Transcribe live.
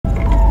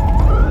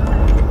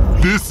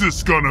This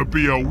is gonna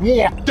be a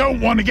war.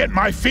 Don't want to get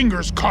my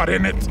fingers caught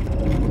in it.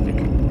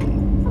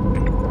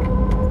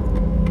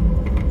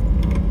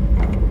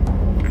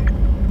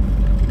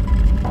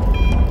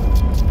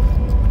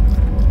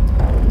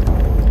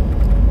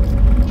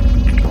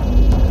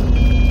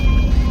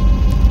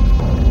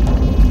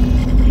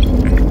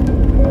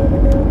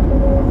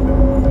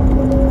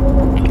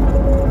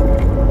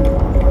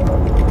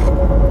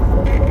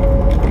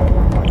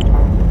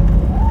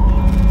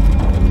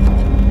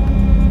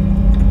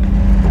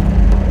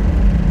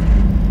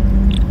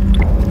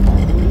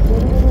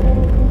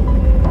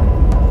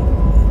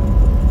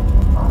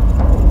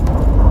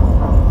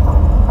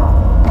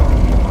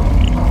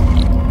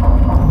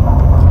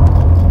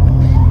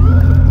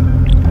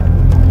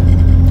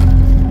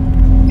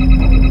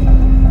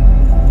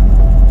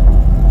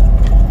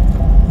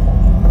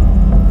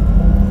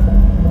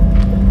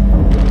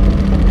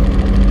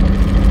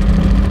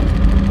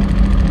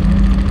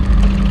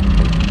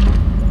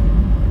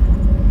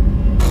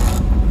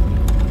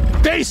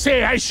 They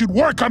say I should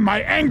work on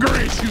my anger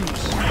issues.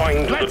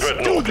 Find Let's the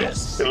dreadnought. do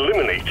this.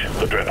 Eliminate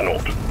the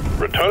dreadnought.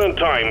 Return in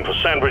time for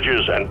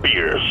sandwiches and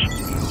beers.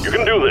 You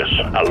can do this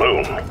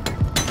alone.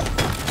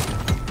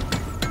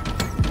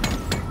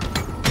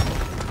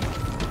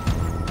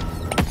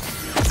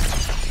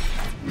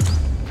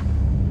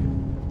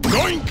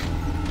 Yoink!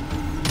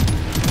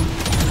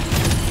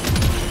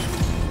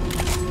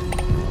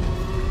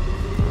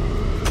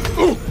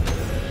 Ooh.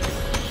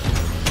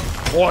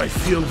 I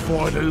feel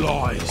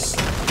vitalized.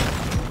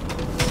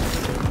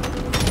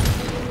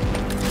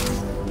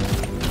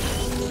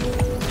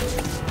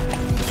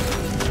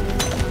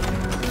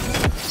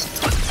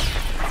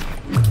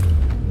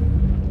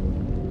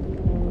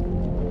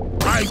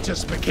 I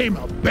just became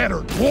a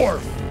better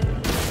dwarf.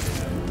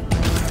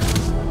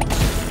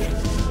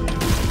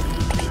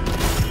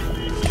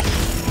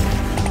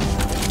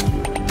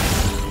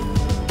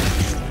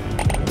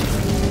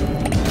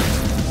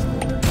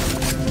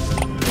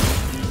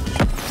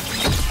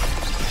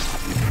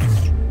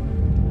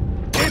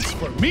 It's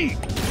for me.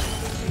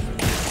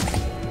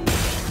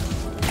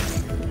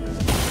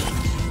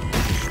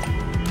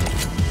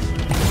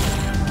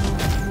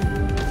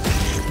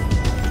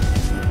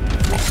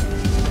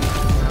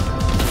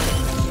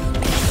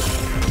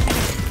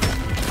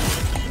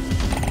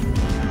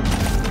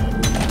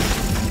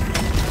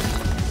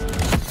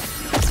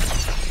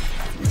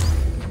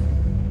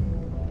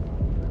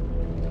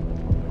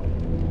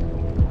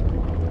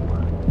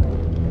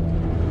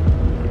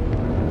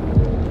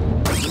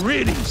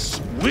 Pretty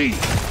sweet.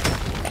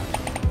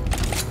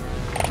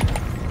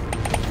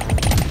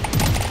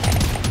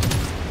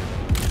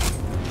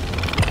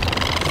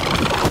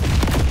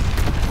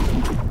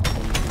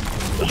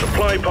 The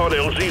supply pod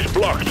LZ's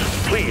blocked.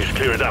 Please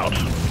clear it out.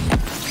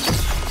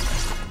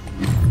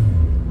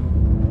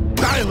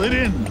 Dial it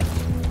in.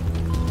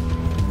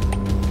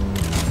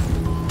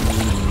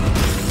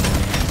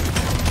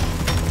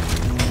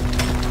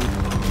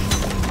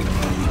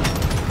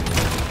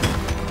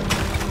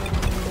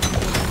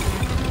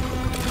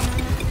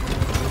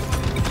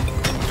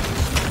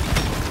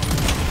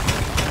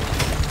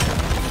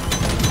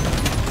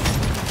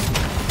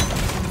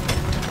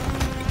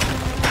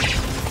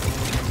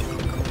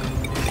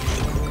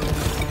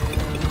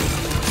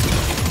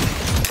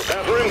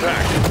 Prepare for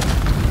impact.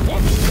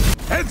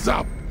 Heads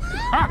up!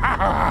 Ha ha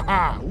ha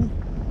ha!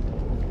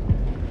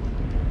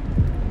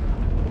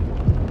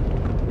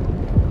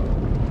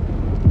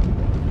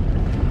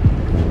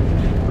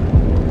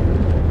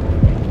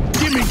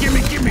 Gimme,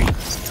 gimme, gimme!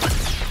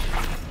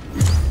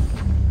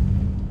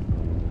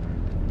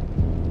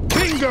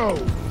 Bingo!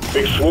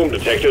 Big swarm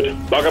detected.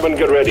 Lock up and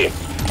get ready.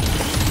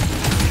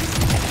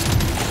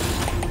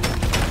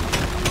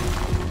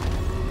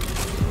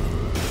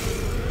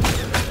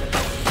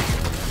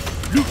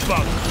 Loot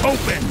bug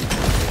open!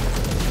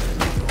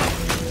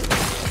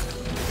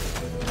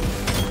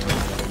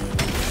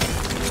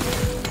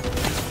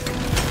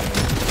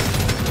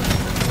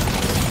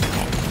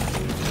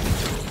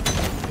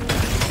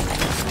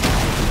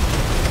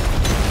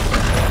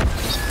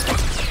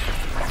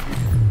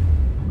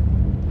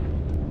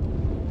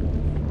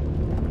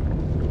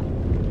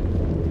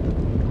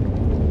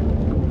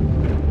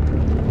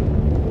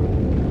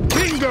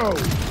 Bingo!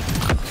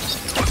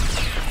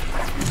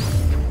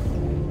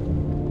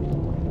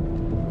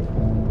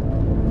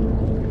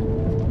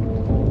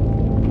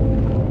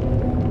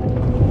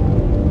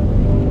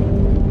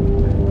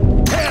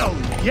 Hell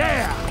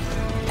yeah!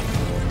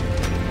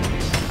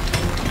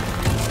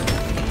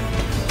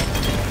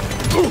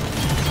 Ooh.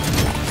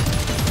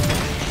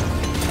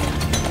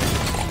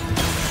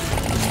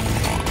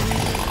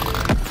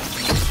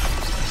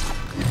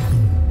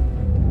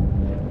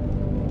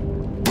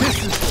 This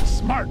is the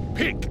smart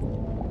pick.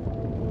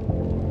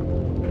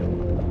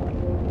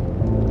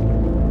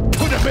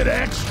 Put a bit of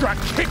extra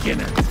kick in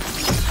it.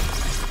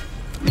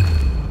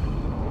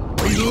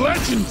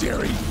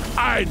 Legendary!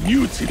 I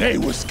knew today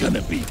was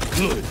gonna be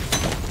good.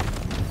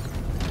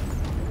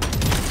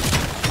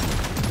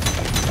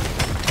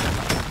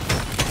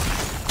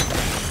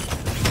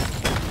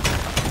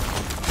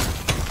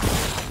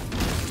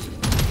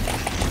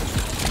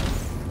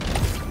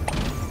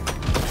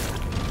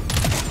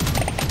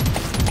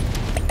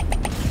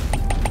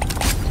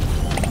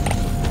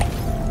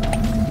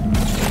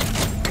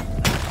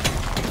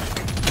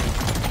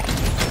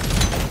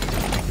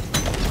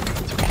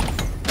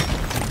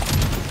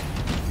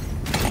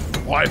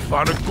 I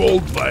found a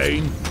gold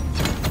vein.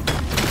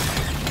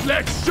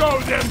 Let's show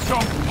them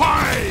some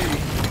pie!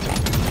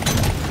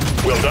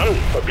 Well done.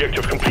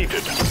 Objective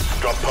completed.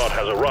 Drop pod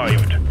has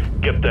arrived.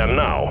 Get there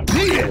now.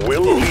 It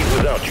will leave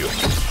without you.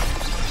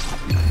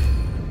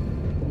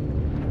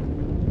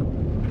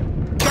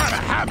 Gotta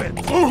have it!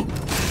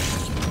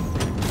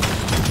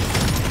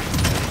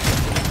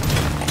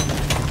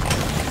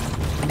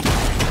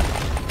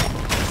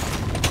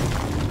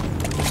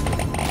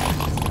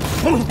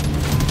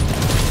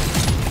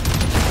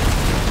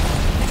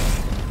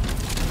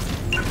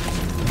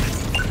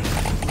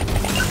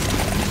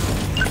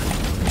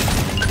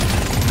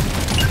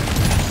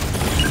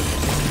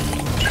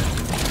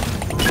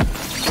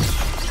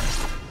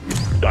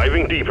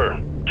 Diving deeper,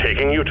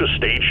 taking you to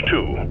stage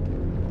 2.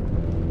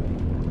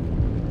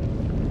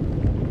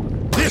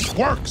 This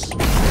works!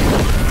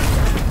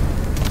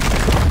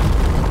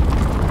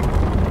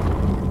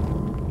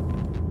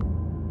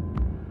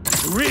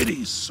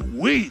 Pretty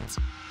sweet!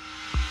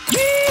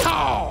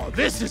 Yeehaw!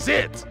 This is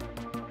it!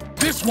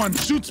 This one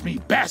suits me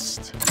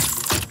best.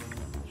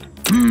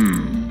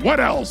 What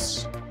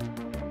else?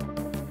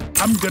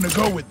 I'm gonna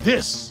go with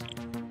this.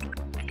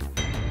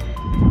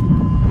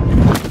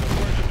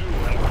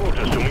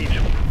 To meet.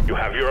 You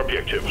have your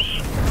objectives.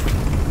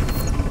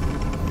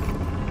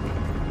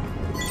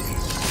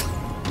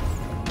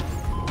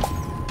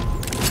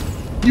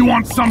 You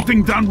want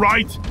something done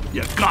right?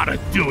 You gotta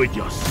do it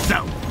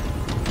yourself.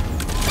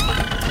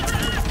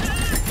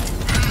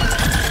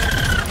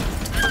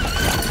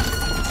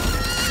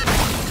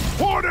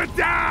 Order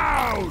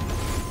down!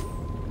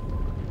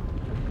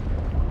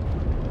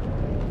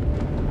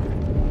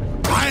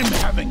 I'm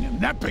having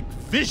an epic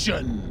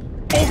vision.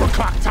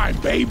 Overclock time,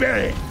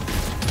 baby!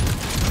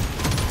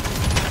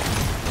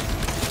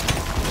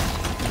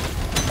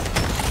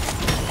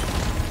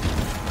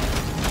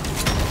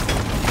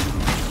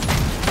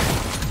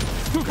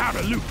 Took out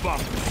a loot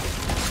box.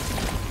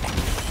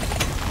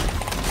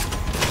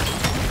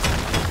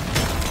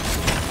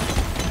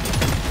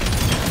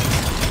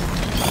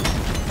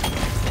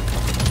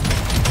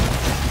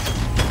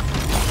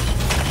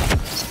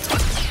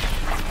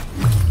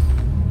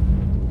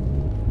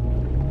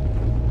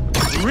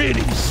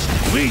 Pretty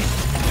sweet.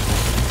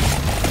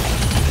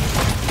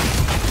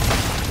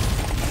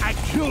 I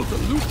killed the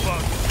loot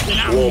bug.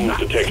 Swarms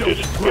detected.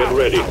 Get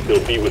ready.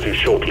 They'll be with you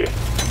shortly.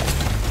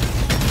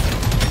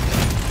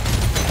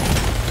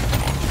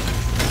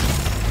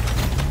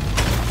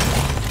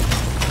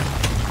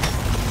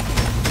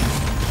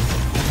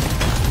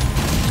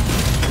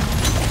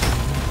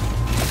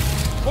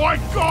 I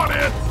got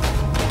it!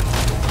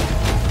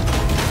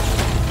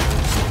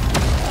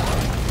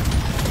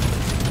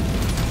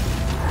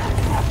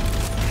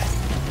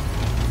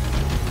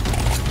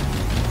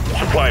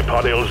 Supply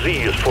pod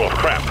LZ is full of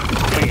crap.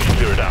 Please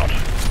clear it out.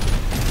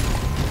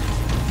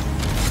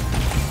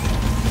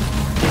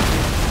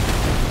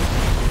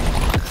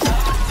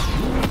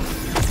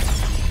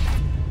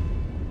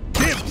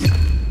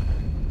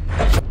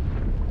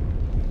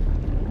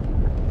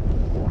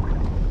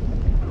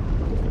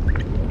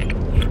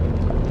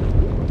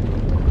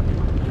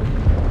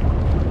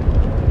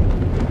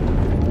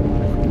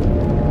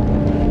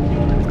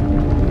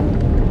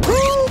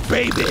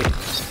 Baby!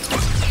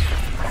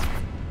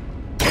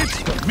 It's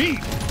for me!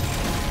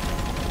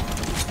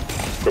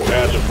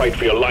 Prepare to fight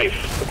for your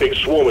life. A big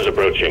swarm is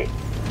approaching.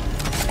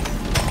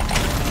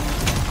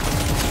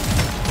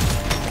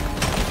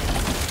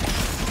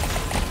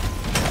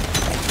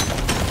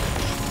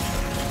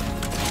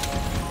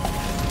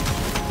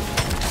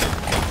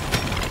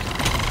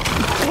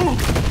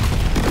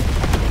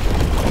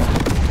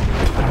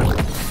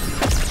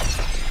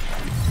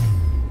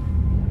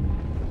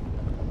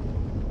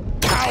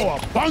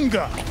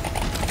 Cowabunga!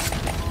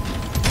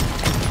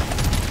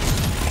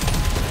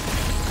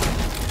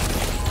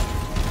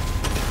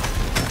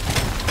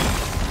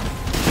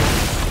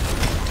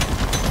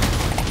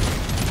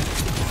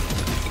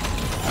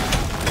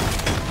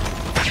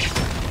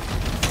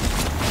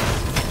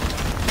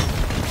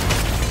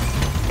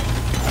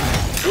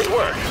 Good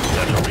work.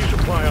 There's a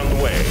resupply on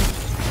the way.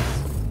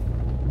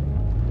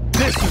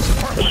 This is The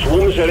perfect.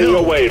 swarm's heading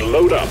your way.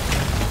 Load up.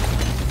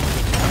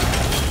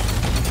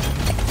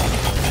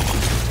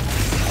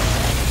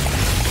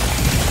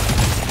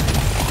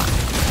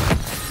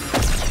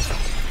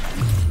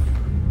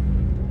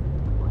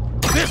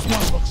 This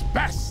one looks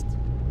best.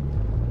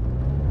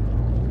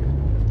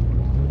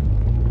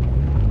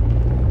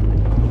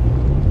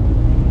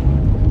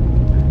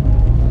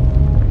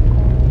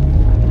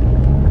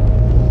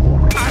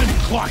 I'm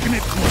clocking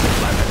it to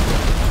 11.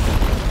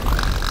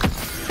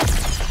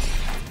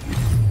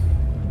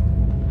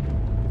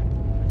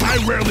 I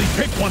rarely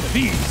pick one of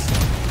these.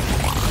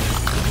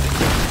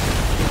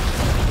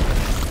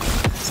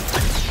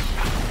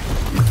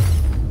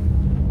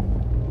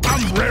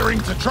 I'm raring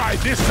to try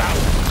this out.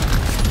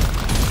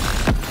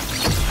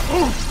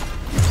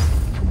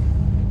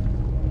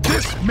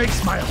 This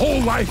makes my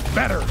whole life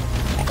better.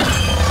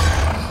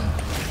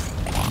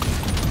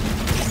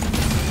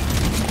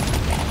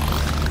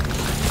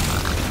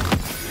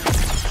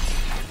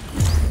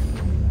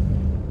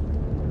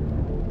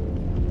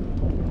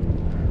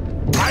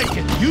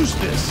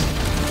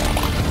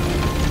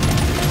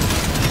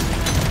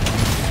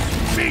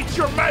 Meet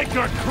your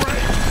maker,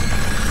 Craig!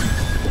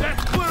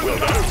 That's clear. Well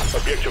done.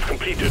 Objective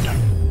completed.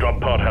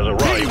 Drop pod has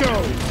arrived.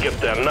 Bingo!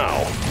 Get there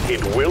now.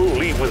 It will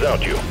leave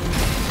without you.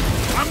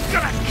 I'm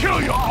gonna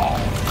kill you all!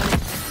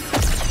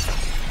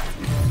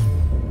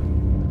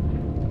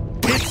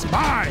 It's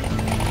mine!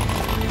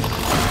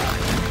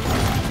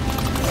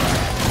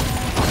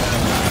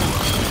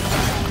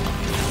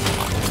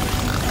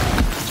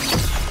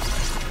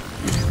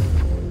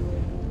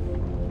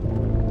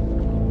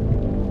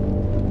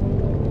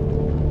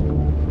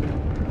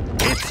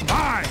 It's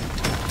mine!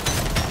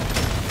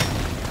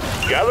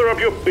 Gather up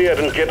your beard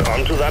and get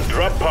onto that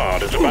drop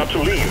pod. It's about to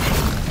leave.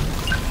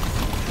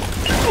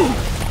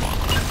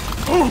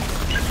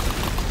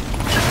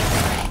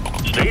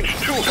 Stage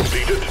 2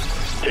 completed.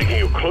 Taking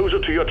you closer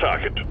to your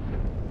target.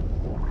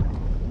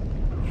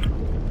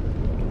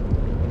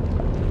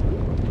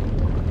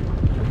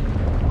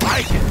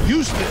 I can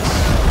use this!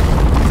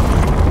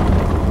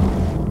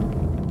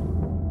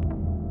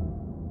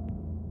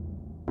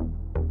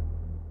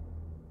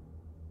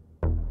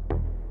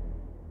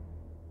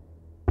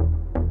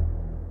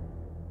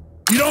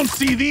 You don't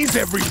see these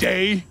every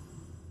day!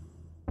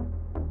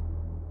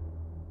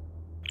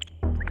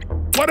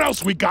 What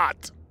else we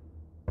got?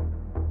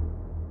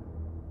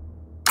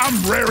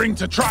 I'm raring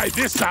to try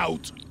this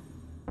out!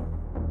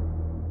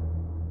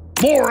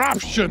 More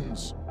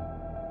options!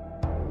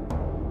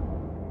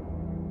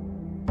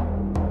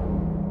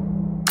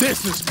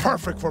 This is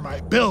perfect for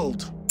my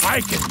build!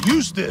 I can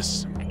use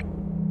this!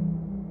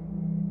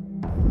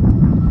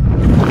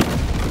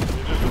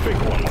 This is the big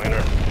one,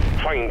 Miner.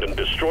 Find and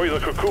destroy the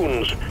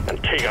cocoons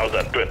and take out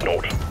that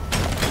dreadnought.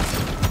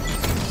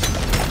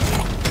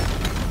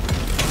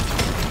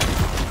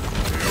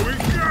 Here we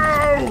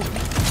go!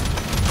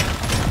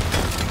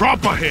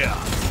 Dropper here!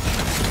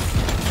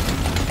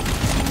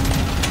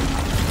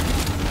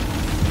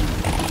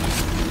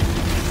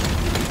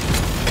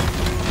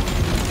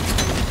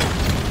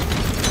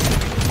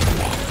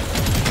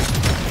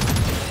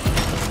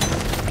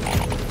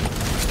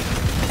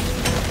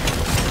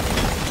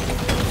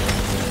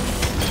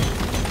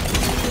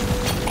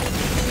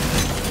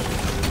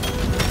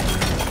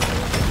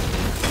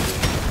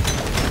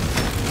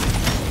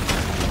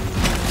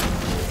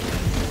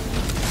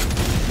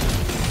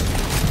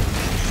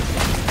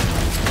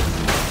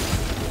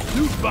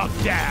 Bug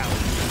down!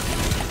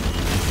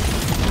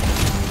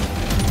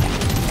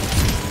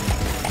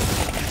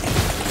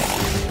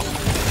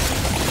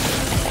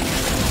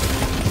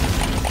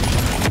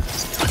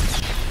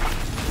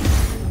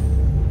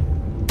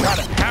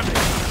 Gotta have it!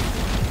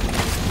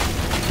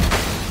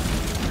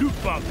 Loot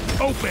bug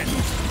open!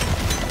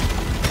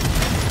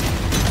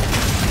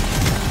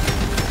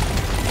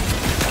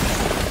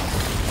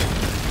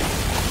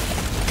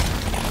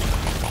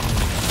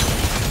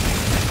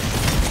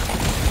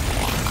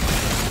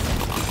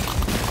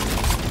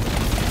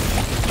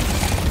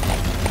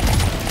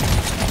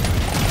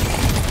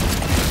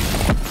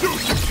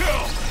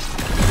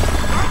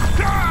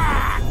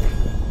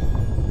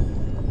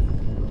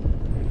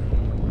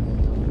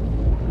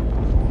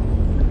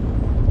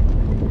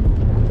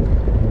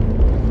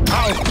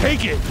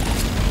 Take it!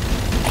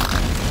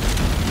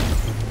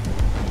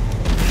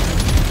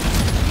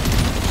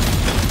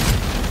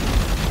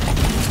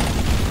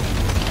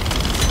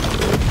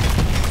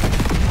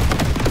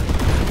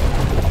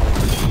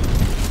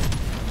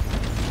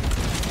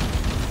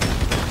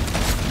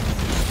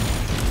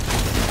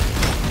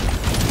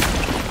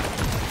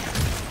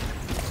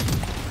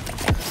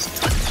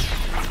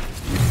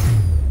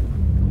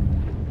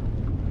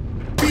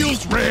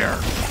 Feels rare,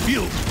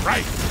 feels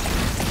right.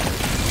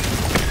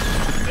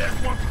 There's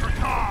one for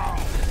Carl!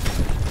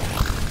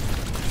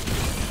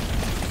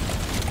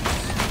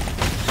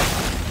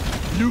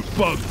 Loot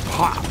bug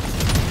pop!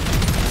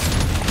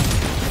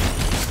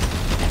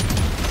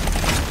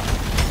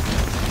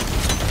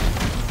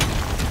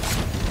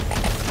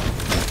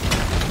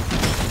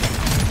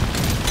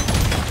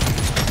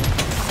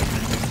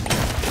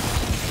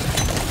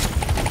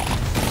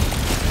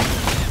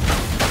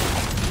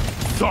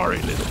 Sorry,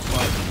 little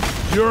bug.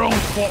 Your own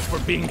fault for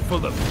being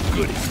full of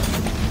goodies.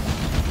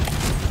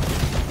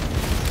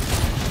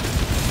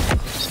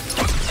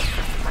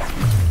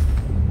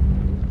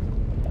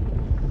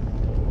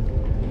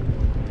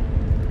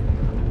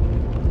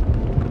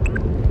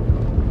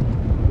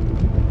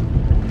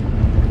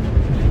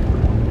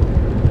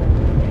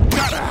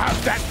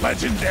 That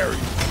legendary!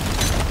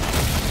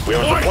 We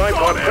have supply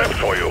pod prepped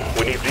for you.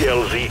 We need the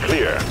LZ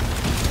clear.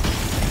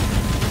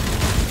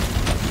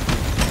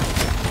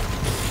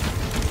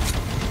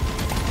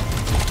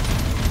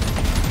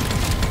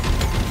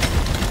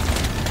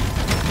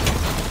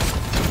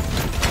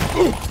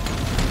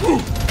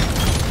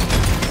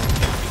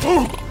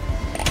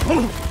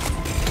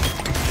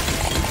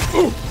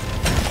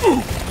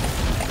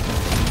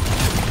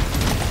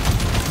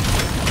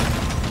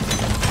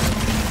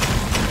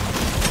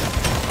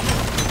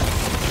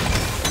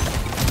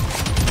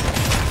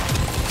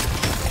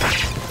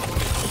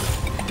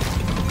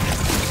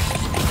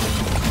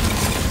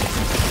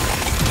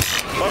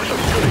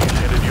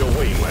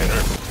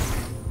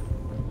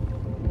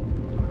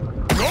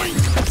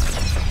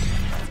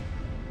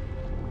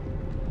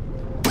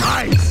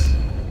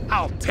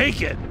 I'll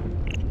take it.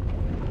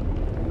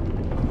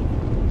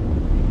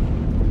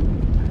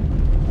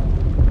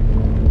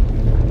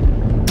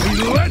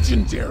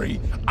 Legendary!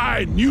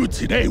 I knew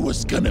today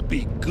was gonna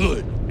be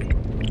good.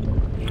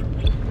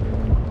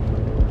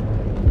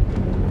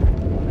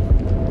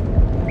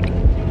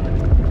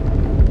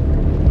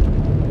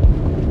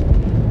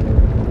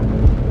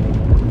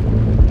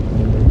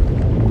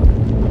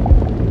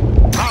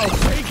 I'll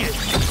take it.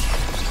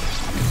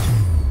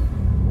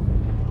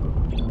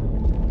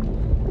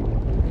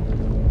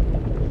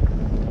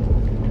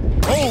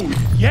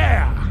 Oh,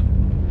 yeah!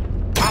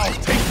 I'll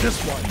take this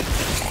one.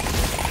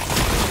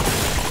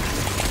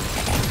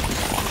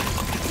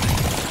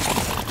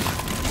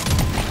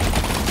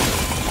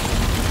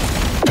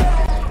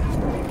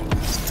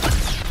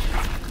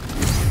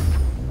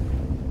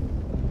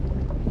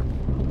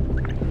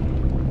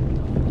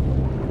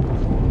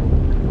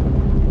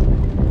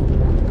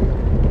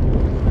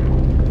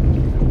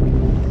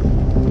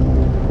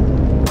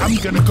 I'm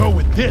gonna go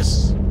with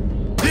this.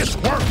 This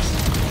works.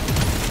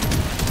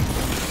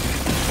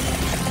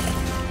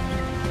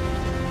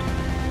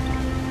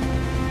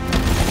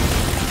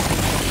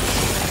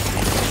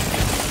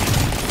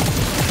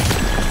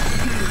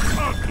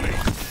 Ugly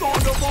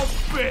son of a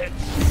bitch!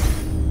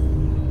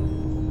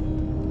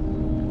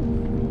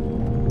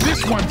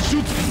 This one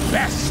suits me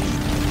best.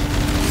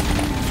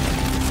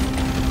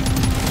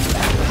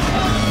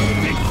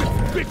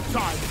 Big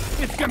time!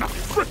 It's gonna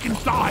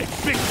frickin' die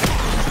big time!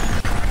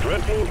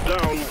 Dreadnought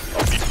down.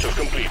 Objective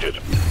completed.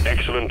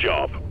 Excellent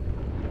job.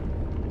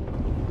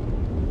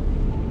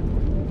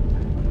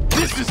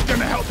 This is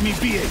gonna help me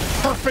be a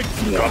perfect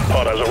Drop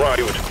pod has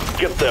arrived.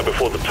 Get there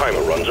before the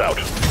timer runs out.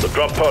 The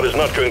drop pod is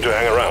not going to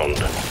hang around.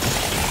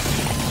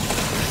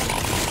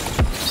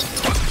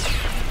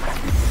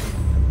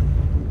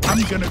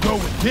 I'm gonna go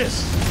with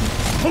this.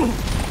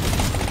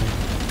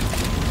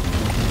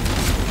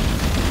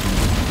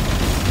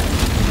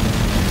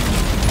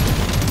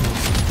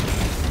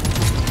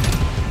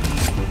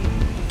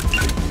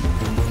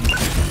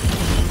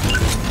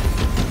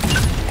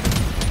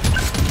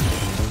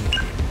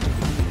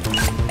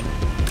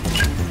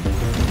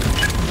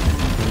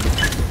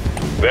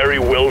 Very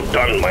well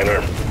done,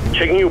 Miner.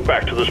 Taking you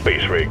back to the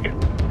space rig.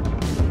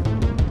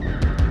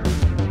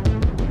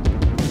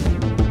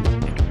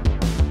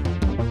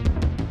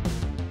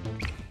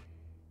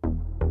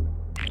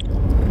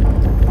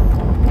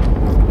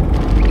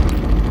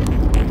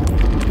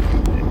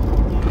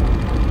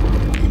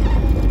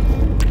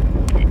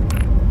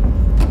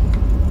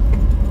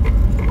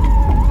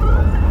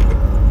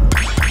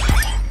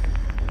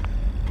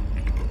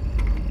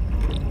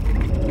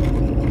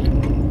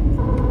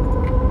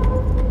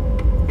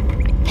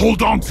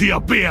 Hold on to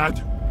your beard!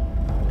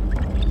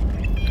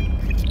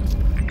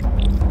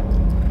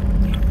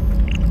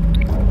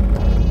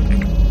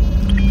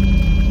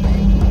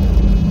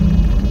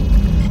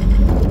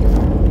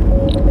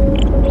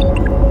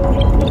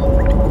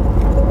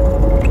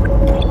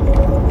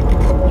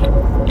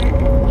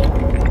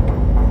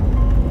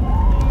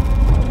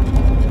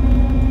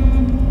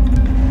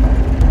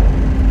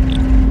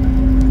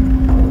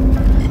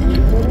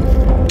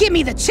 Give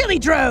me the chili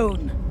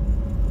drone!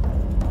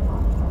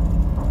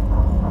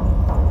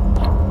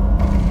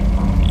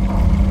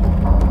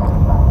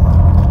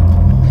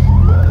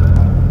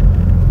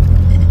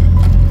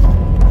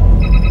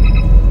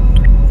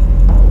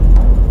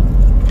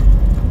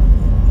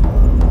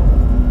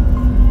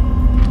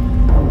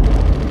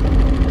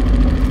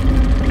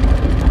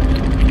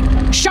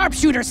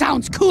 Sharpshooter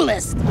sounds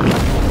coolest!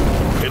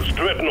 It's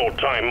Dreadnought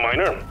time,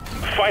 Miner.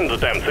 Find the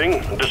damn thing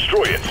and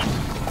destroy it.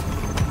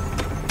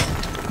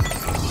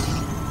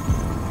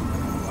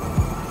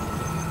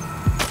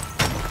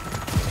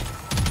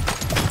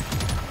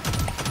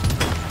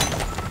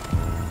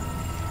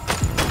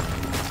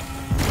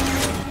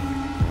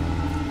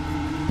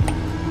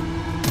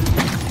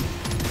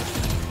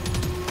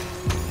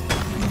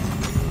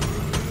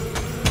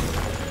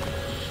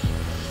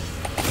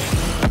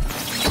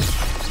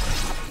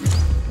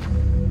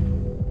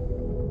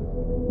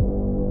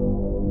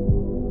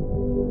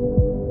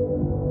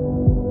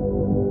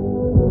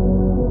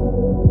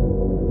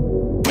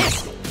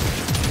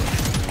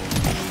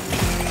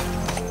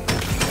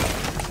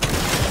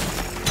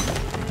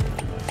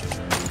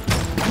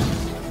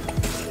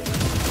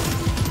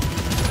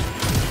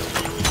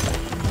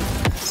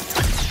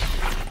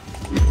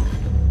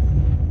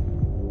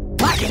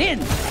 Lock it in!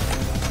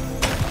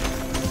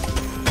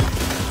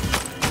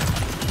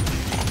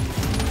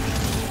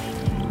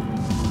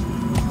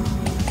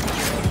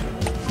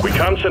 We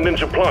can't send in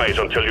supplies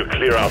until you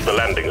clear out the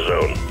landing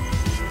zone.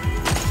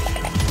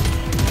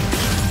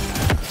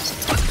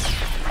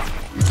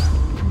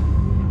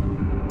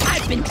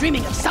 I've been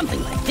dreaming of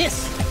something like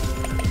this.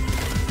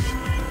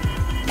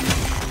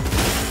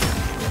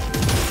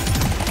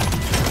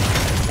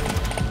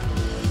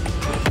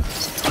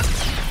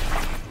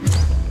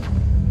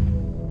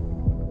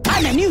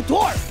 I'm a new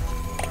dwarf!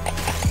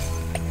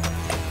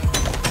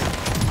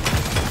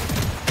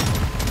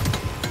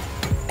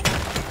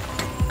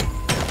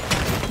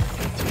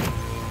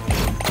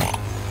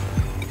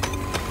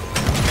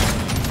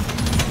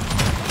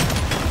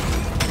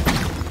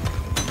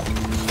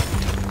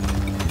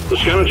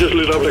 car just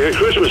lit up like a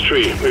Christmas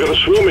tree. We got a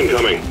swarm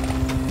incoming.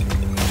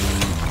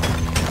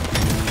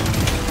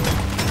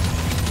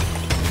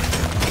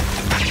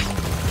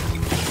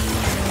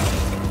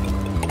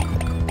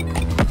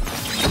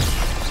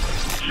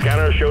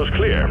 Scanner shows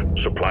clear.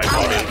 Supply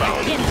pod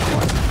inbound.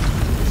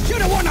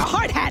 Should've worn a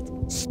hard hat,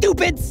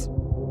 stupids!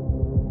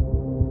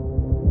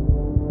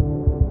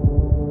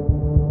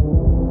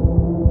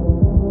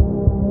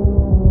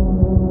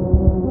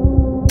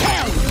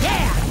 Hell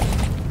yeah!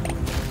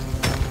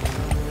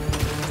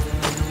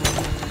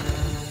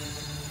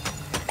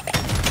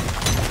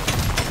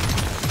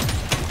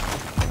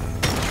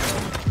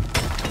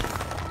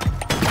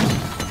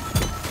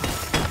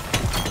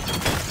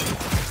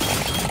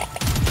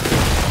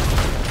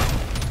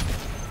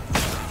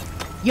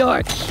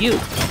 You're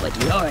cute, but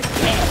you're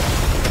dead.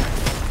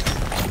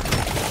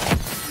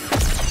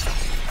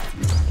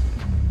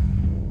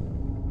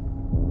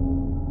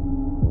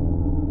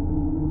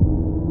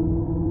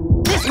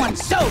 This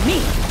one's so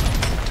mean.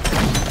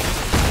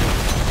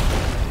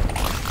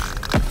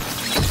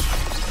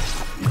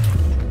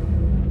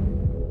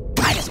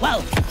 Might as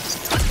well.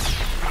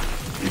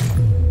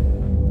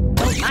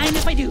 Don't mind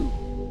if I do.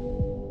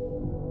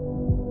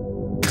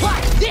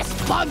 Try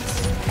this, bugs!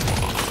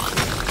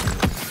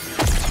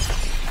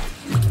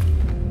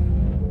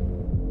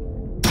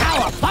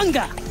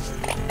 Bunga!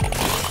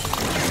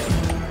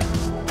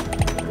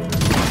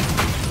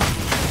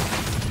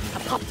 I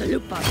popped the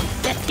loot box.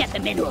 Let's get the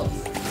minerals.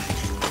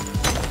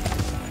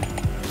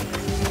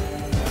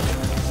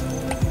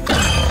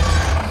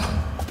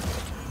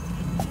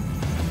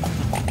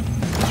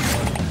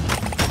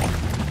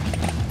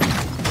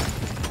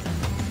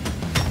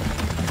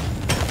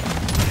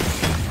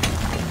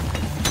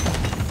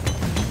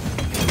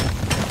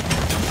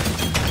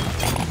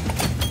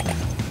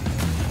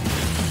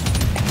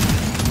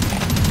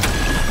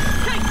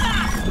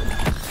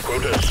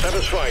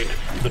 Satisfied.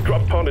 The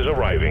drop pod is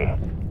arriving.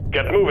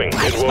 Get moving.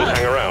 It won't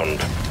hang around.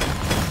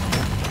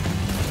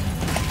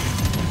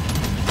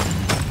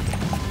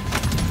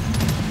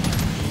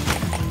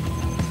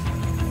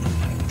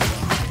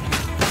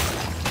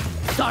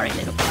 Sorry,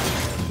 little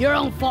brother. Your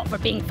own fault for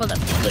being full of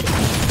goodies.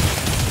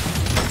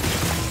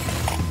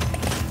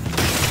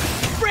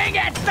 Bring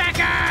it,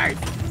 Beckers!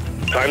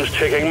 Time's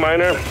ticking,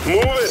 Miner.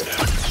 Move it!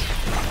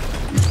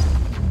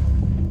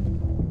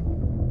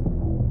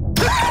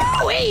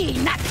 Wee,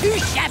 not too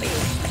shabby.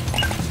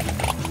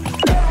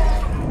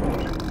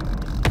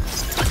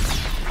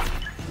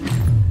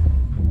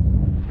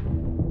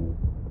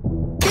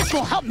 This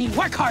will help me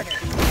work harder.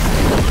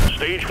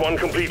 Stage 1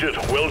 completed.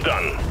 Well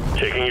done.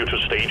 Taking you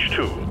to stage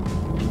 2.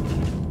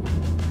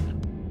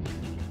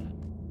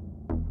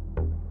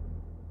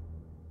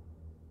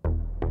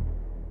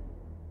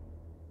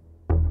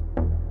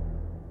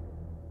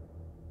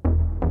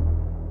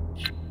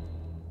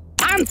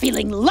 I'm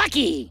feeling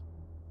lucky.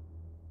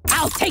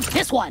 I'll take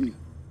this one.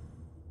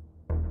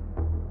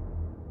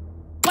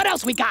 What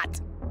else we got?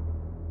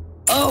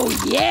 Oh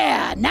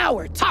yeah, now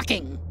we're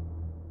talking.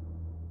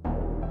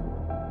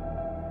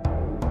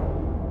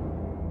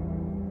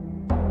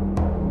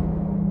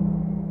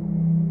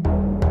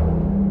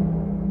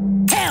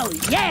 Hell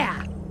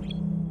yeah!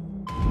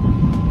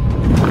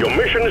 Your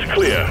mission is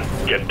clear.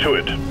 Get to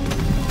it.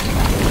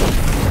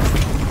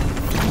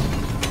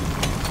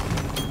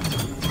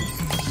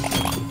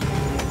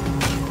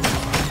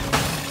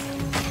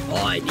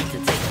 I need to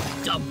take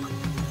a dump.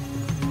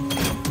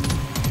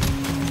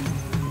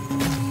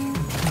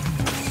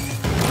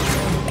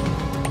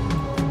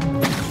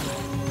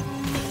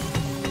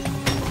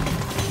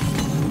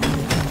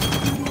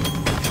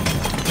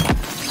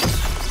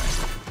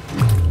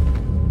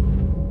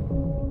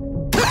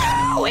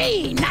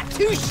 Wee, not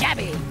too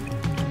shabby.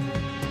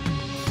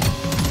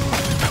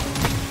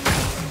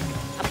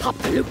 I popped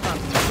the loot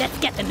pump. Let's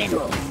get the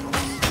minerals.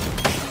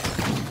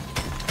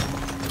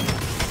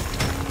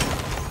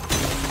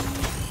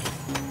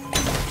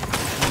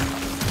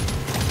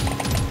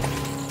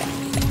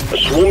 A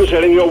swarm is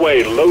heading your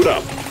way. Load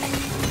up.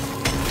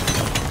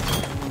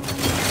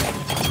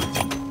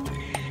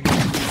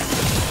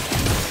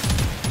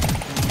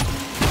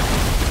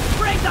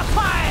 Bring the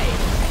fire!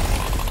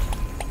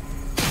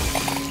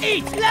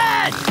 Eat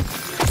lead!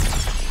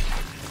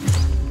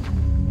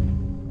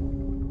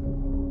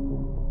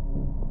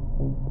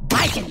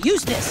 I can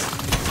use this.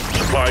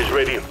 Supplies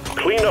ready.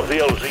 Clean up the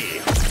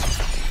LZ.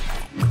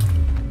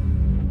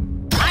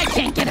 I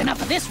can't get enough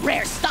of this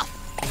rare stuff.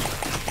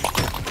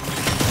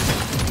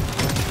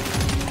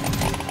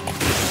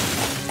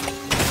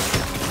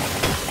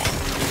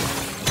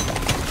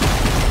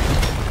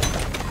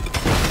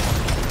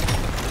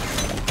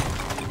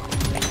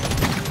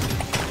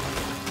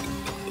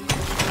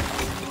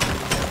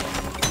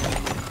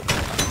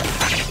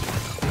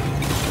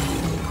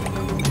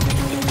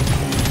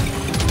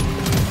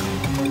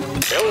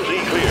 LZ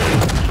clear.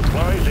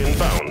 Supplies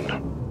inbound.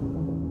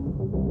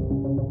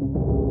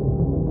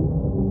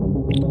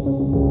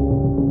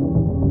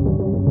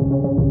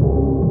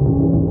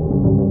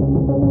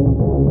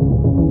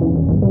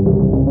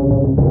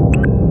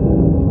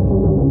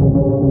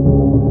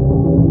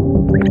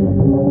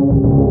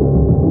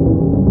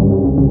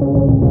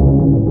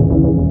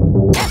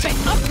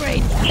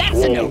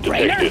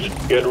 detected.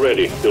 Get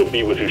ready. They'll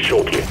be with you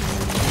shortly.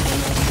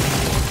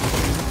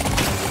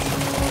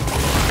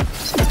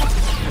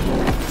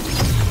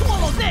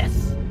 Swallow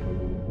this!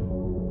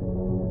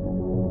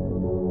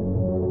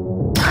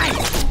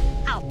 Nice!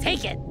 I'll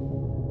take it!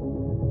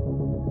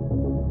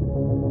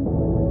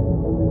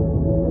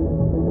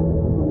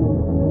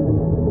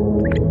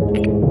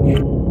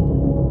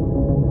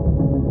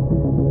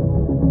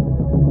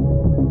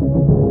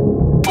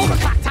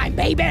 Overclock time,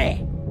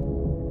 baby!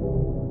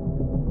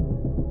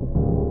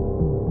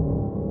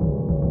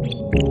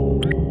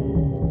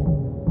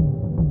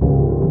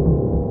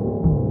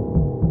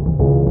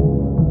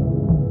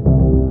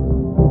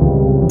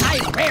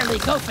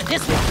 Go for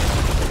this one.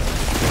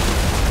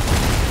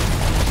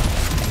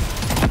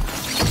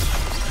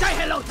 Say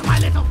hello to my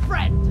little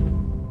friend.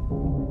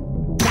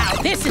 Now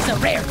this is a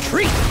rare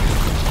treat.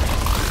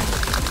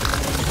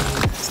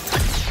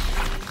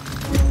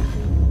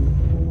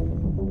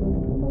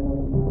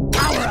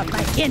 Power of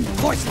my kin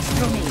courses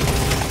through me.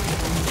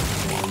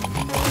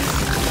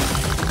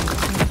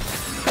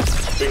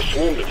 Big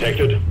swarm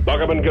detected.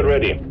 Lock up and get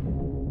ready.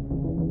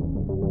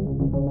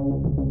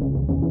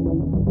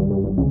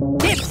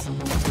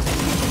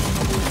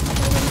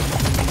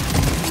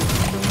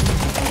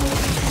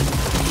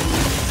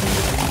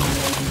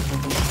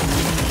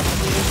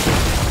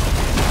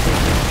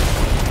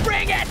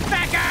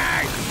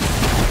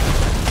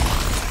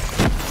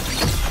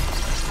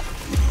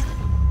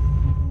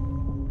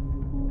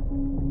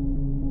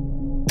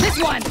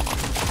 One.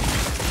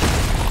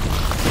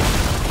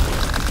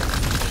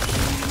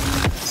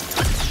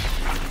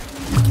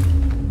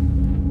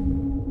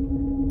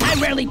 I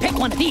rarely pick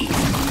one of these.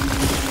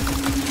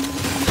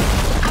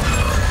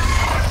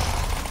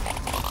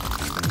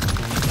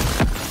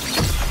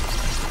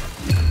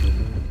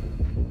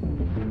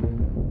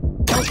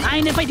 Don't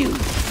mind if I do.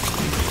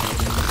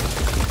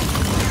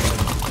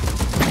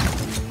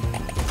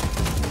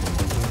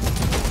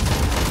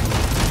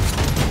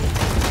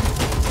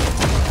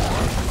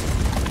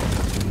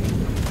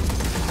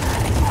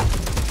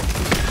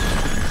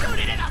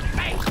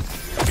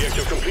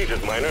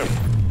 Completed, Miner.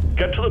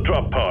 Get to the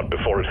drop pod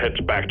before it heads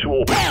back to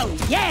orbit. Hell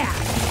yeah!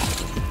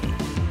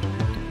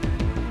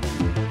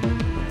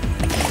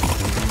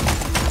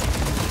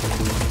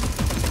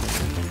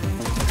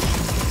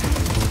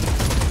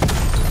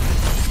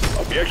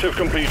 Objective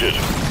completed.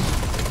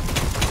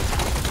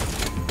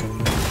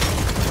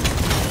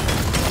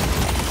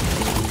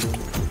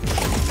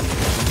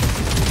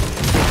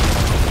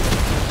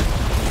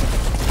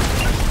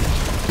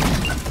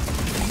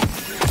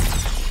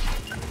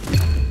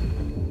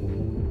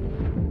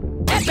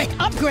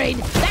 Upgrade?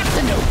 That's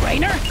a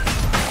no-brainer.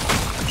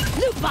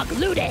 Loot bug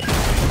looted.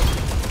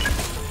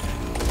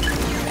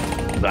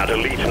 That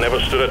elite never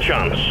stood a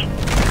chance.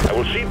 I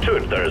will see to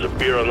it there is a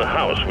beer on the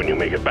house when you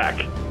make it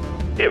back.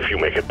 If you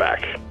make it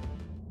back.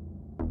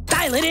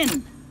 Dial it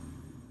in.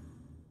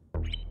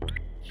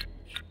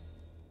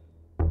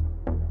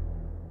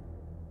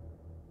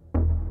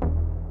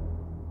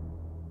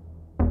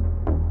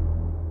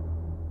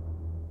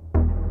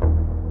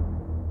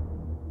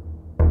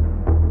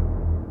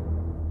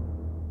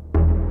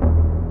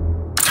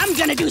 I'm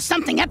gonna do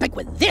something epic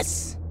with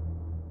this.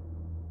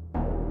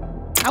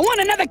 I want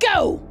another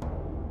go.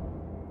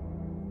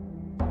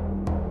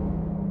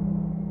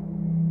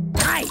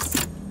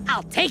 Nice.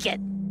 I'll take it.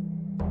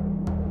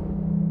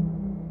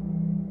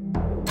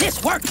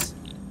 This works.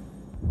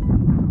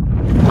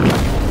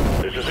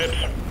 This is it.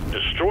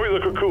 Destroy the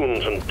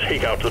cocoons and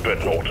take out the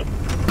dreadnought.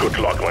 Good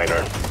luck,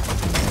 Miner.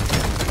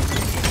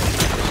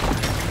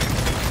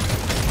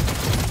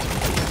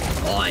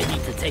 Oh, I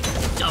need to take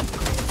a dump.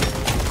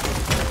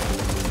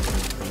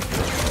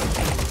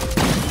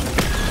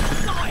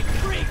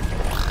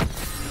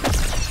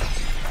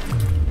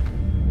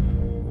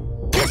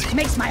 This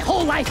makes my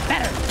whole life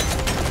better.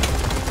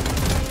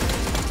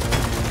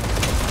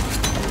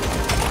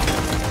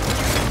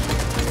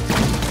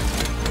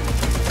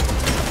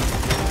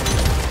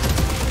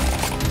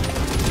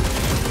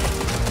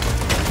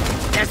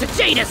 There's a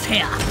Jadis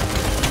here.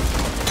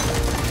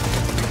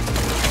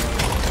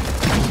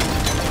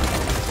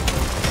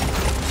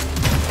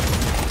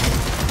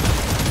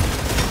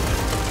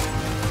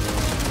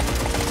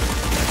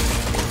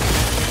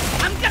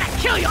 I'm gonna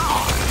kill you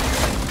all.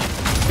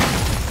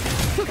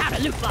 Took out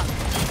a loot bug.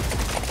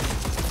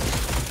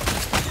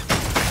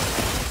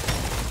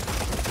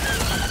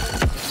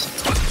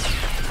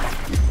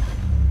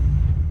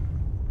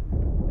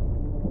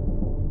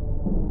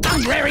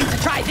 I'm raring to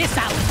try this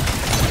out.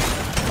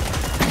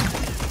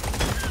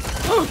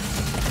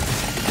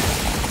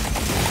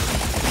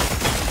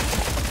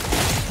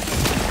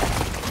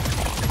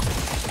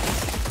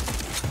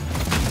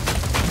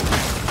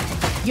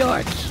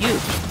 You're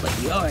cute, but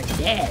you're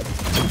dead.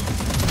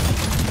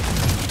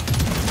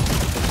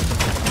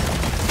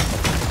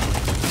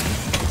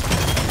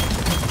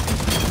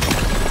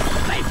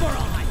 Pay for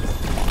all right.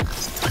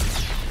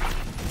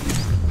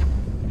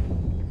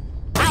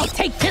 I'll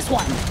take this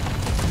one.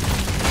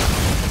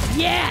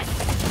 Yes,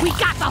 we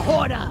got the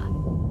hoarder.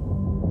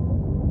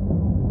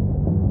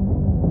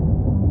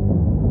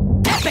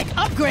 Epic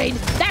upgrade?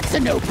 That's a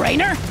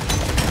no-brainer.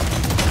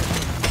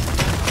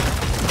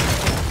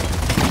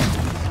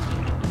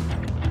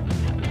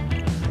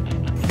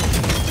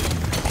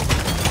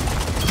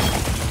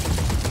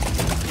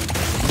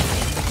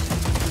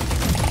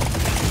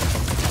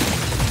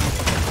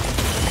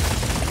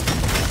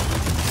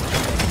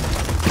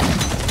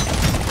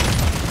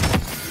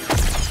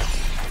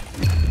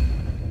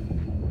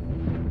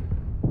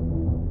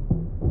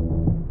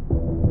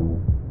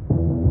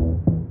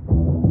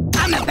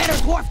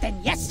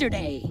 Than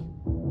yesterday.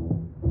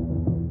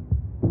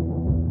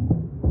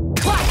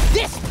 Clock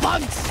this,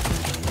 bugs!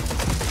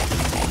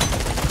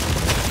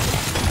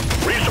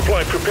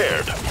 Resupply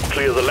prepared.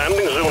 Clear the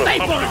landing zone of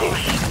obstacles.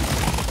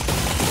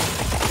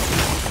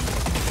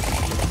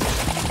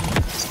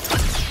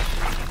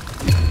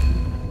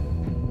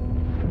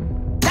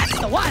 That's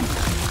the one!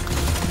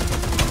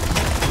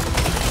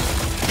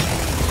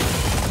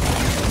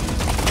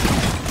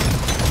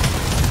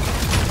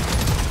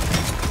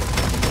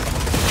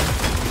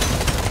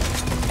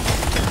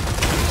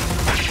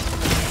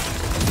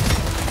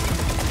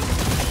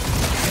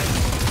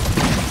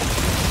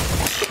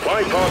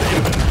 Pod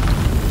imminent.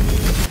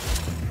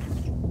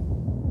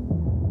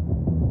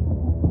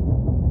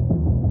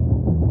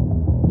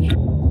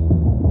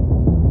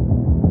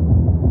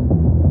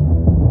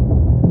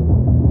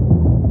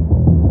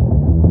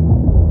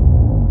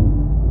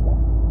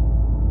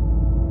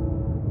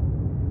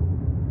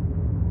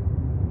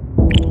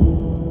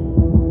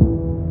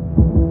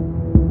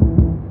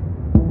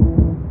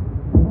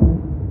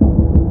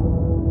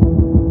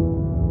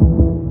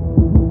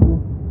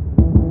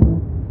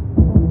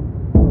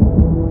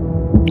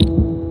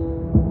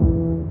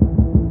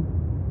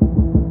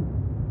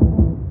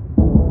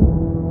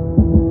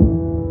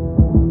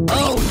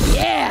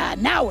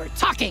 Now we're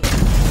talking!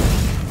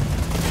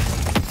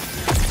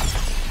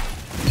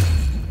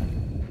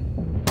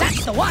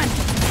 That's the one!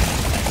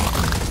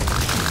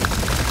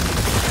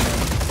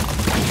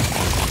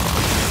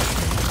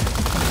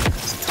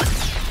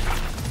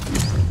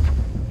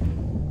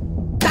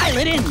 Dial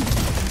it in!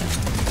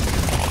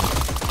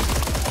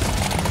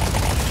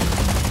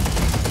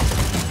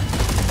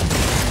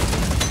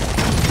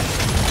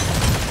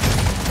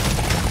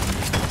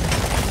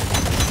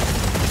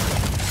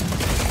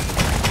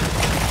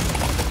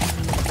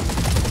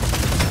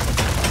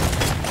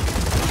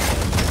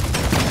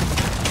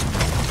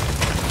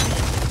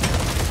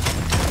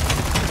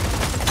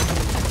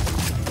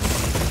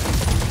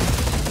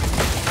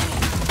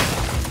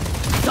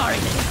 Sorry,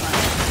 little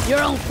one.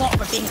 Your own fault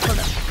for being full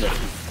of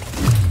goodies.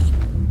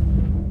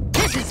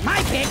 This is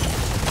my pick!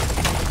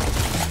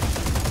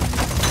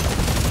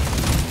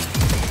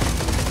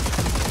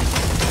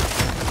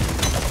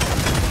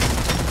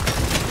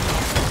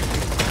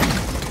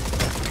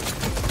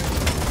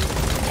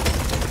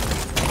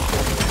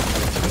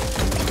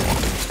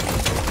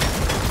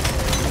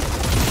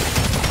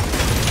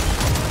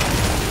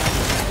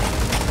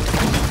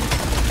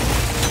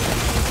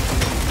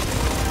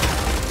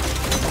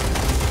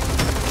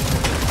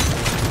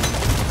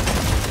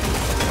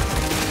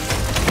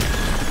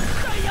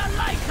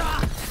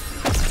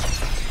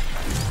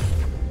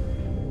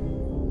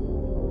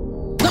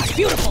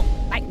 Beautiful,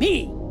 like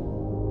me.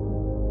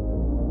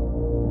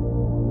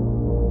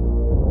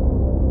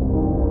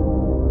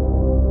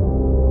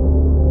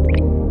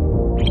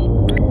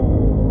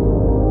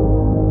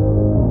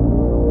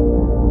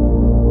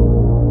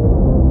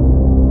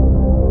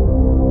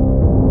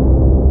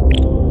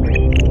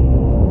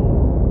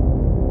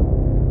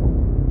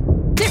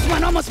 This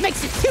one almost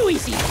makes it too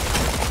easy.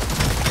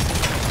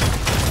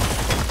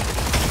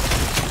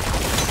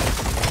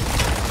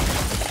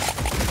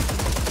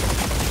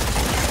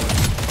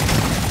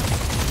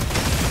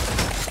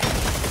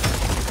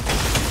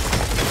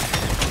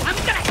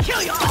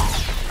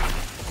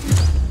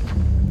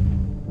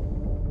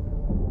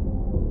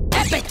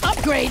 Epic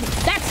upgrade?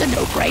 That's a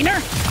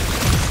no-brainer!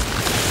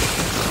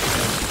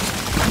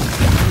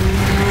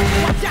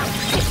 Watch out!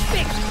 It's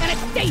big and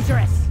it's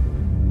dangerous!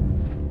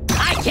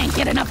 I can't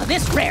get enough of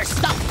this rare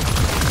stuff!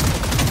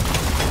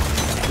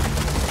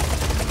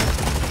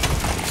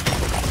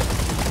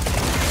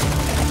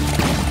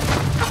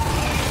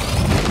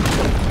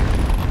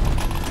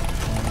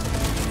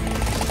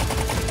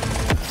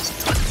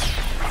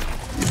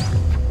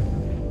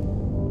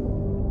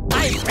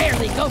 I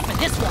rarely go for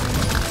this one!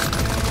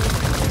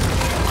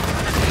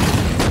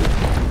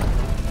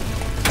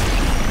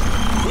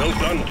 Well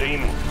done,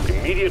 team.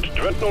 Immediate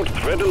dreadnought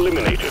threat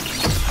eliminated.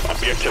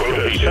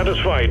 Objective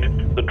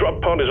satisfied. The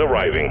drop pod is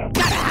arriving.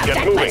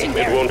 Get moving,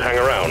 it won't hang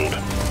around.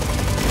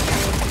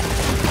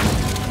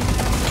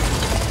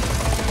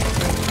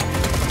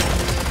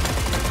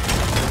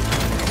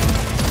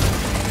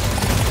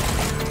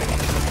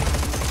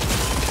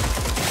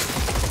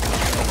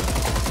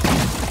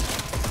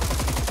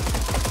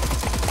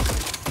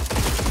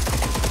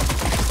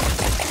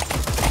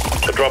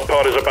 The drop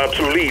pod is about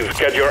to leave.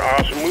 Get your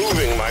ass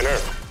moving, miner.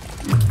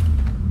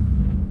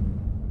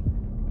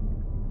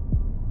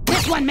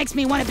 This one makes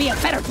me want to be a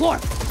better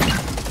dwarf.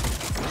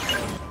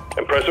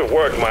 Impressive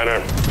work,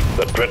 miner.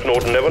 The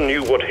dreadnought never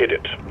knew what hit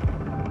it.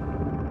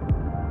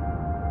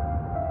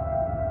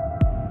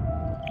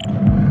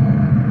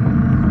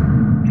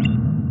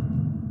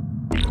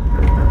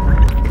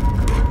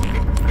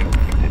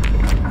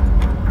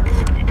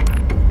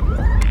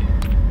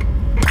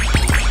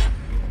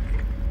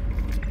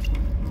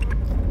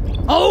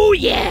 Oh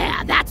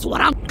yeah, that's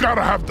what I'm...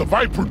 Gotta have the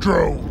Viper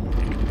drone.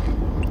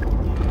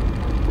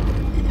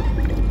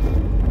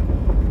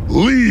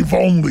 Leave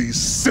only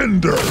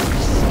cinders.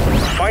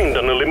 Find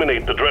and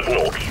eliminate the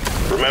dreadnought.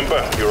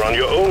 Remember, you're on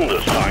your own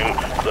this time.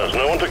 There's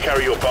no one to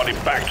carry your body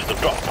back to the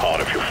drop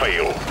pod if you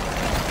fail.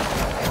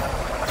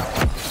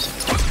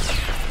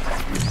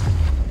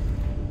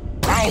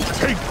 I'll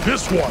take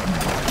this one.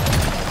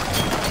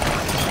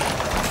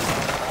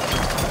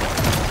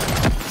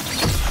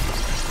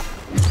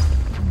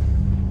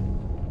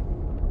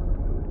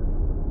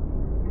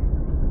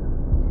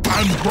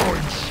 I'm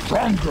growing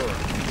stronger.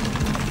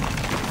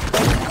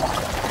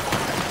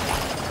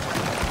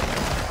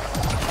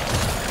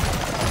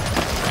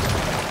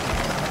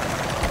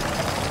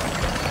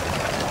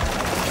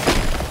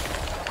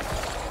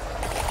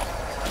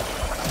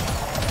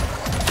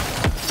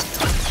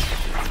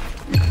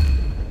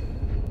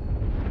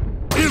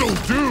 It'll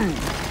do.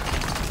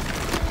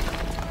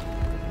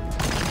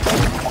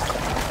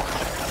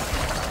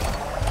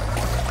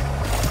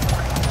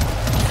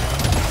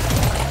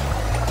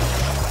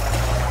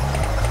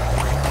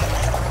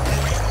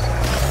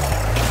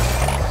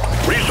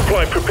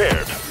 Resupply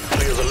prepared.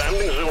 Clear the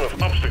landing zone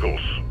of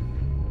obstacles.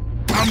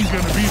 I'm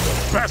gonna be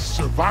the best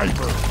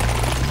survivor.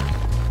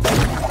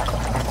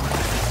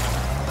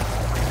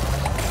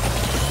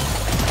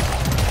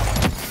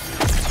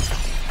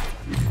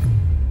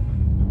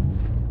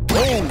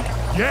 Oh,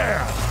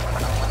 yeah!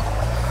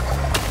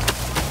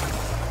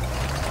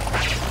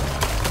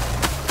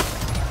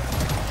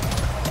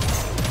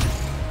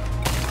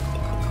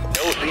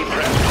 LC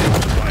prep.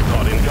 Supply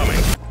pod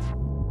incoming.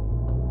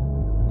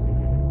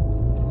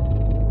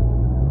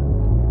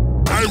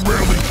 I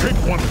rarely take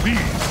one of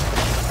these.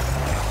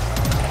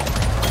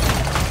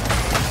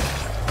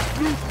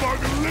 Loot bug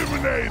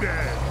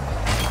eliminated!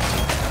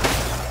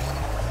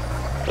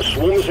 The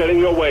swarm is heading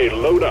your way.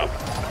 Load up.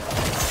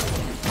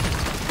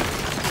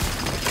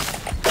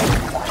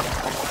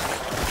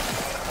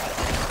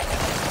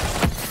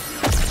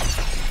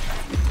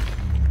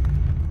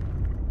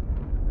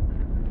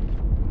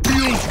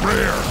 Feels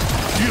rare.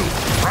 Feels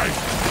right.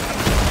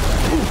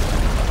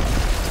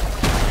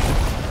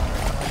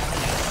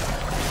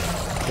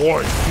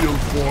 Boy, feel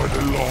for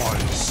the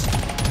lies.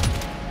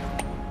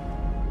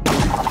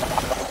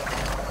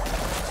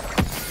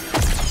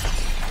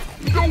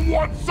 You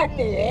want some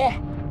more?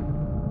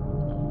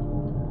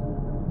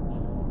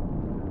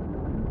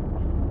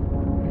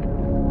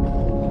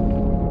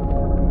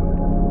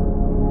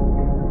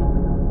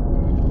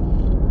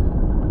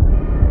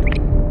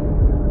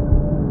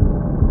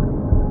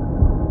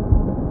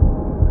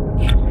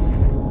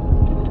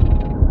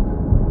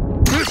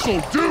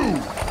 This'll do!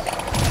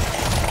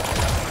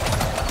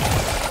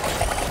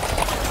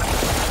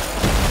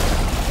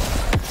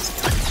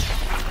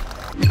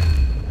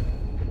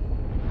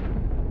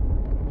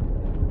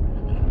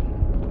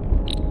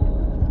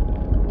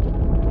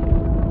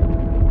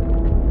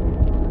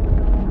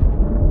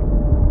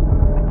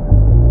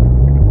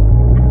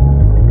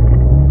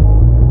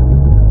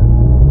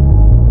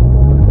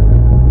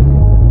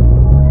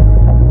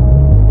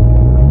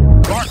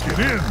 Lock it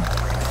in!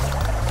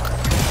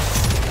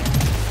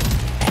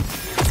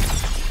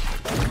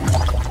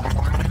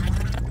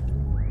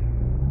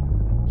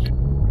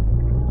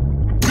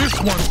 This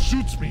one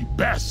suits me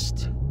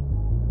best.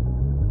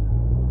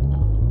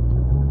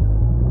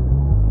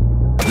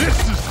 This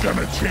is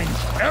gonna change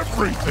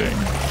everything.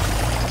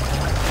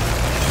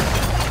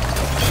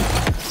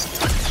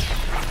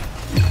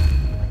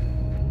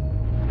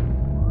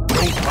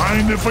 Don't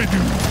mind if I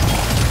do.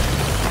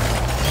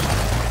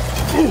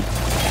 Ooh.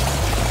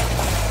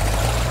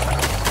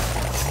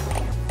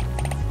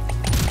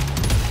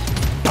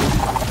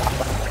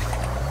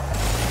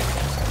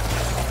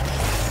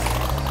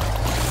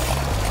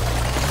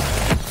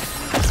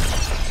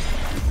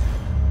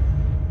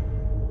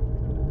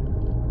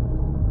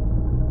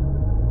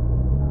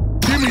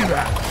 Give me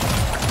that.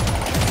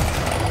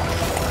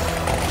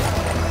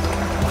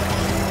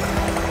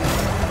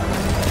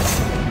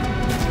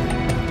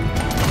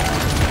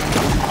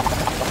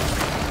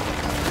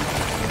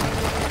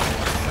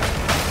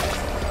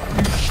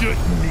 You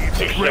shouldn't need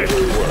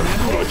Exemplary work.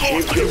 You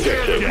achieved your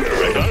objective.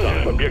 Well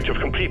done. Objective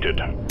completed.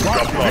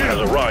 Drop pod has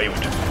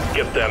arrived.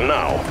 Get there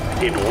now.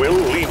 It will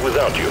leave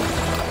without you.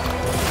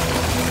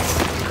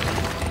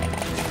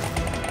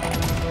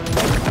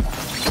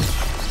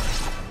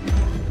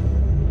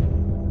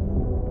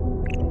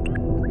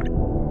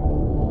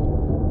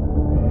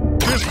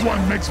 This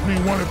one makes me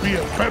want to be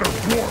a better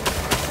dwarf.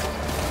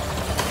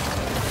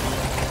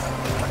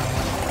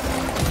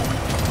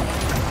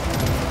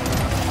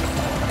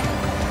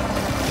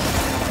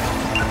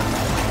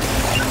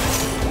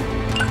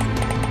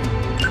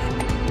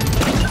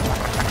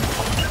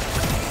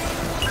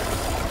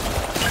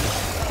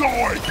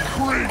 Zoid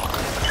creep!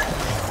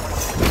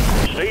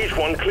 Stage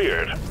 1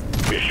 cleared.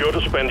 Be sure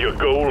to spend your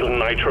gold and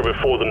nitro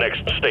before the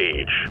next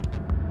stage.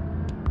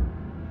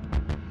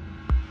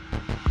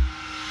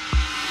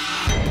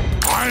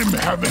 I'm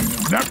having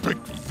an epic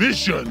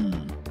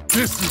vision.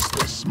 This is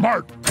the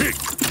smart pick.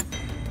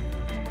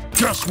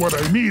 Just what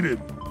I needed.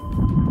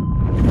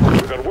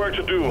 You've got work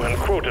to do and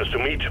quotas to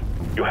meet.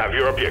 You have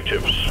your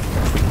objectives.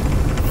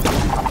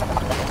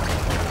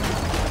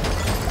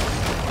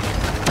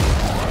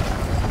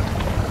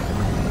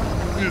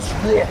 This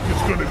rock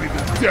is gonna be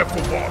the death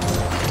of us.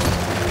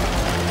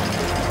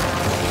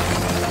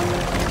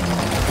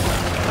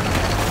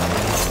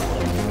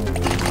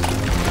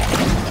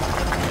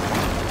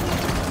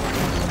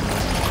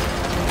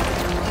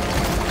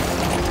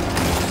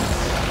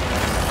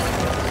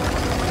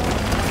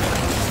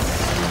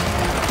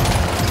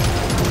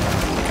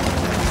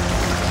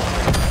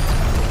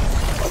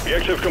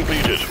 Objective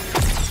completed.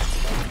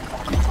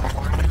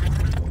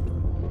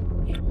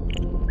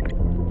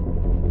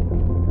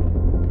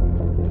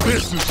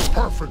 This is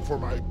perfect for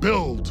my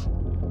build.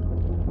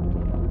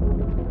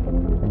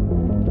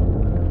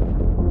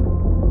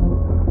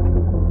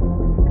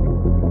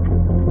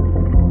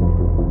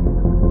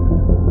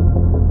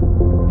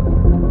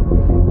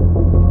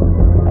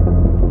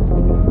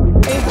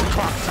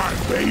 Overclock time,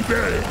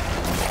 baby!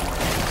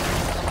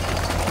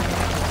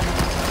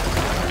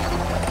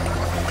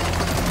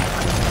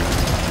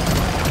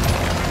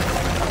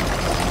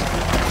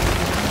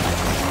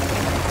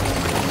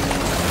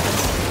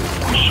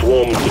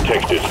 Swarm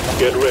detected.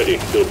 Get ready.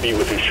 They'll be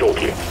with you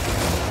shortly.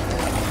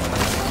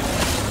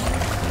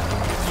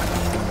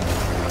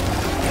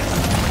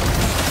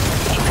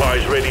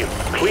 Supplies ready.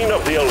 Clean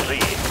up the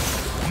LZ.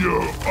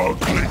 You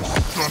ugly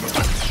son of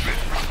a bitch.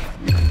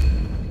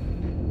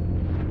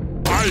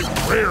 I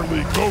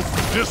rarely go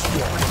for this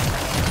one.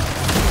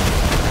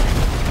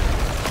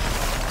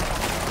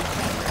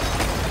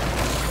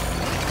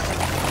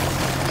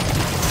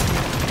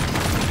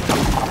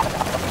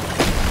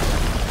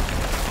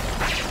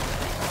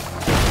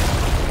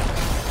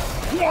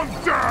 One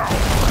down!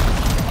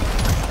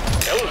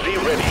 LZ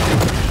ready.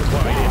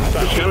 The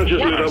scanner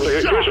just lit up like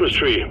a Christmas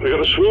tree. We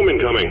got a swarm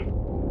incoming.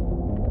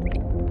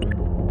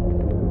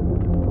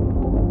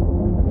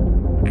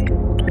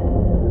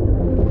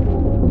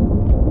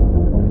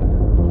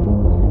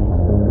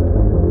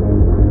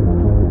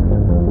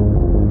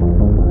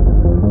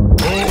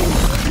 Oh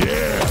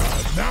yeah!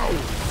 Now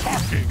we're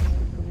talking!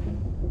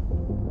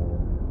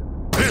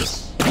 This!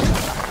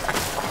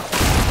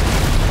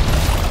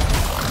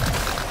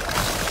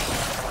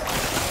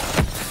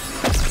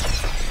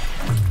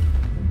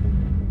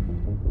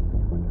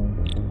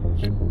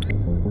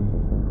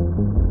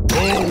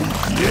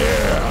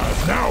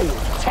 Yeah, now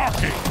we're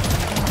talking!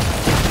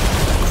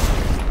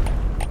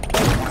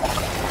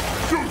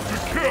 Shoot to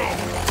kill!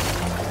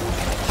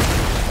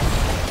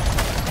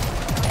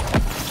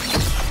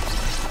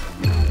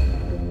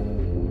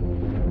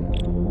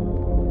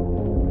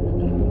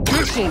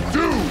 This'll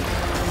do!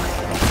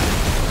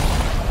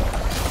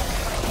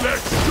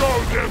 Let's show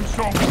them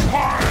some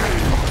pie!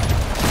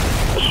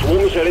 A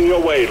swarm is heading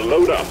your way.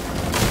 Load up.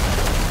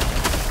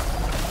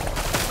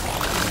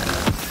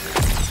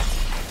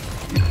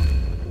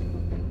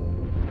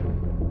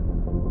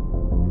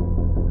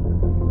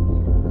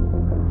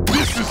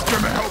 This is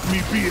gonna help me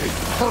be a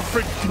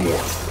perfect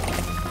dwarf.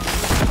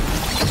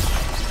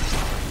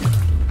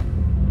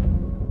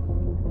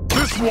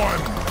 This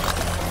one!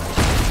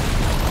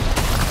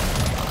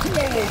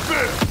 Swallow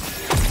this!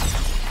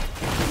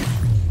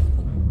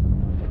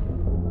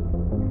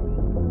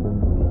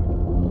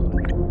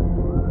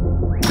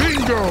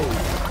 Bingo!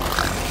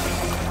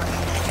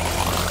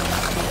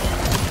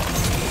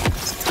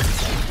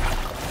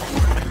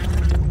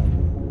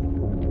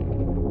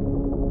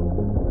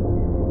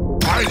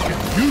 I can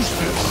use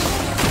this.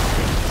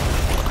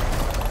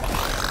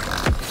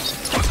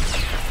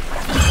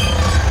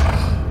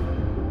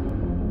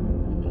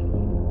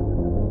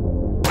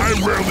 I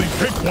rarely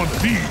pick one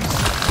of these.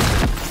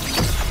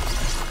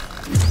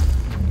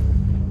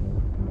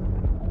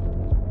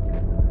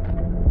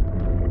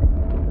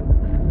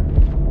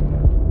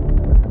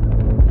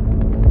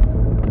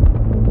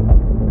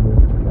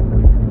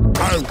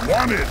 I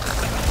want it.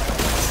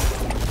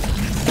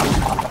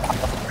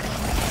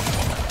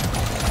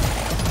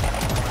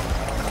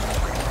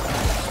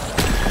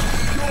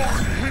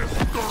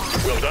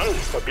 Well done.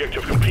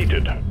 Objective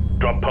completed.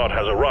 Drop pod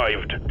has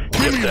arrived.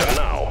 Get there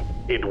now.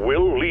 It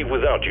will leave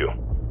without you.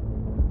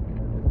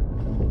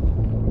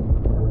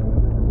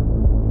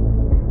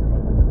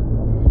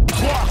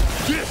 Block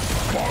this,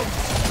 bugs!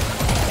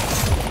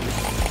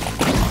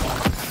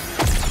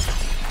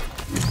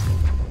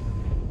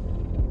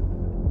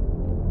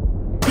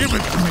 Give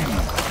it to me!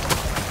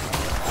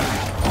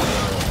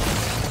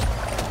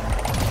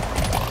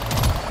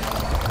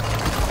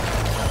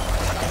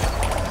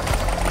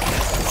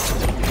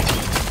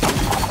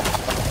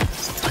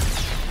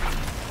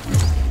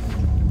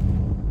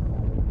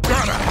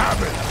 Gotta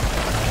have it!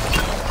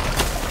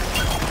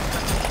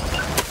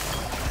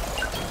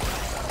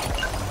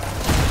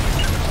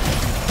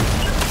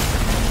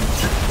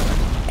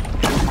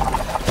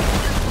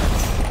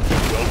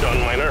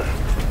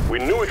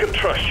 knew we could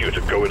trust you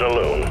to go it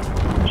alone.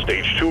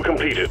 Stage 2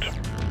 completed.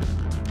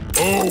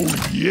 Oh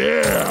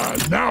yeah,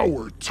 now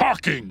we're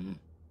talking.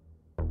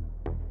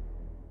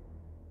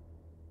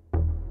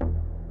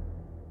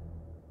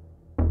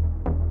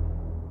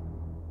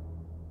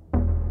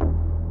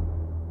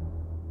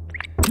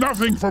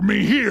 Nothing for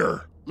me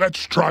here.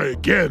 Let's try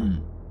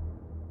again.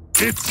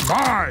 It's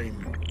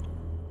mine.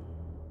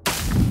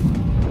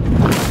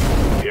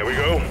 Here we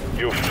go.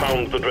 You've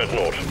found the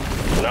Dreadnought.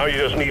 Now you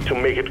just need to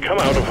make it come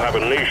out of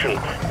hibernation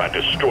by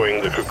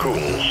destroying the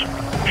cocoons.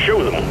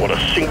 Show them what a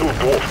single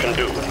dwarf can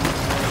do.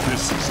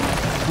 This is a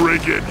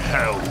friggin'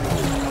 hell.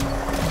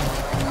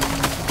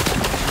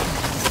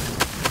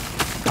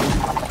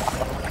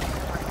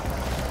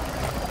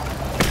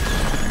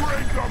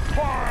 Break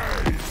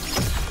apart!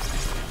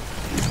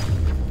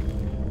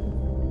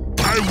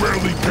 I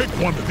rarely pick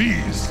one of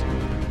these.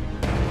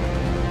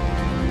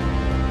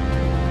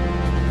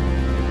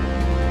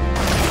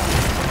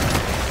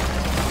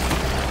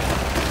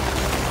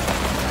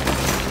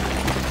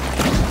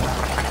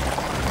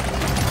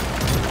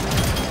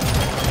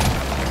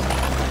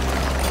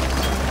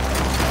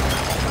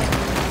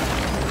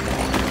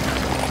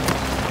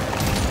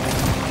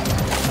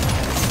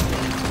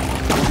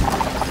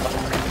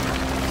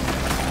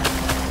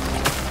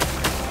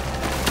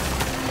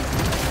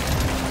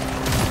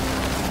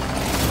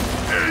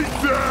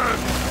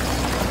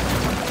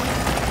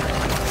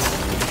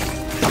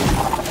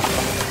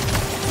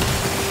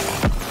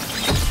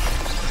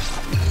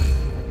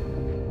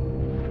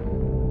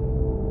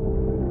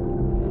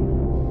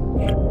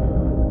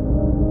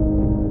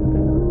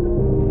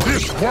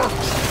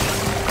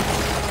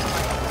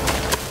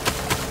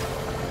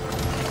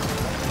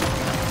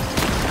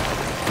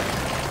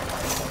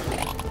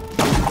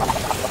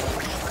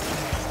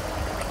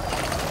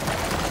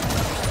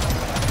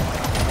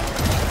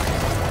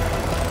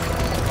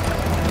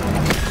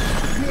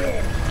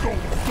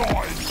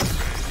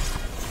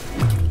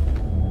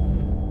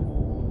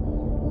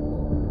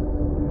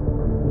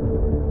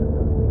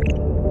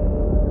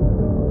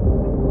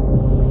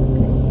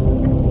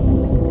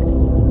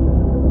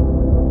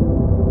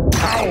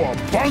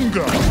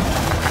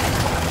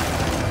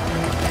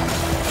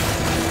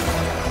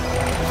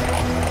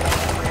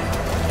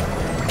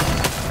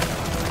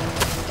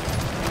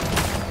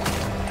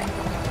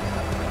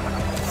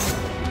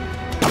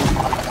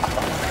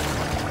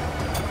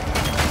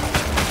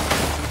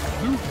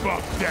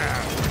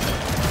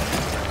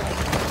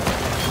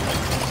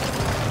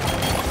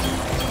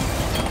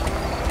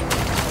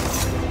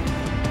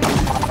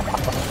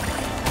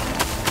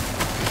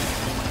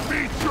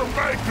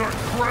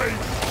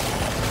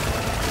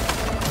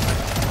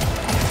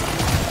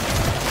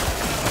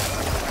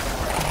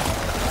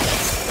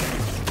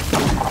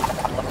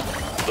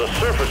 The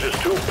surface is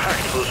too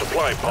packed for the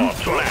supply pod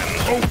to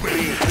land.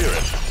 Please clear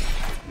it.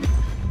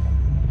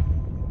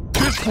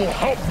 This will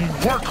help me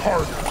work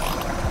harder.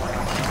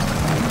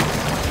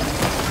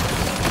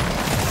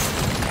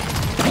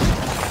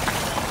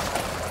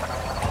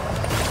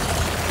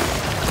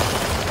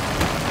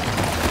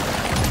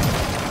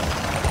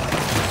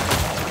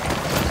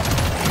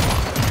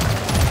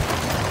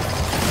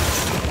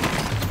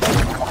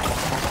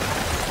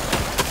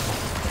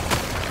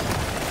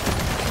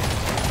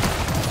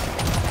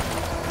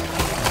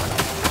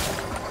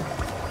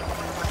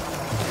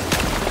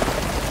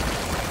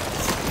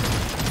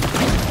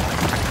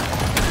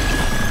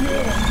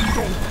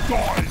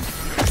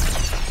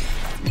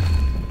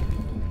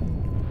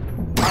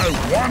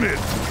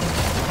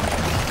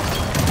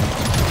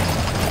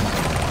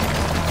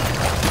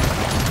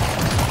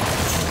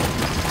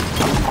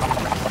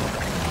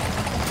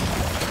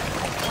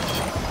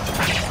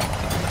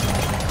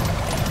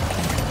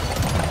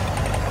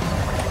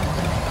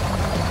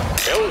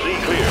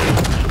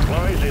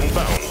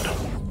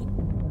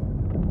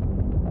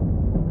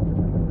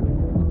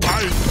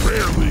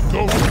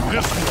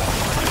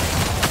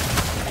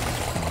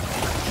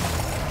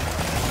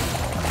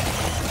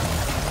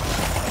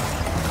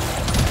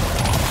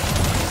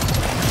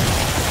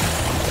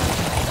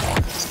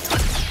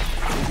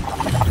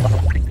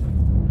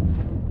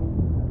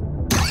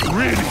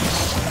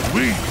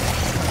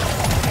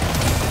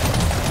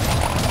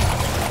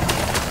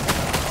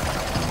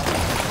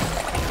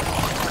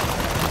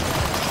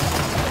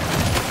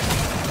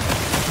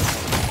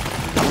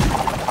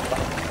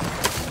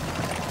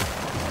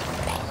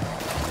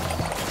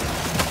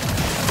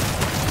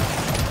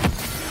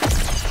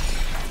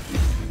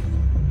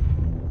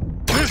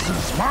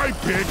 My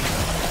pick.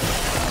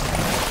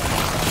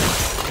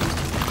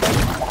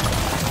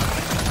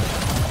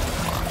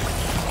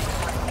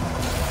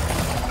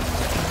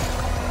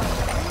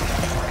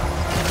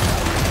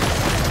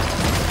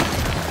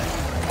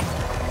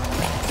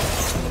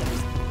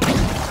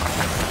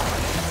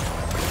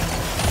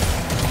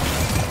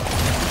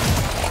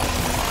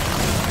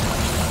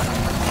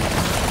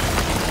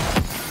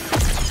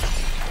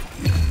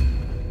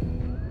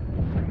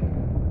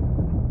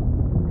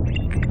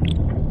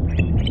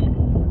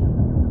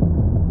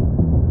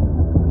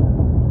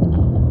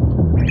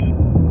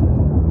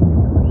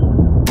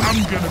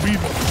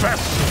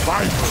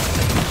 survivor.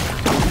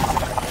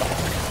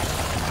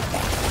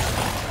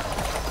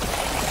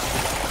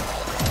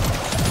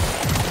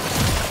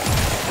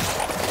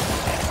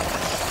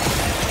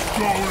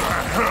 Go to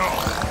hell!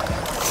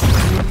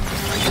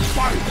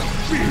 By the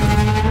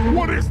fear!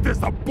 What is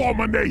this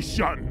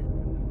abomination?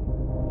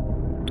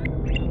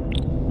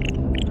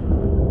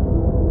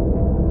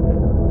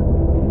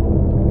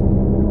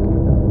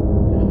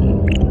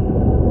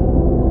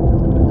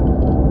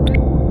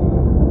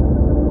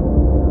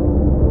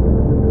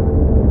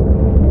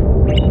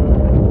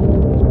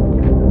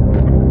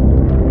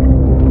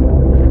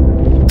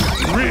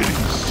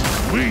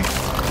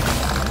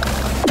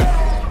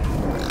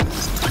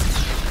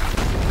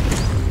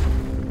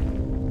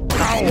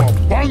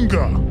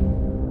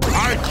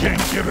 I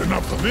can't get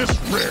enough of this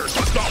rare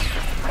stuff.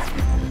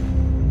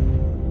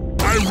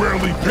 I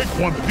rarely pick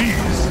one of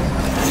these.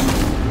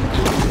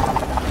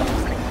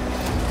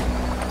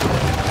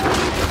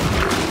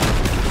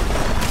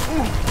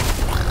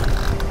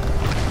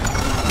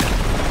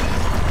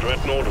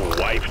 Dreadnought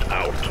wiped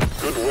out.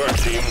 Good work,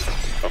 team.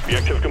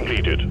 Objective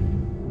completed.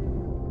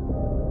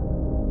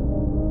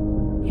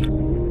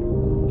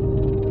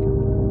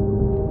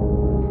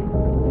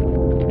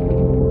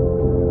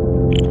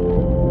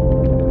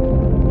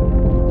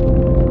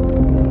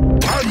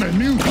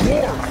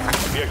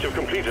 Objective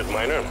completed,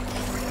 Miner.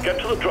 Get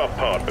to the drop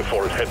pod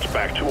before it heads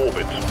back to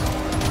orbit.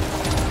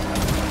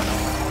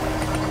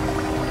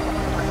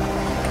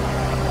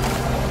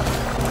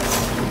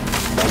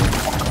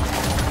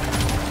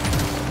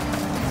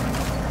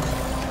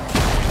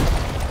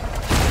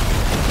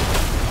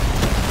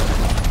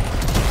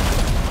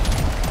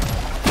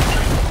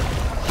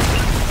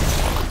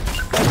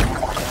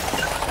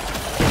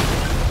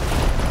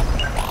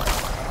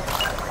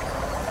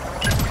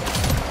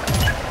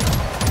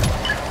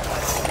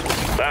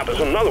 That is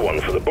another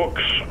one for the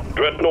books.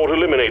 Dreadnought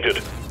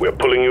eliminated. We're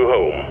pulling you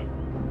home.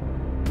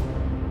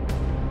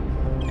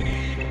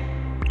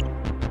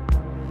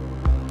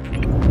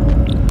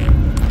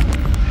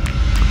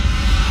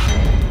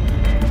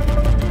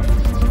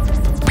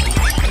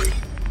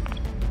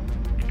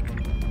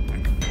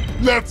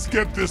 Let's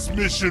get this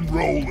mission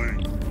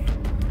rolling.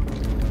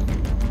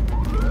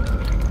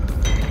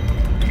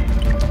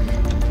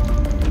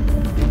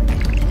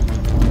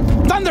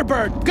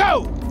 Thunderbird,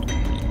 go!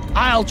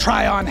 I'll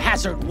try on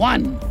Hazard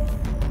 1.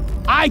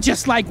 I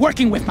just like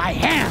working with my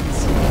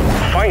hands.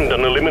 Find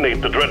and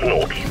eliminate the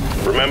Dreadnought.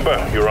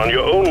 Remember, you're on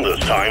your own this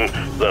time.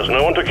 There's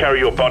no one to carry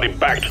your body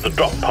back to the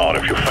drop pod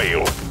if you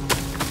fail.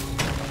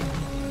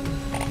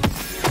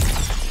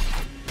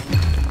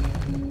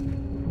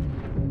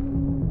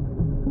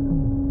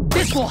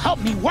 This will help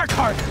me work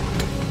harder.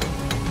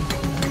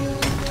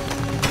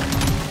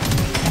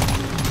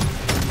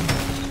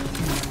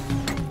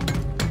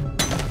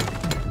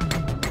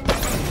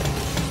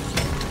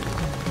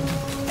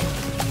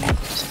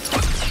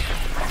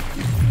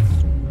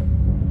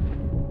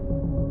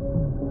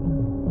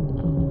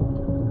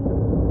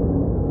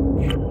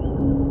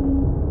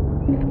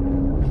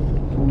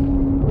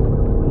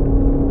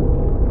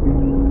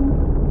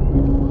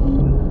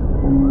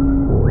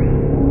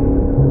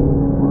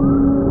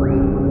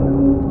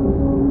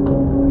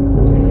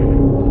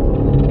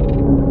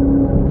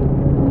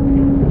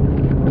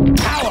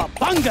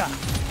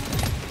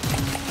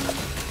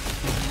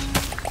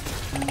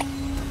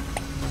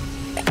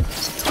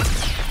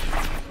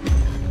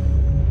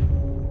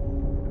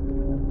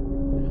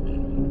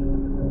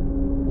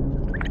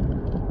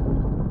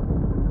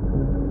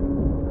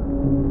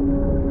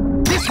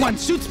 This one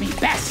suits me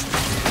best.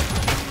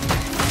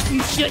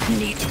 You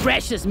shouldn't eat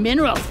precious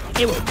minerals.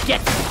 It will get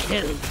you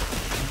killed.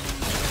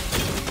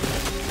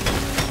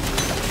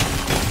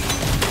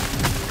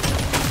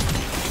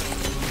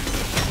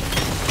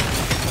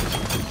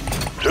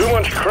 Too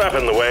much crap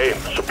in the way.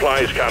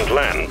 Supplies can't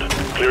land.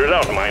 Clear it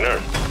out, Miner.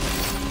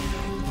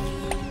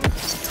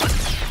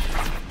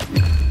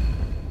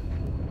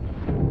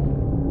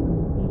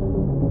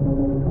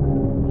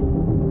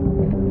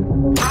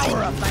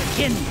 Power of my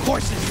kin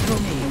courses through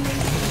me.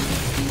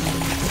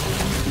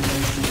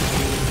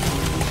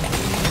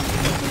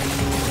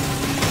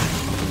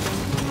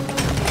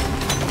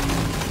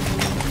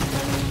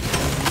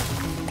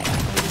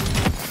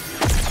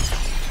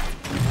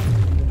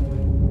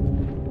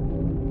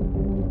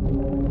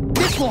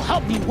 This will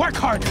help me work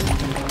harder.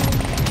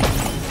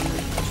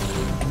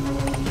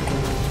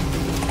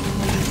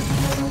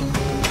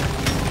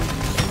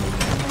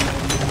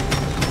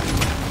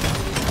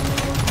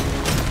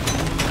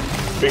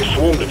 Big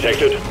swarm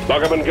detected.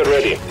 Bug up and get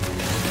ready.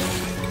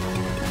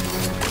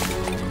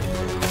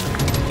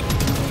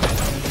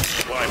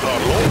 Supply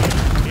pod low.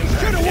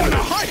 Should've worn a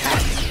hard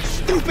hat,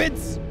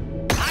 stupids!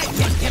 I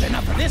can't get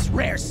enough of this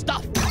rare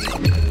stuff.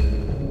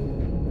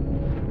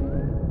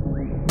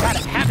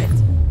 Gotta have it.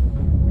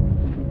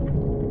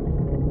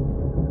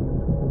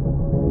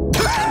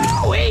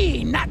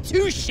 Wee, not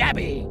too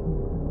shabby.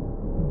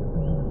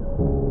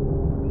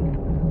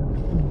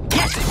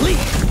 Yes,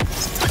 please.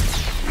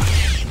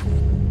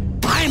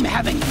 I'm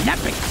having an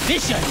epic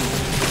vision.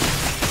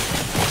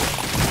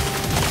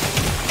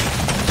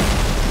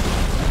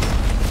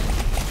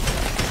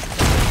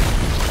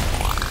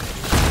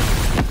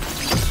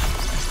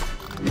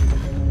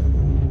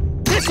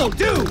 This'll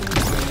do!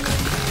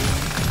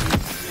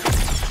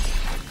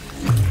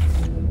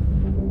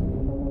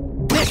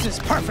 This is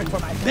perfect for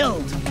my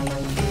build.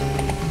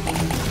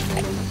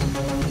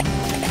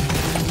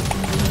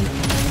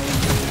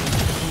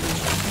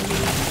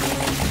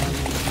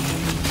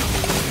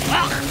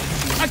 Ugh!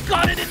 I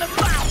got it in the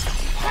mouth!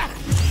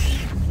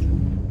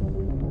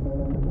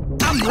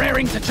 I'm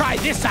raring to try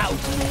this out.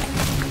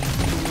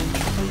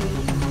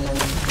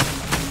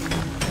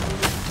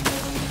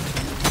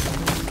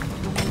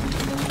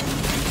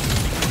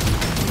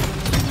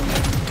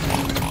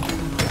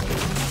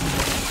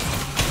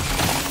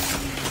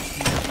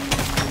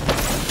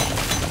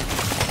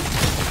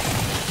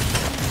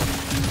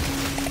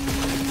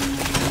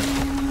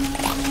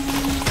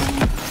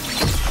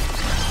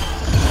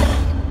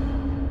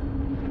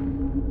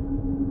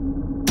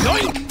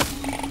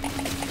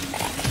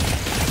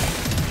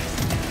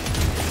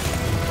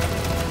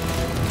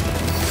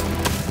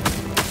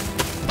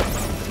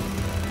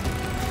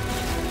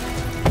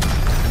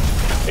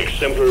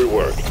 Exemplary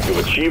work. You've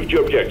achieved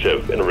your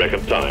objective in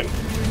record time.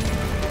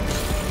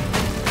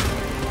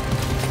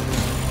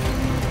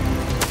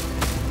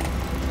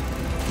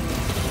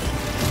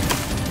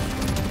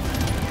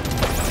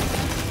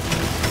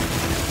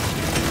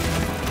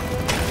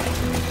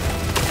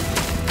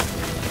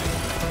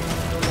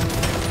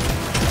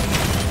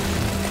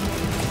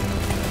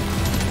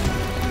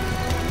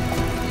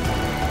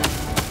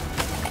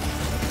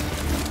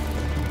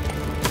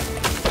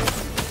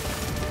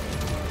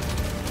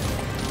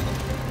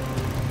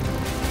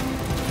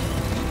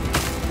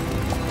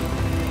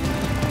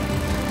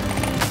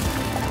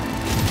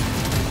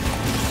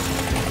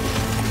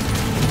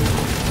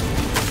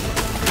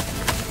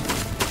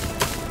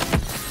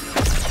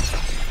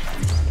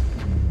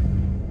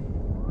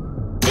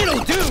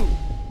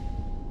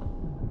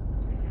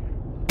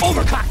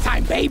 Overclock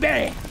time,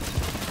 baby!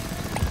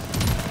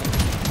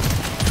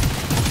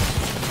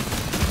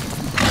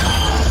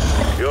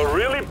 You're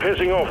really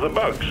pissing off the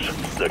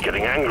bugs. They're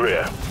getting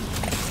angrier.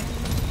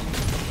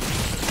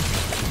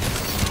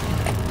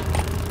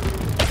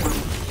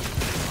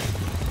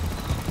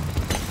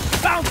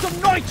 Found some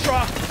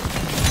nitra!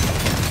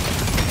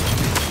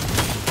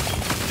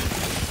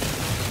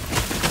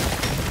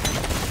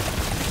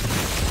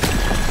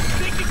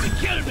 Thinking to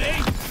kill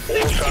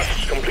me? All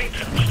tasks complete.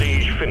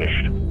 Stage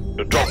finished.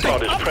 The drop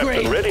pod is prepped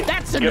and ready.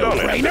 That's a Get on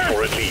it no-brainer.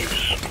 before it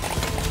leaves.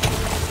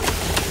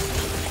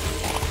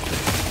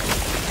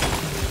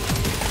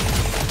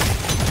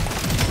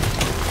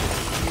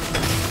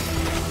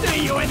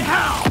 See you in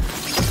hell!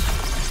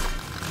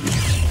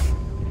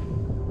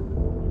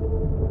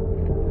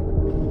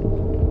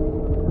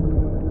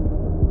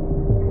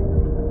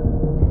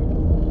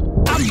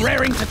 I'm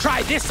raring to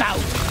try this out!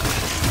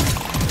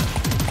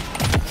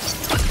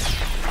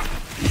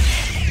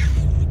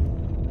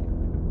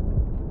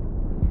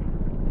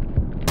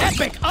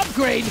 Epic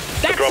upgrade!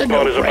 That's The a drop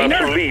pod is about to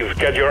no-brainer! leave.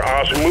 Get your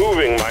ass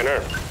moving,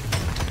 miner.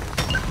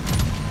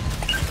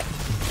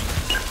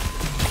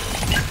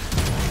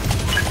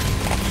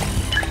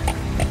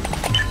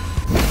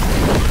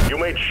 You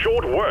made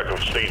short work of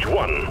stage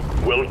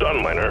 1. Well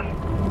done, miner.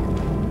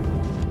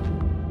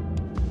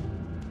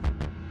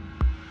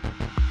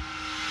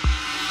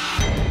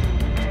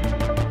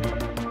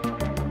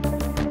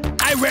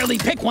 I rarely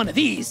pick one of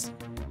these.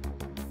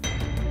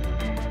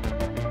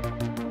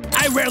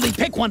 I rarely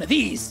pick one of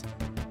these.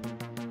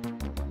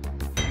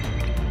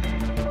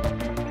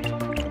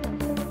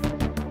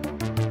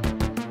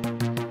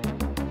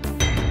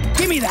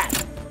 Give me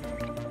that.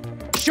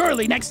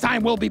 Surely next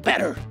time will be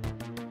better.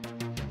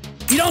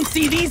 You don't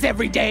see these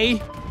every day.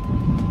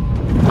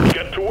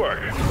 Get to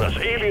work. There's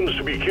aliens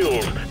to be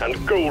killed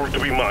and gold to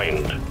be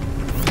mined.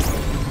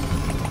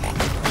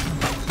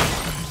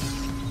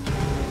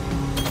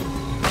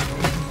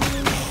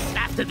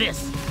 After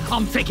this,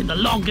 I'm taking the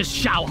longest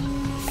shower.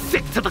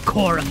 Sick to the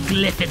core of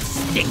glyph and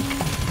stink.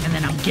 And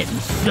then I'm getting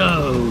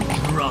so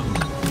drunk.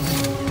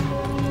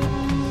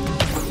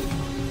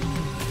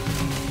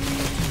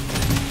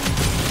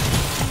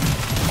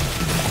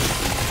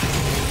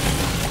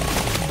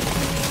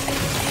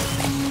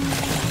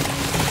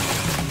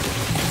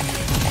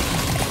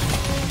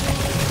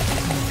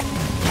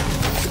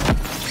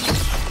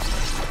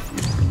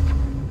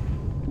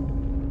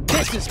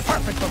 This is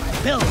perfect for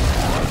my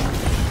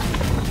build.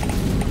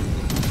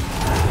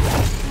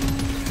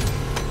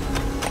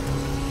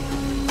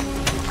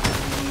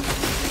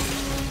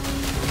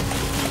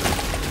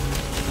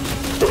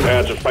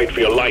 Prepare to fight for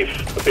your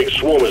life. A big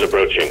swarm is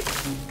approaching.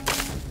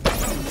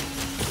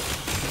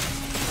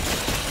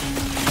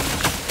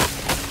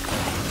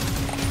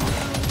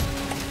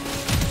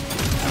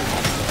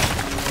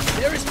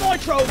 There is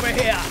nitro over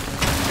here.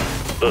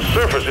 The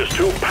surface is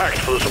too packed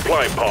for the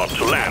supply pod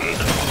to land.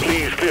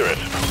 Please clear it.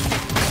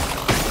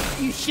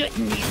 You shouldn't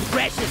need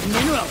precious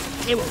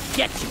minerals. It will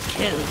get you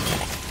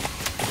killed.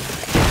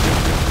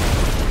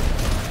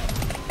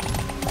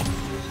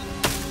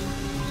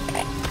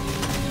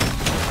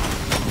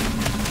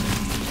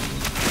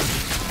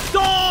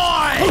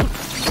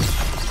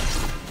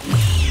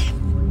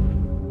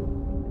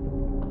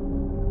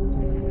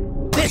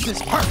 This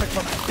is perfect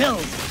for my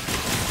build.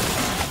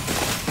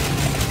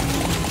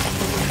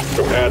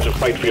 Prepare to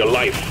fight for your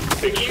life.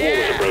 Big swarm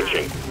is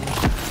approaching.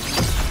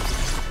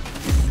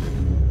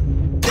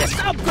 This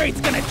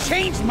upgrade's gonna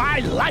change my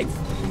life.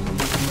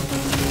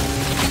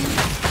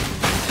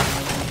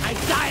 I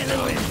die a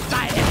little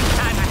inside every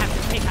time I have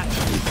to take out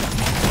the loot.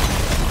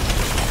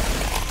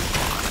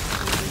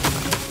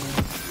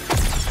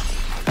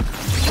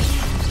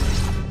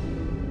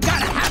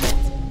 Gotta have it.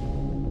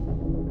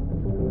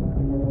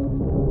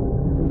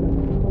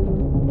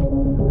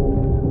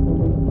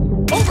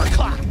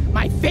 Overclock,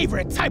 my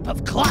favorite type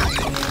of clock.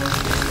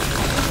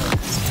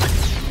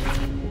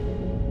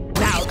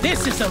 Now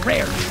this is a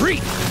rare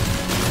treat.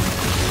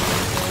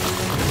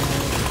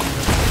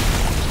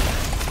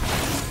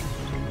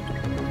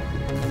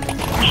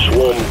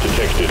 Swarm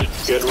detected.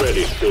 Get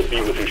ready. They'll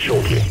be with you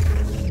shortly.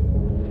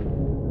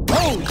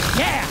 Oh,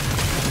 yeah!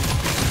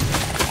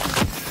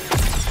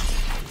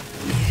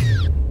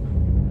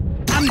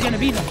 I'm gonna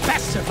be the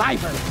best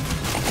survivor.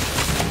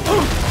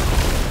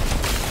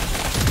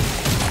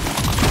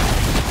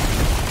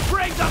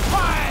 Bring the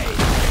fight!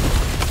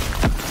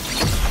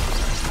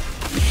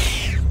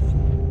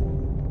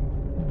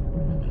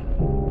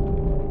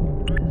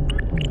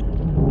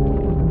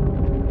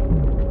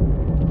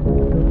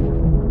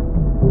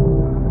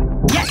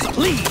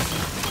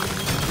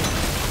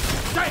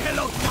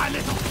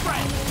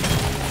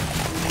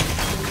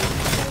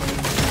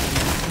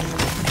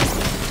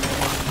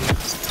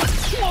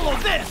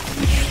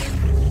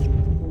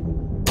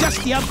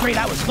 Just the upgrade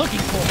I was looking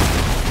for.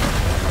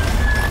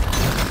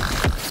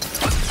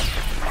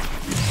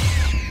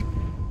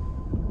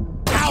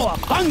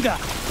 Cowabunga!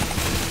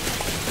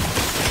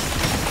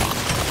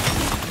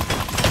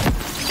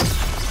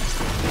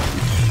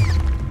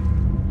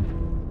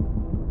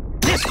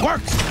 This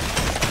works!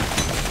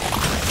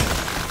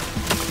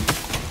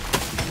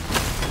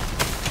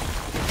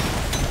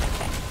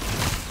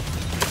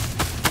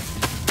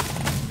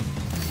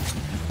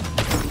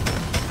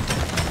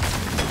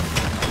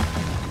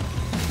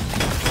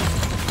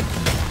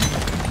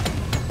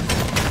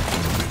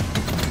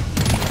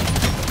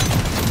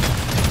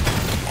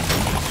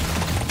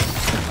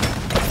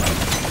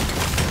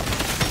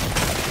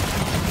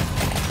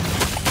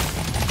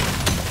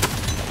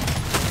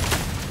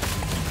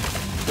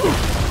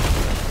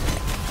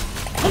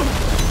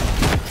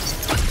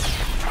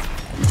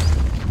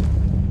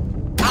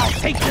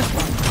 Take this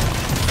one.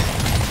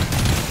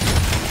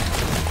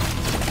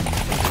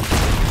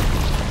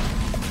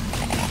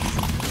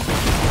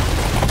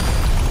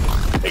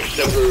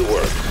 Exemplary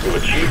work. You've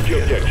achieved your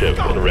objective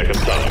in record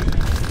time.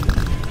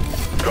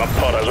 Drop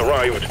pod has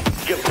arrived.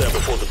 Get there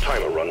before the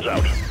timer runs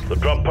out. The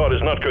drop pod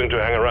is not going to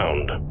hang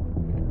around.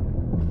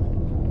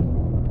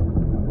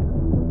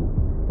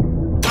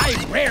 I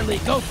rarely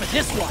go for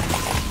this one.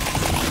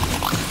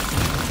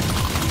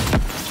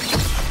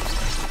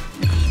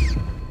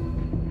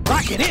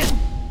 Lock it in.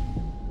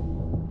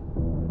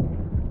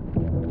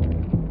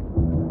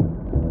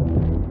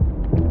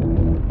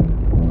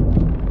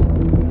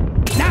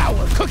 Now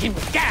we're cooking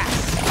with gas.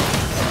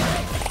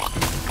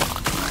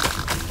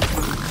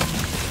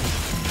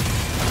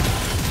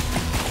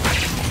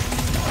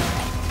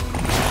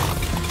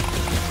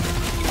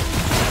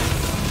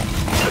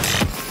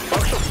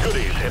 Box of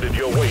goodies headed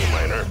your way,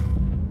 miner.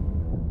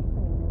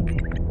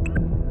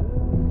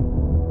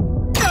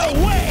 No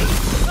way!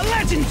 A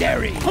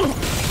legendary!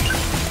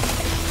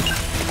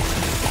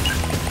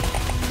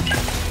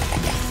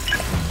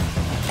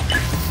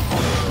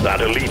 That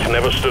elite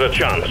never stood a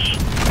chance.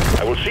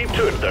 I will see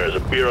to it there is a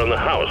beer on the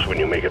house when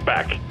you make it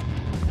back.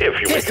 If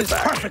you make it back. This is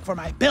perfect for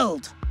my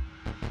build.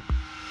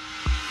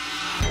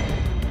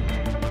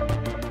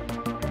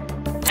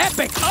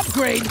 Epic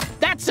upgrade!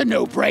 That's a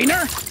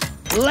no-brainer.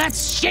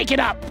 Let's shake it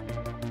up.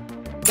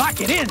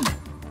 Lock it in.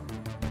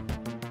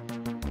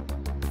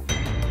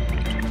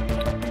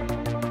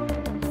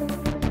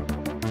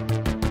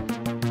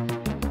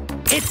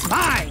 It's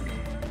mine.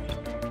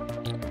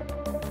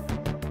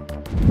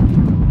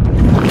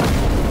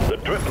 The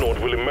Dreadnought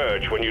will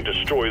emerge when you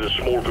destroy the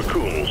small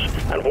cocoons,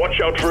 and watch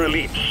out for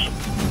elites.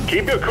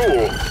 Keep your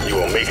cool, you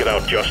will make it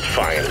out just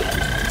fine.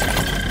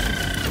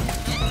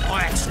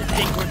 I actually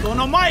think we're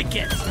gonna make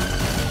it.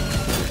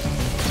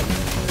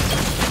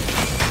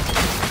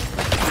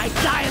 I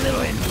die a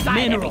little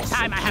inside every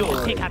time I have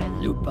to take out a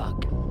loot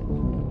bug.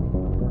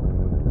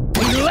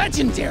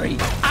 Legendary!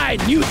 I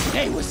knew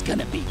today was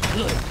gonna be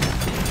good.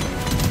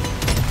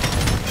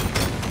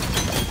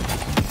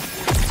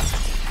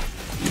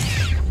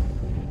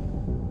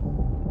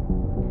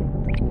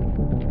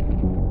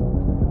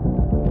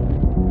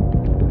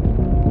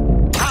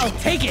 I'll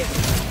take it!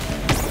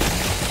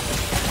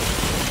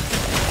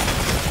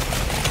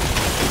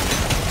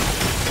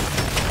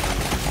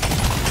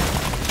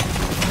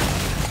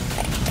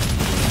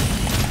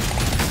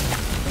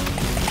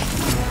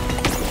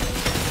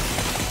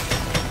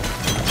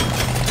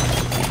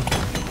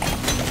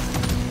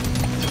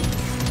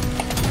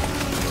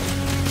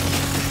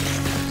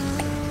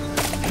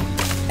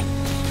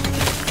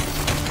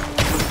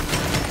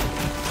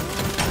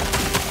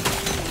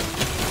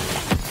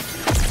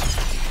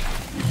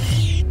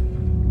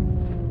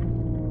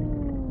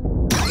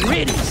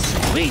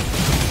 me.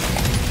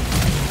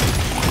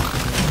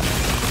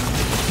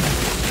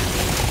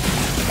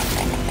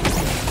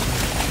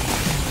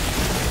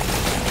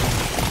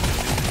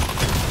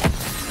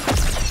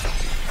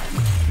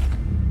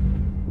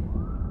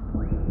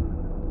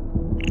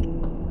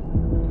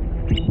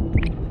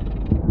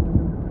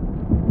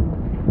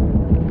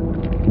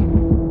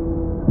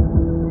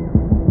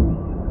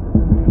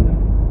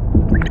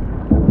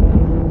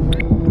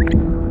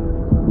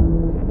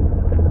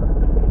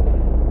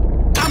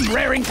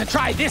 To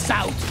try this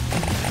out.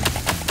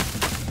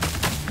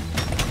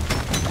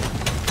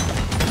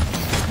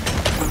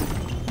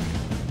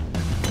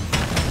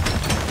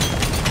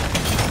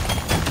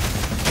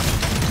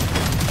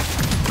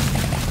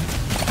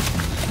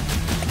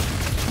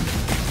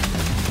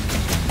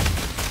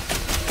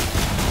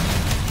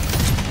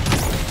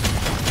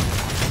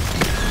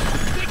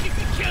 Think you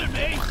can kill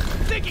me?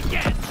 Think you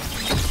can?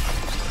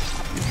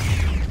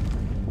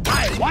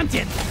 I want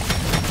it.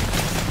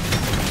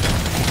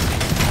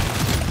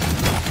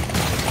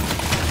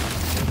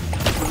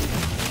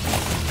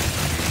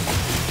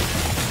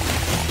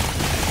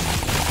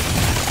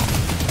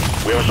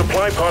 We have a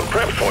supply pod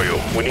prepped for you.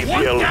 We need the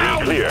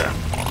LZ clear.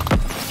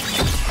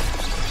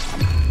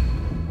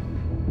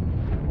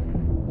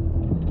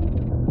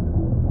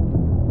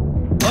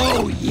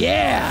 Oh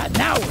yeah,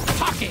 now we're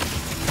talking.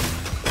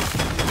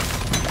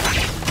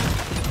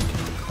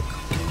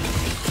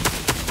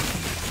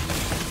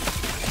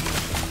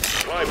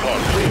 Supply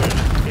pod cleared.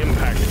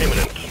 Impact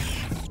imminent.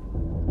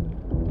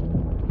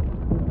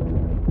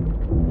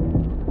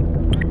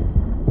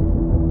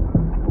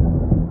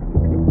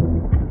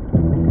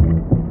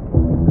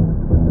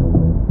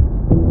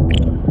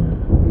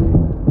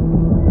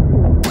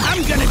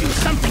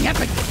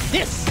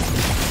 This!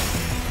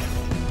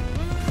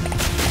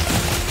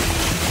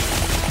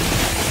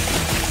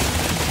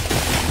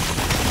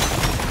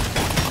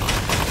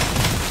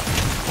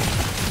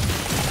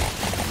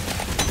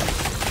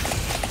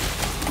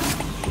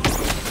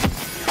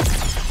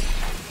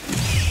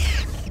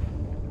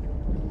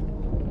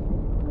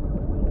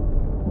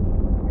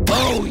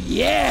 Oh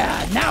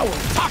yeah, now we're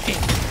talking!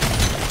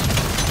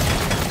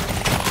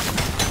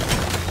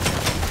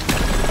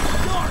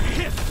 Your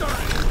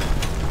history!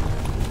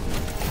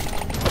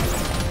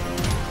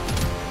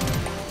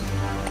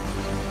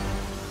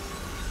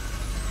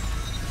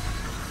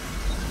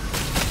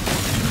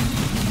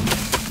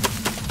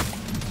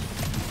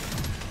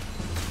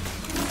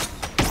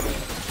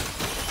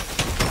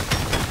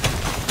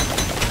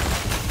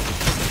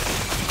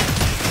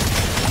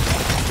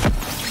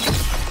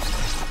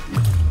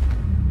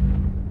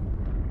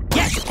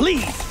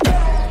 Please!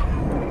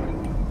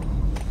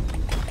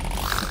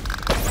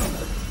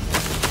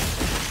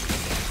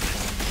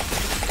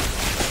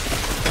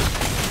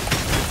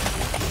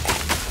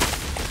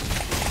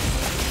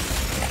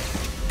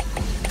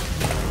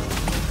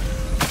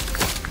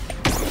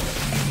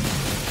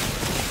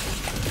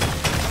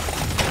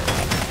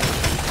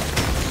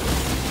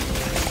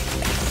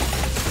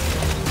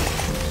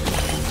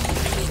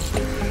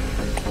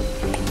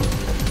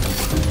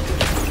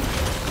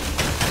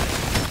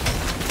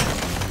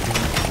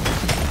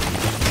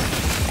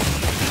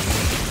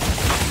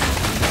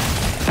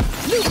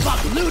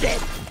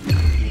 Looted!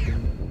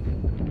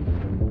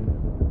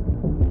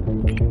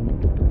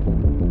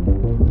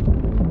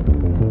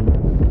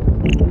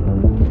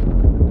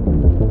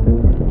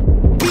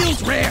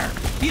 Feels rare!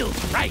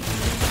 Feels right!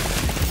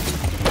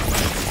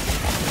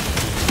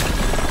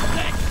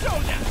 Let's show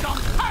them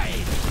some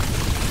pain!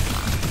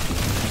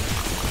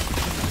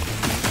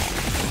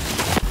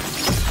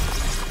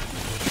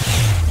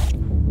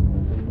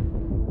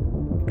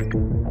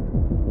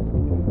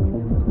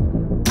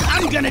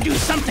 I'm gonna do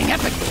something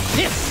epic with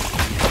this!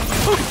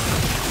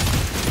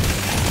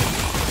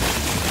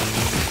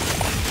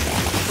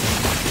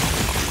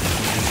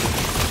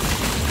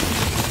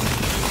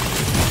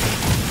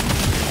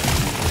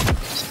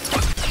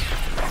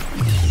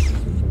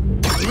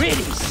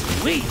 Pretty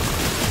sweet!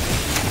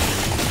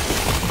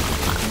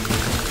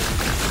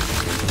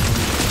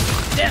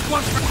 This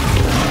one's for...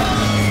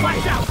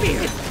 Watch out,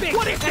 beer!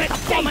 What is this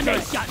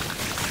abomination?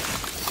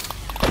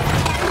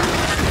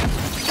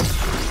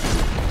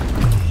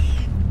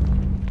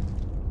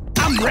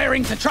 I'm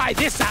raring to try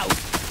this out!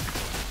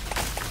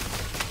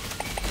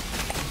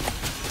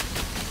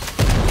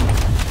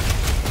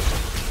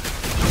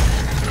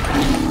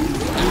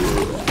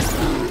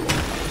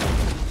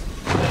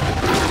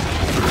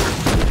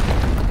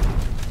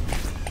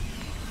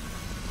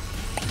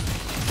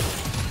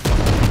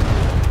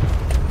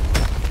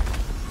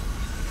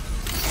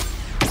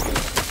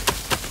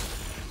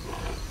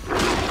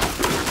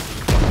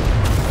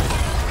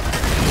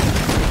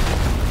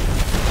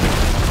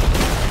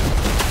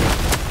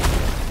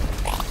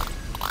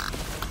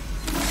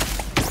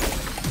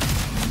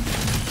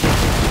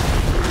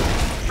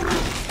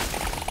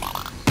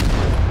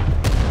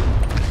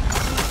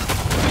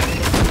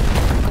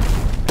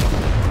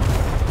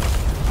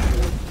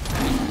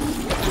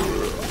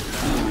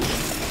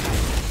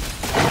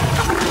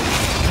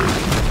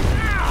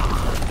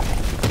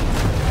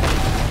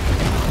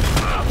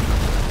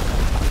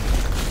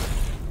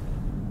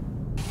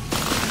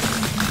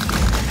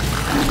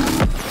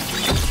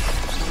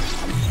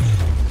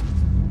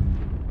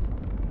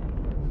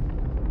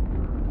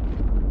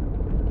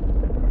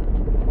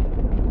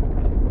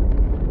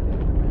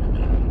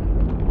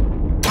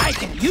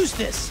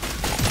 this.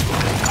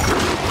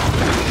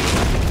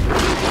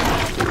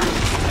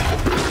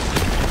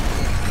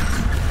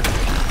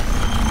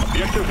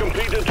 Objective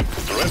completed.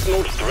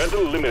 Dreadnought threat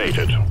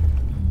eliminated.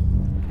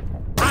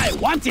 I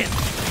want it.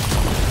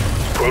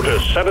 Quota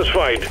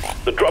satisfied.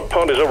 The drop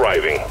pod is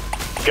arriving.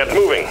 Get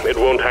moving. It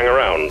won't hang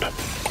around.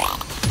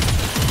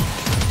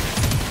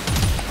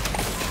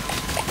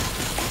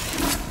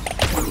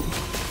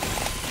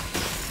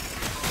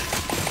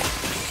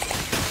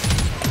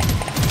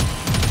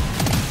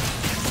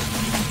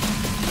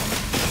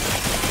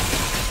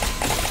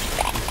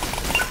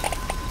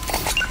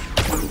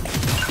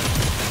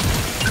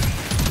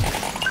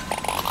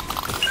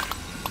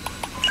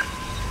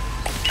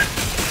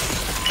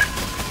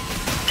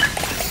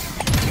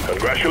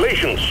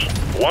 Congratulations!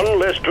 One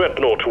less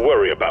dreadnought to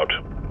worry about.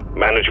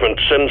 Management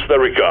sends their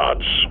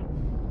regards.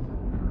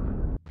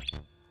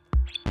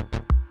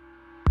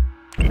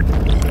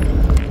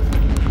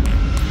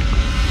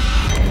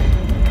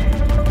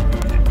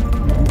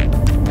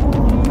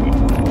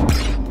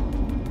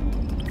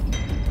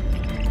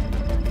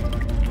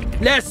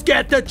 Let's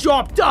get the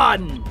job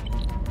done!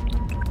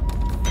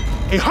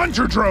 A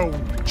hunter drone,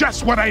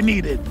 just what I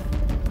needed.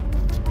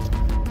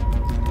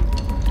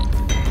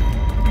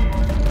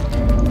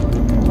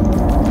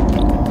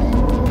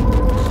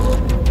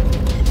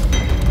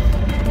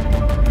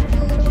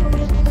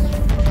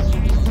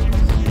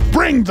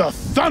 Bring the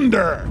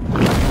thunder!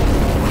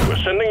 We're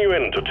sending you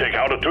in to take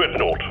out a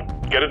dreadnought.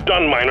 Get it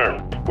done,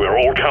 Miner. We're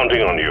all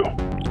counting on you.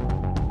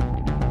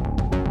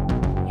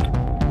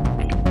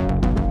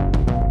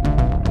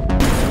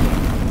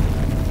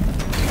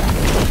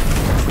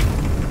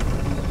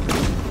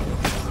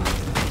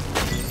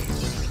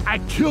 I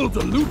killed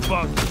a loot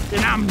bug,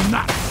 and I'm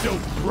not so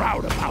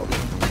proud about it.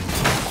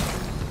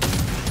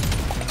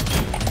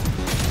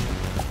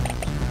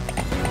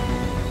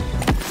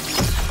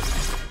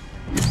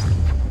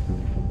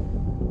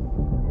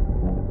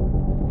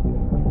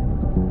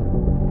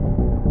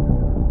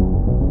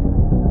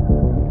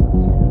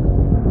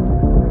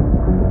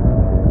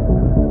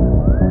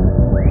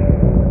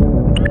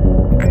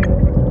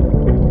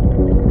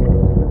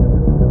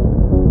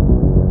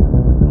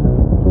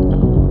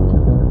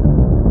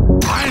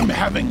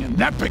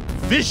 Epic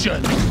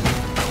vision!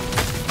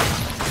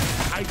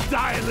 I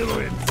die a little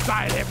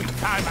inside every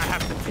time I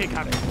have to take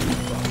out a loot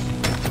bug.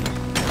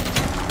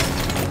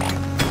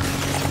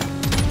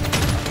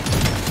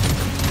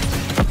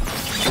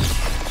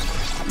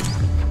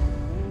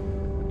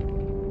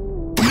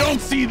 We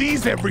don't see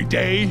these every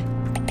day.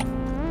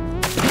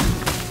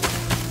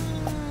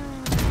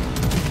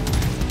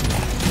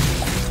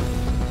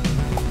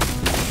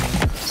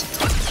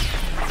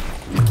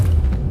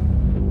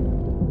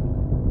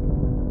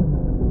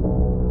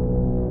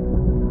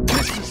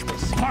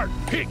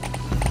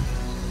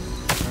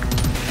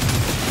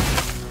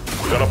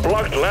 Got a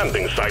blocked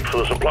landing site for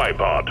the supply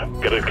pod.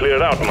 Get it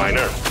cleared out,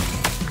 Miner.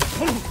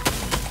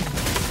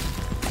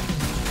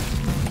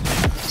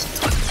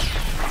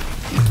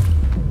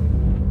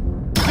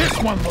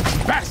 This one looks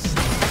best.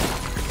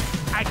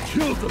 I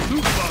killed a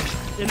loot bug,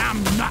 and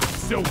I'm not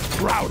so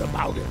proud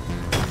about it.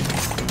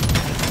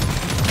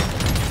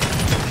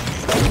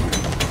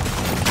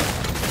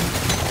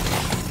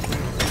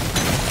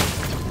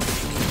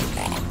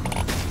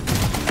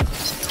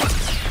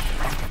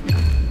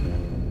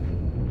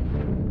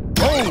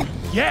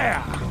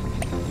 Yeah!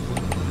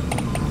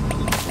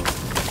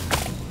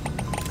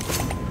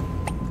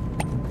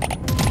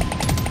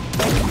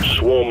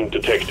 Swarm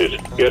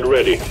detected. Get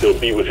ready. They'll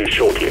be with you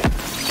shortly.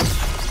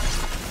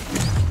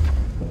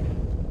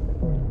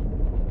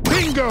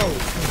 Bingo!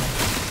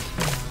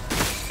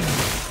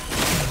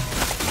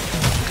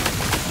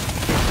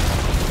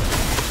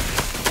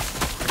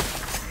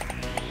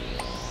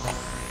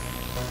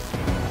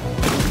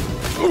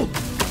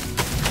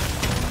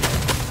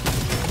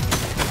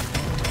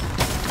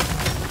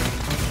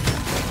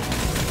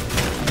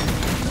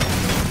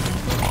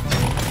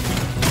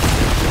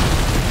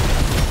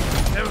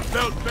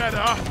 Felt better.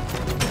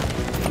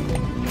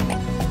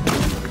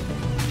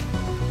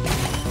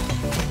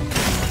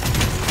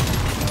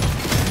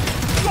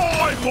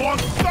 Die,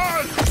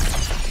 monsters!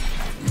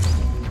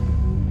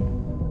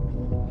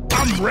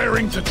 I'm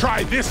raring to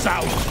try this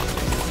out.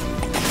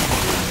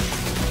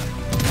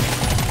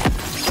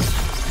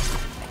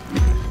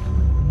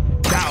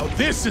 Now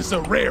this is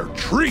a rare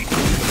treat.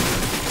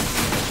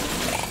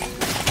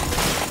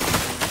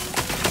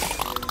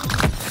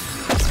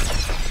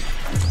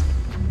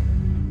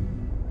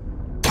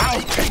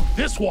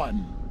 This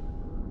one.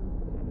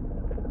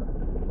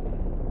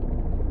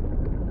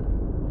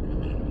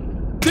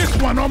 This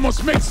one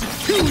almost makes it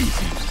too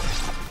easy.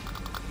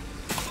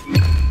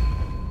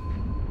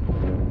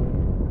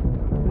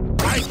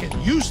 I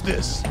can use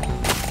this.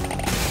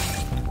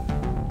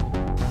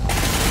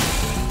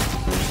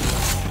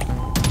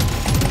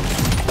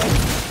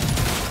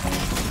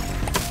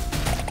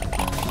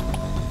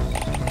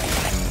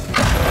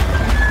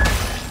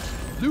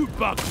 Loot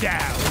bug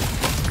down.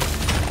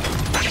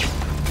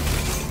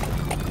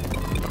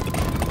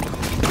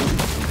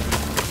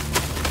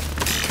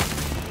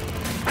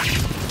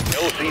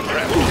 LC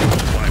prepped.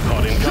 Flight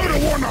pod incoming.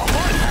 Should've worn a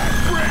hard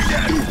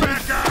hat. Bring it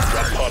back Drop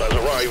out. pod has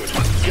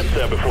arrived. Get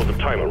there before the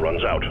timer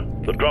runs out.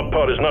 The drop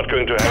pod is not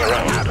going to hang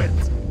around. Have it.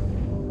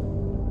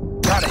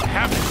 Gotta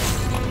have it.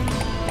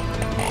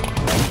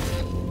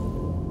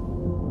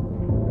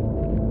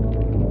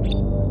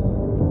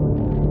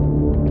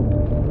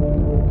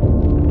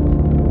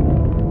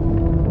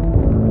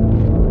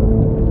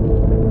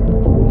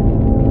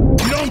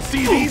 You don't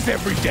see these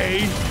every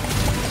day.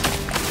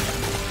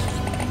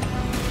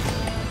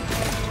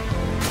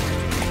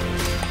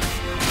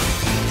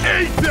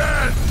 Eat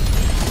that!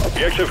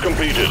 Objective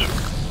completed.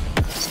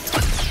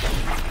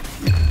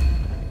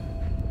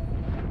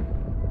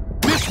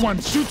 This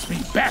one suits me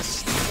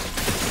best.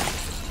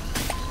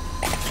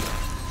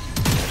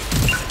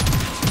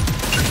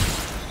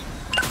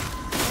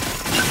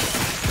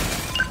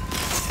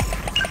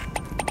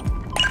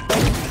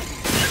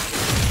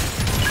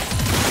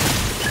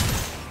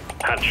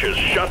 Hatches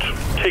shut,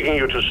 taking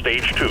you to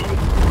stage 2.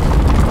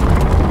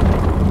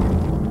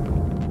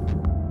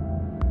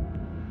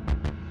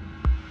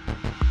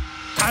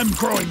 I'm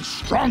growing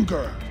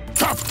stronger.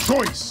 Tough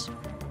choice.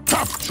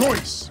 Tough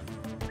choice.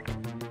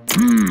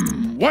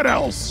 What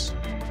else?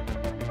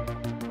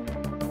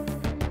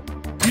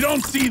 You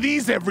don't see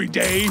these every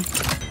day.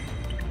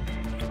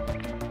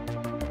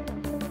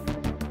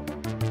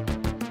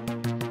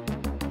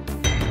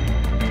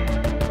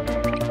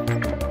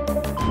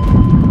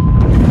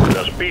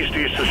 There's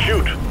beasties to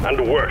shoot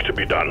and work to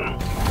be done.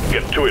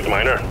 Get to it,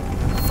 miner.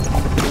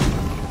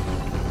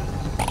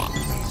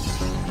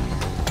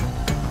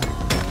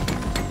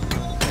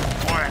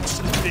 I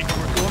actually think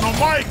we're gonna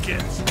like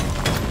it.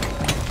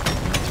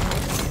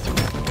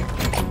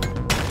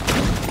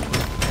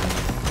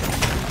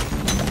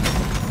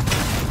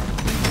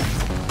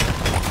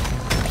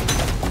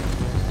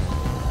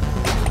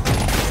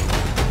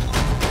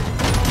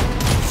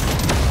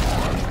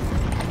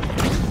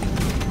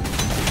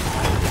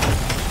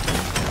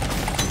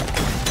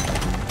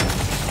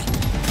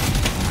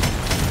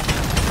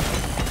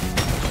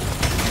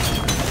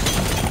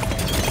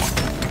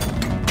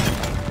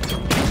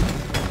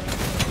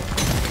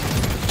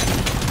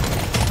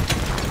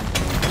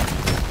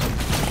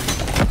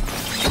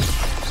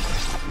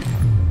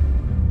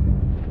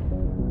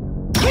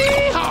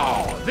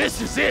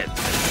 This is it!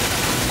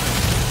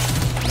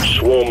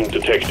 Swarm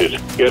detected.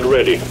 Get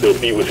ready. They'll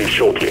be with you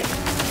shortly.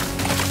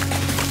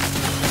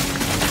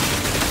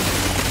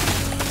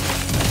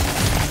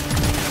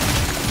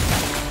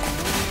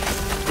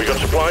 We got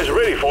supplies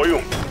ready for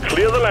you.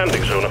 Clear the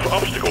landing zone of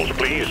obstacles,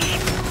 please.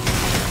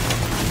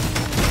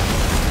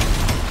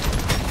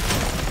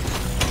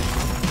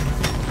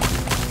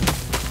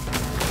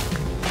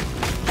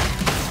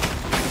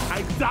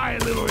 I die a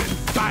little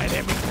inside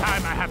every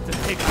time I have to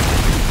take a...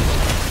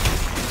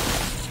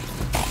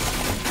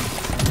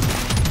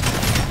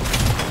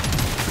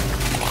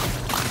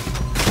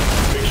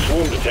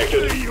 Swarm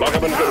detected. Lock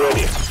up and get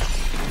ready.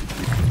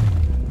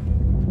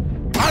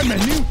 I'm a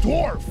new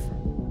dwarf.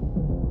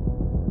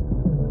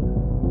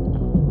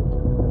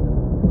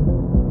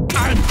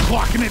 I'm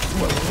clocking it to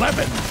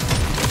 11.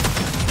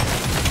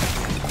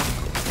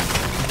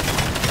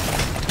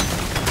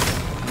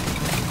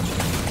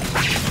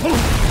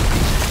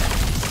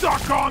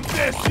 Suck on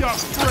this, you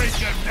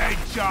freak of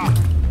nature!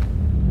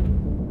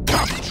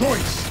 Tough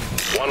choice.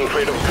 One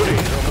crate of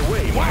goodies on the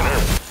way, miner.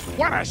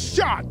 What a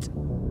shot!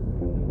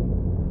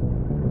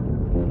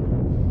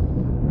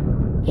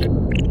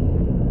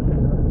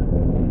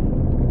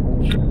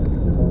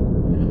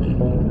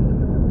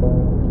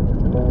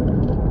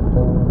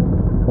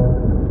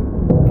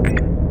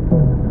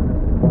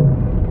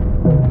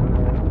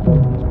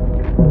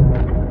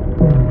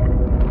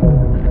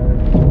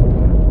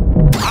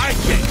 I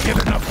can't get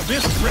enough of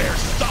this rare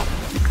stuff.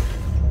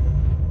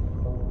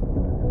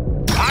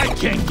 I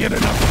can't get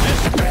enough of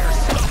this rare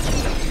stuff.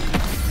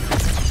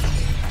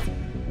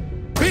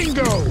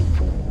 Bingo!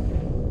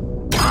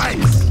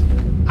 Nice!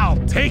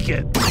 I'll take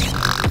it.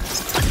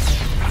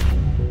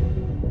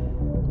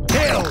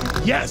 Hell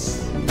yes!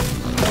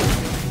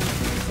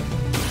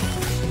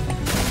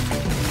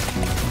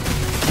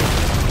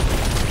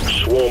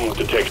 Swarm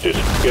detected.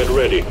 Get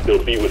ready.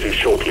 They'll be with you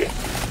shortly.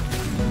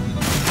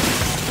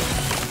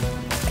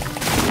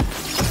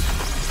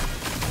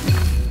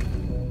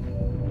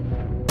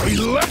 A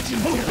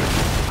legendary!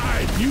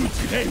 I knew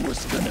today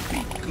was gonna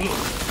be good.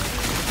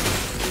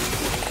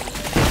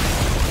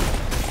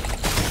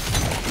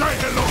 Say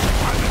hello to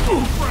my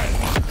new friend!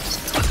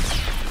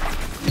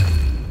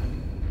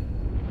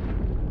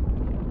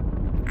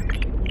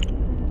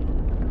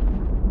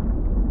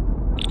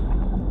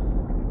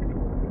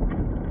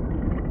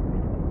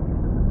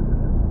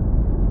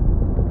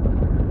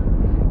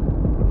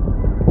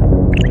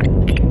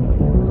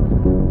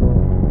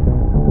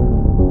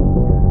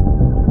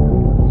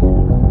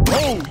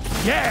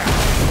 Yeah!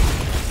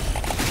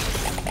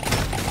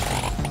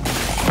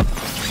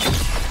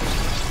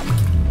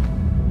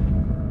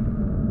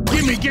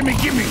 Gimme, gimme,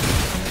 gimme!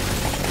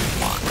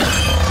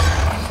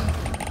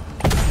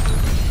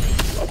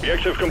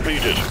 Objective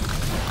completed.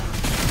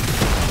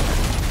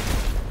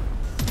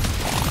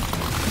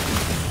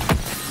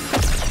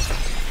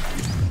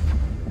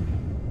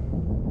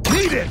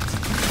 Eat it!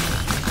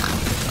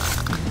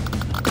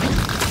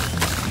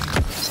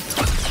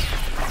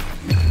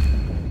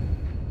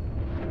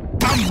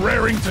 I'm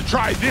raring to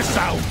try this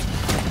out.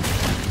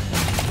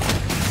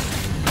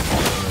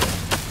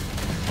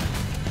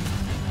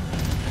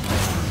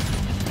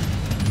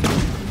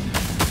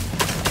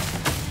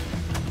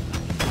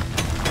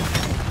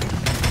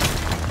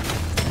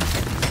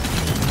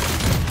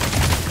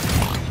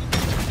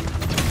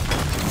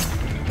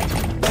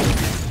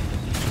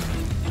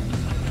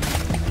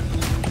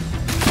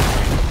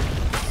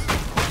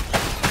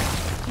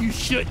 You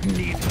shouldn't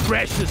need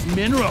precious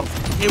minerals.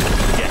 It would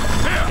get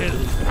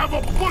killed. Have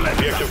a bullet.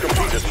 Objective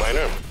completed,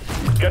 Miner.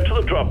 Get to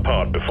the drop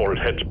pod before it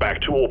heads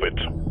back to orbit.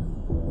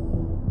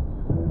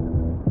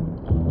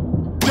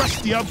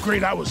 Just the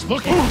upgrade I was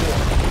looking for.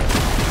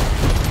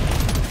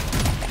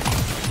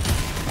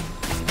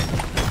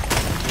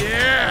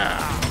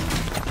 Yeah.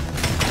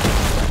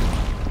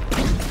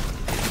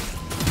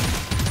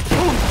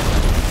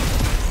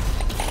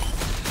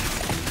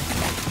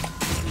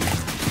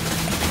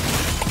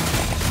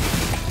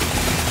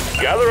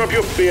 Gather up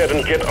your beard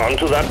and get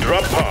onto that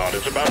drop pod.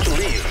 It's about to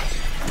leave.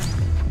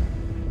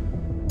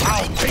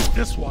 I'll take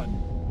this one.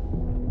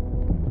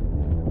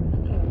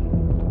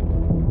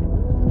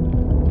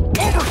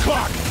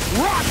 Overclock!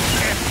 Rock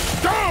and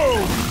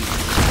stone!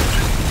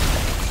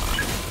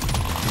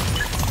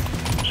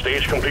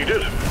 Stage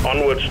completed.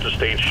 Onwards to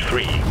stage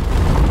 3.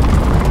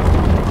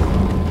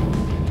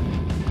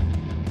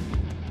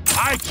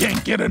 I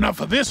can't get enough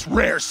of this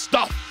rare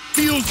stuff.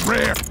 Feels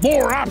rare.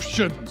 More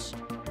options.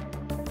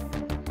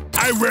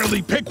 I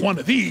rarely pick one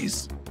of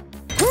these.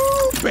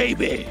 Woo,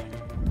 baby!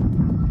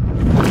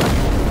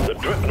 The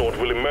dreadnought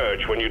will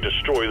emerge when you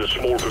destroy the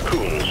small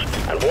cocoons,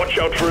 and watch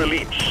out for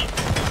elites.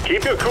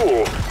 Keep your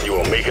cool, you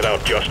will make it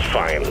out just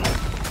fine. Here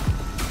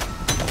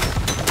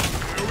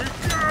we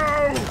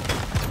go!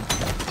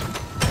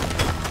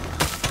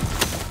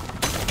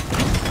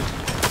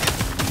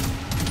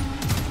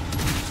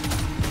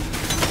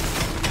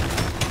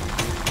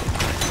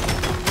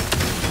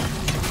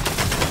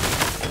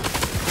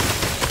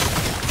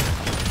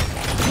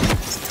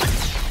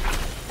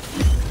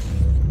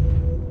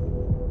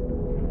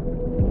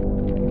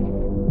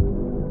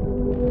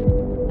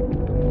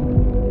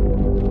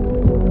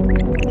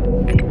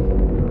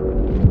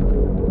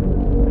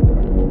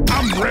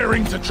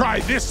 To try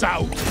this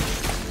out.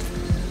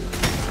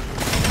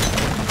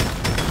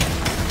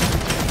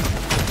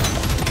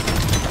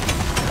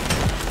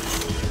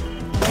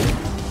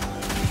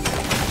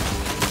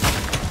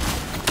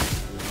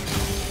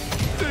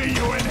 See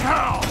you in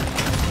hell.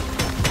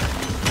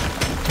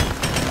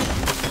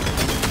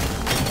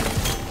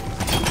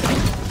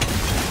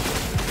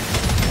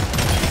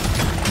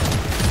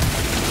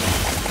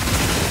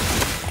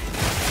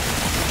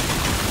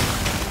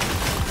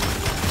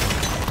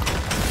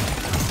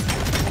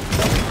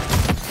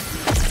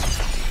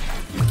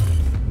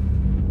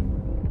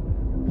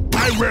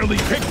 I rarely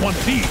pick one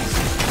of these.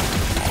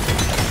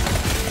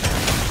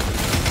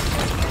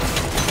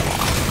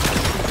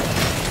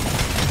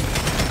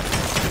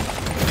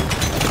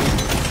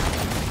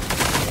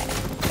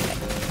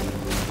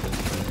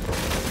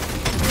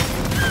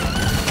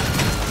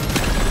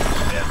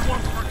 This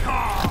one's for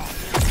Carl.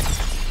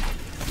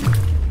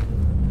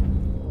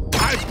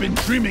 I've been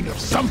dreaming of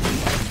something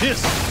like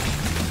this.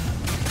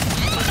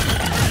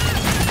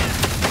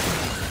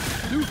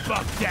 Loot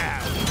bug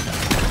down.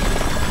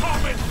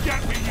 Come and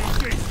get me,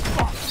 you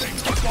disgusting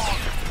bug!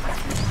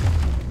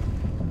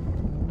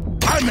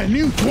 I'm a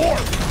new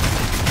dwarf!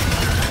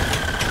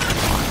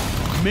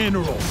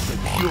 Minerals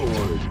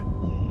secured.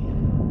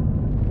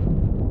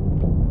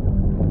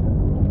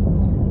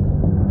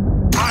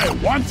 I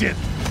want it!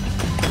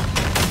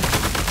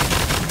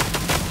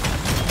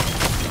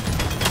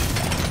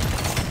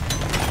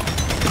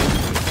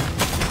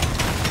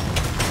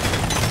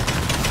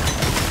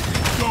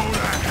 Go to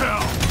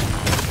hell!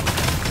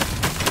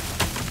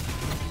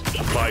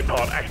 Supply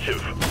pod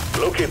active.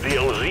 Locate the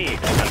LZ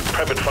and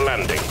prep it for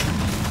landing.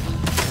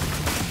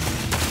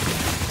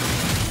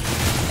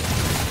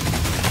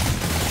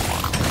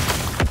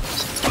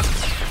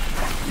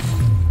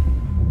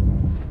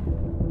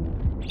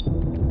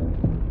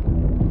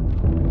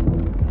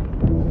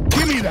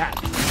 Give me that!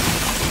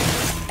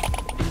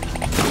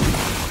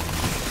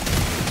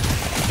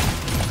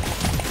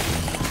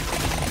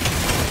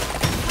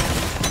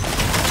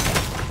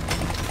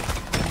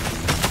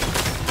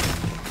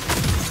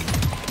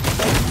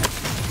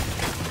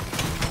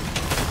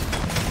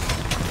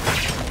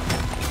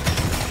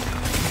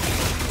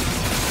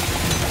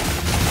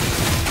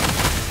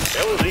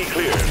 LZ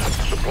cleared.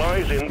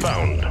 Supplies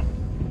inbound.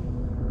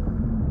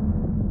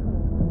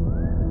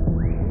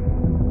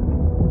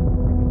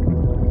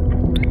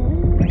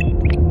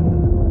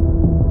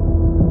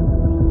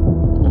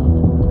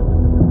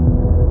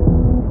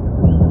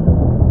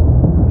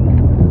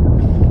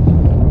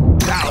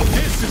 Now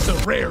this is a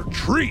rare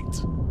treat!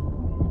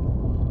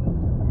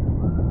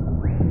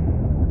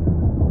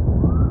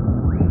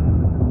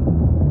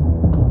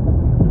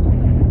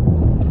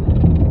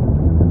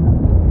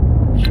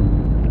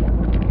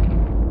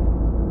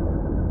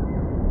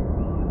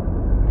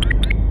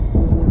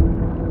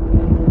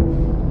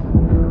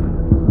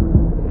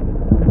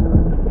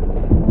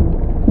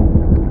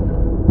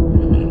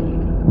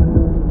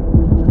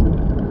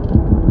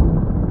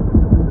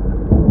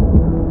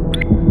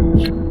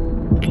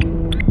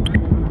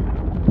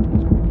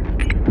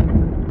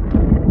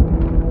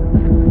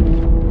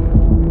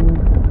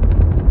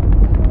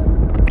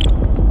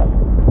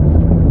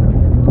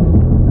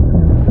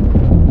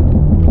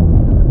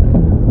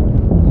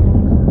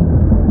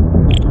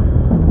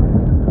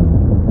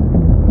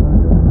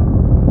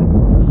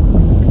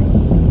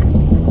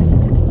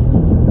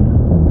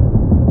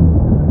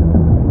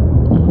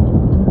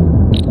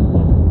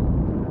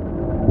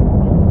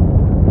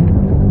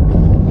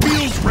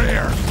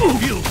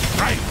 feels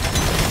right.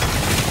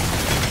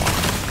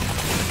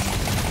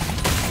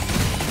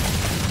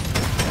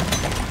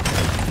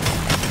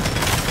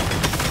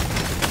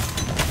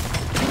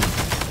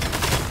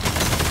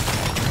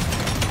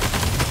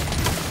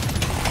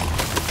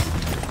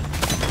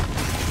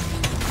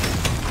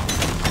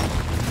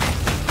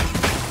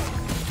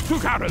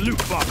 Took out a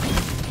loot box.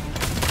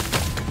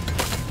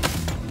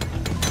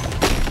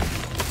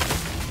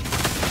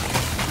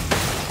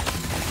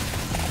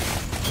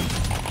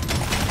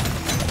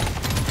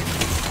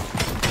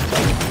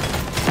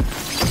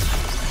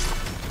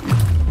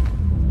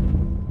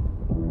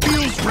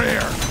 Feels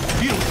rare.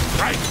 Feels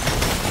right.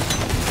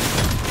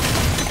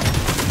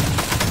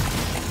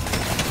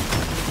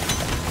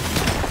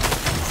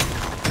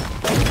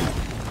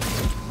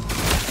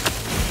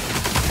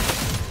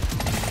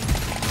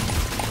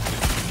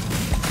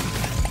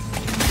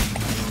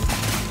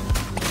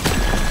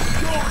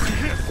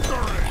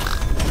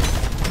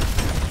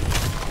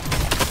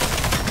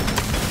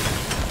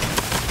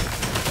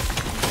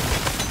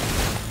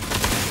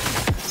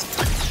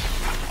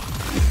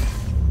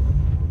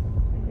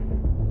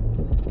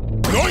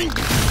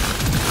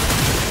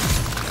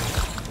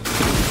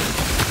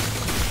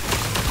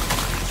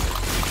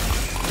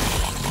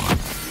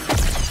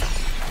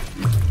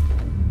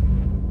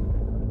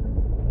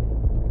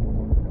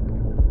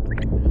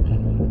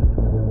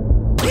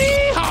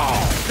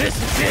 This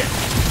is it.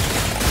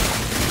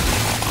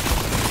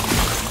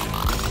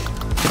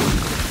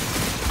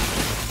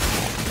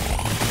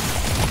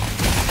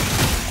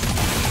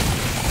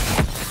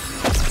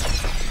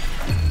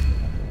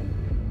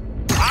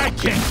 I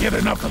can't get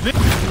enough of it.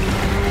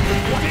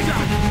 What is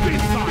that? Big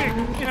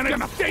time. And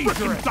it's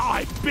dangerous.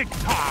 Die big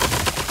time.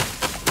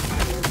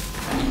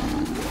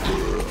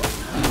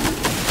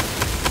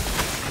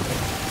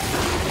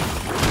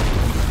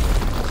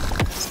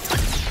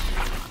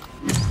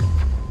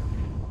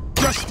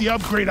 Just the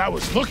upgrade I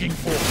was looking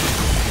for.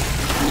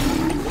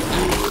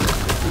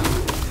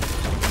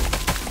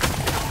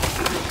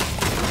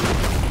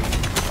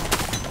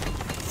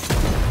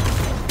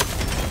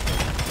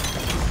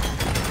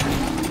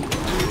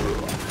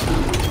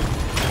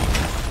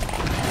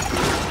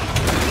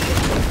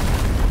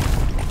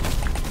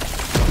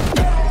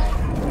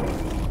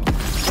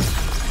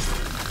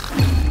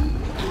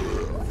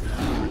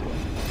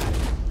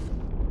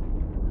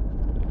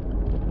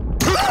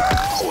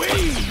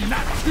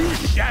 Not too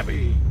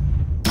shabby.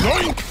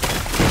 Yoink!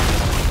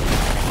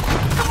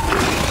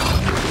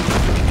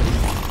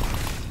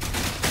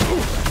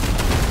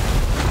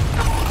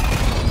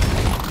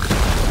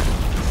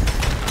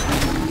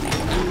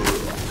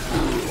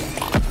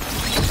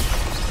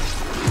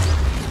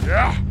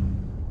 Yeah,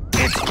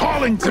 it's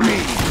calling to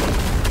me.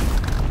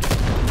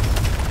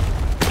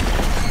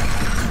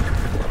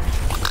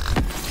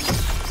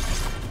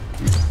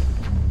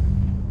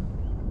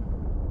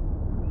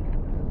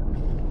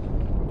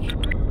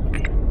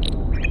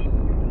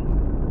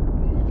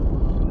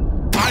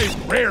 I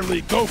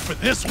rarely go for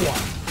this one.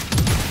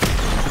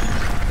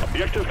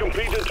 Objective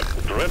completed.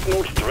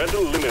 Dreadnought threat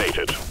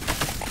eliminated.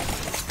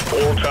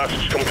 All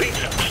tasks complete.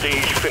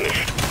 Stage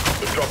finished.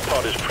 The drop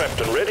pod is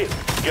prepped and ready.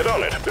 Get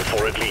on it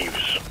before it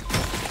leaves.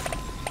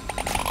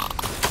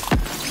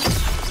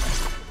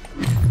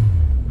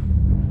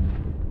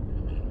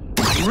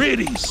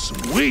 Pretty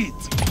sweet.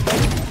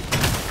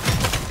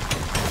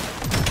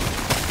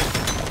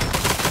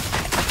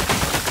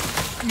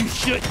 You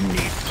shouldn't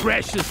need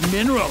precious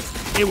minerals.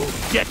 It will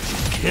get you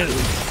killed.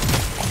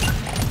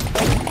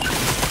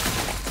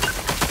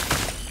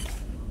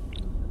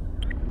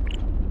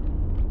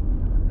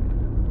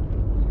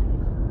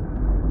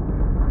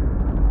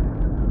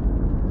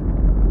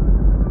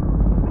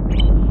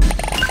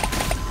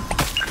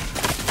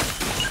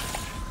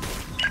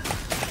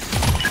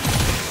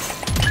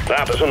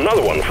 That is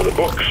another one for the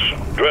books.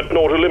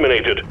 Dreadnought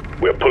eliminated.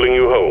 We're pulling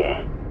you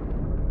home.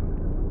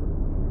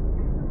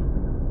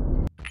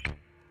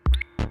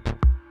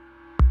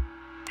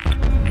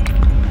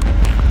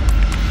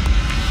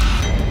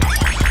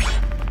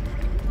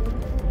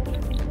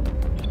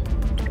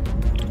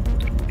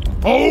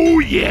 Oh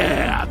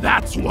yeah,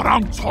 that's what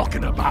I'm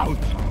talking about.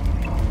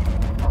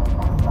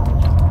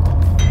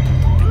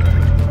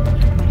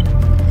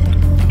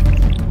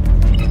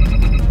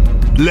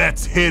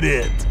 Let's hit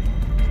it.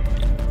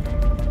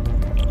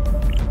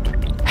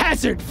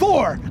 Hazard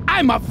 4,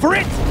 I'm up for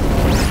it.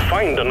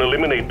 Find and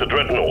eliminate the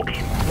Dreadnought.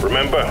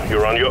 Remember,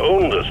 you're on your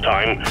own this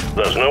time.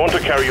 There's no one to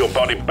carry your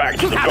body back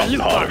to the drop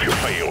pod if you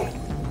fail.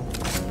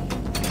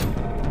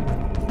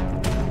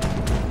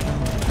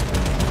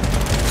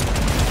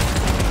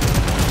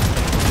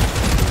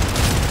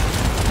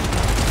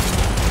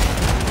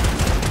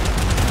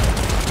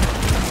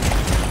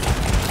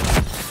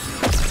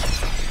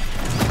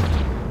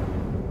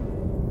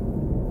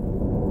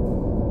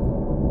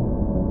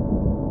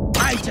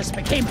 I just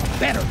became a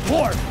better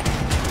dwarf.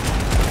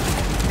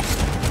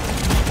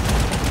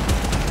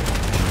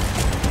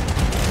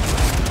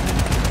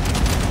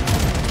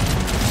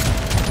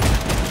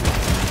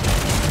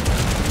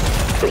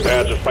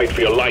 Prepare to fight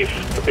for your life.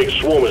 The big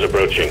swarm is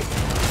approaching.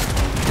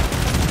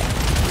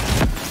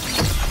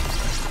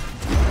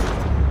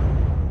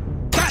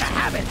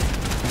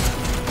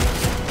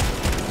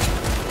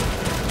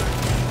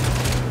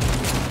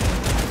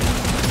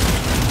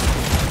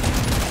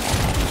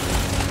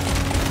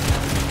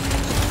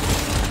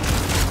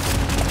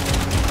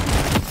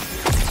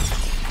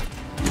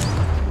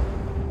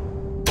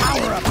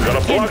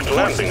 marked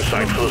landing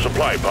site for the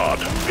supply pod.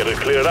 Get it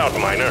cleared out,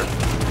 Miner.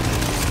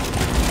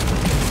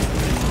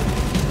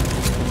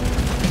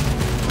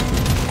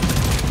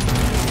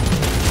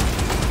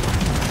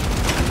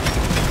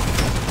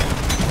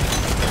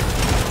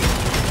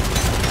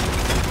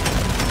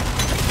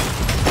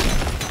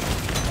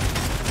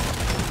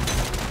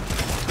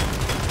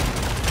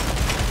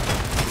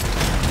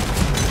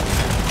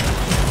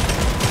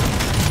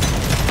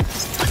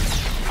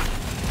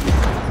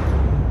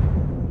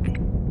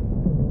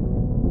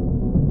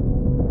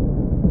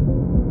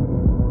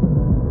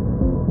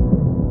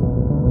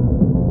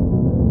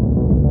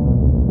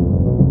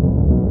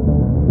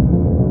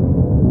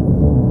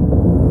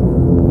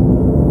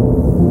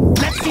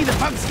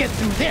 Get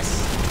through this.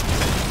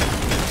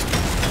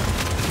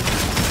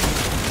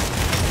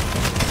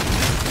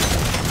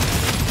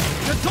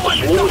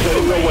 Swarm's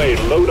heading your way.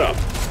 Load up.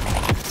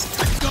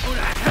 Go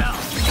to hell!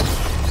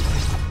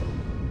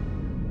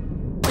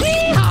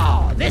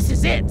 Yeehaw! This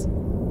is it.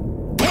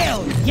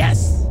 Hell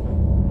yes.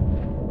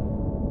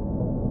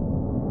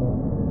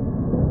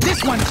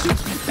 This one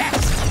suits me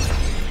best.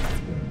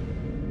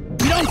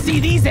 You don't see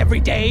these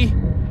every day.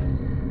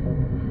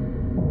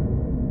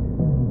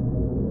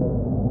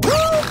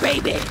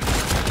 Baby!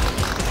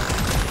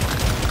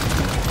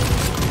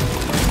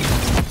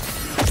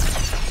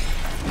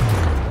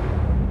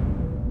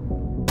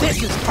 This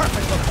is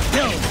perfect for the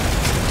build!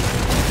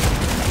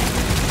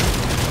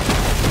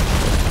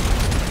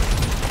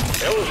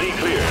 LZ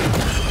cleared.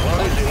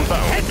 Supplies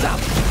inbound. Heads up!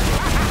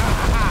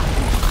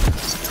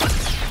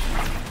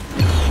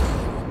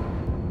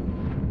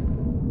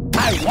 I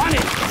want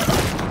it!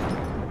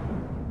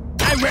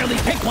 I rarely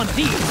pick one of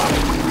these.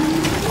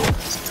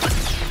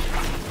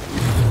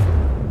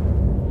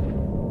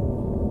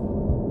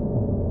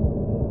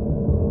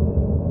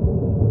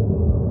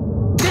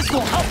 Will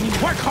help me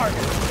work harder.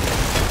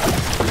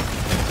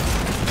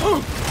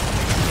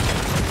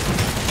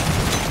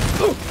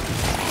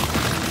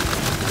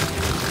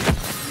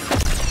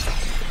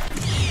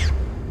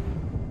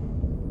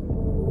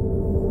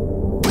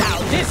 Now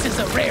this is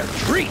a rare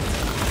treat.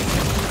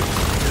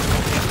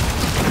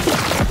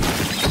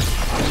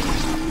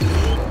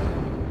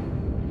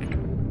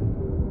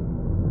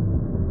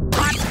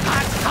 Hot,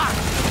 hot, hot.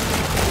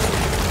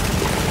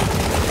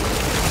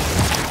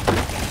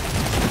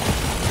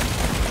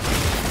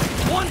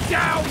 One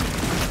down!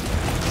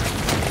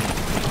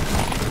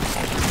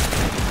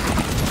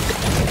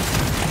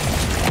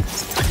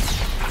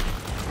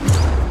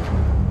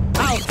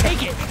 I'll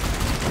take it!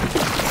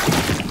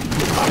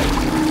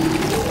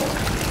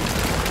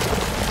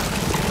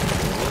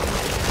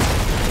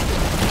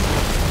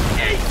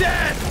 Eat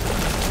that!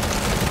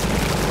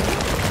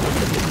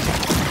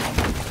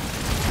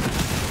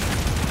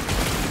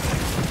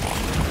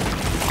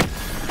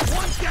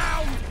 One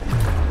down!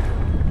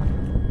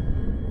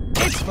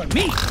 It's for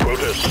me!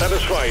 Quota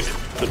satisfied.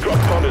 The drop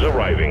pod is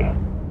arriving.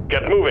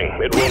 Get moving.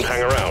 It won't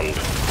hang around.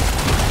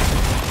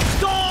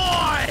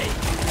 Die!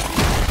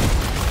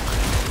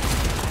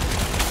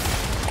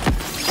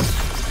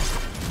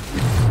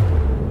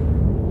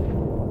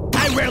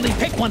 I rarely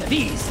pick one of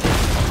these.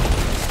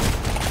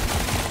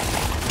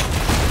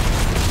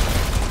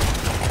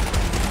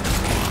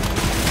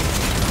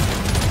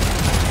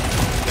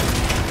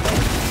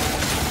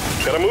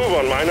 Gotta move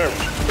on, Miner.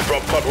 The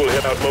drop pod will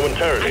head out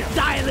momentarily. I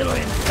die a little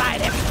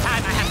inside every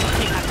time I have to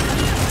pick up.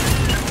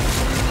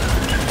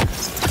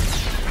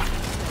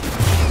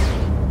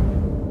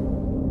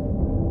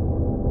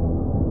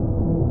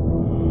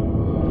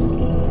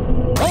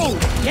 Oh,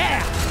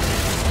 yeah!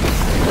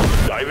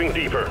 Diving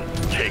deeper.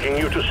 Taking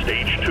you to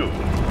stage 2.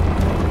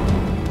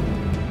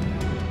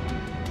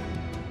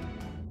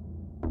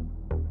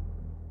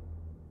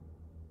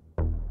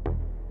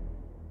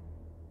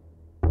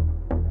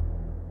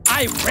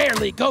 I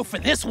rarely go for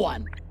this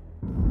one.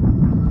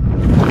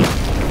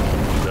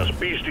 There's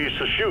beasties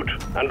to shoot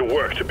and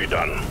work to be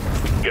done.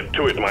 Get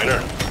to it,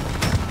 Miner.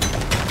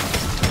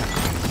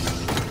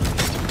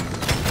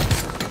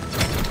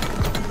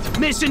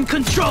 Mission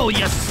control,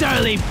 you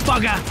surly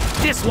bugger!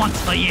 This one's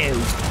for you!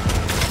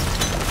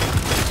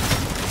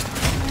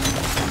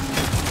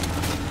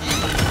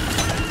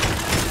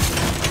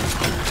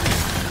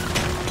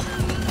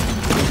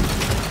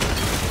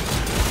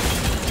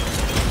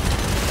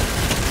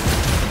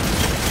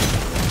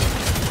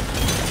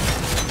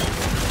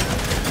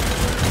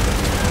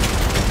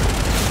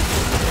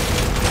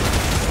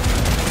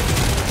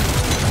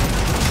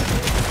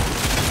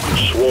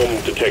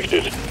 Swarm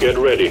detected. Get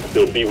ready.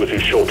 They'll be with you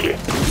shortly.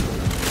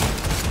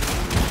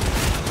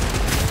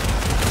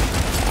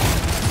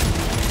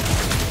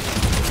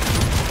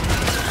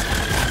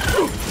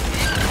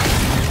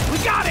 We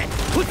got it!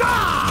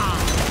 Huzzah!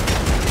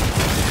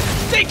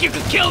 Think you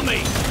could kill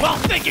me? Well,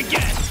 think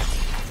again!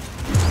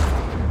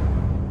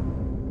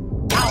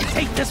 I'll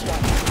take this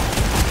one.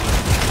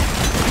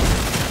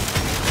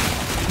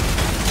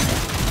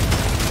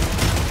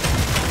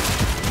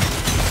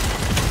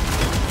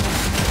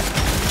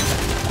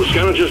 The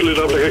scanner just lit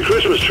up like a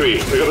Christmas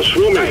tree. We got a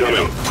swarm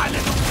incoming. My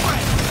little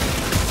friend.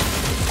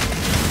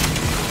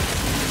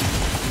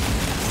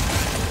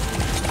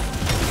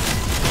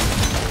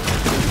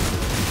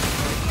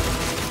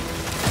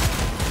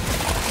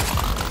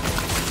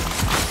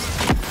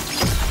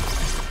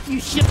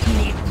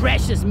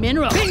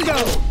 general!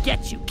 Bingo!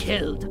 Get you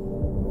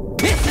killed.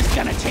 This is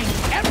gonna change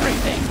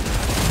everything!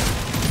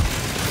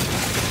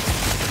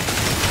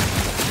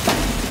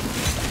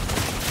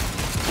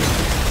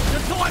 The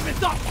time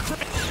is up!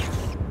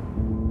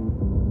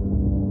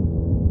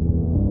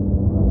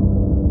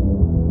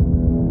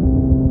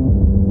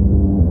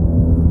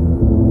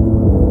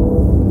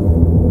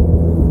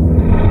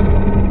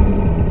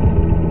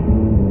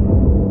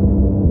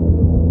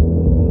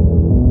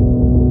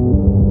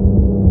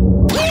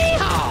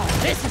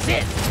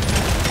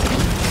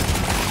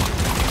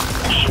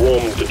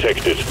 Swarm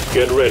detected.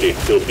 Get ready.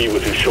 They'll be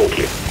with you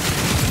shortly.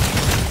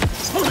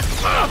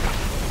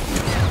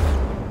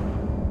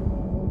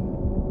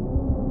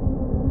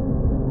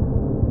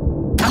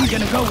 I'm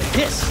gonna go with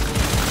this.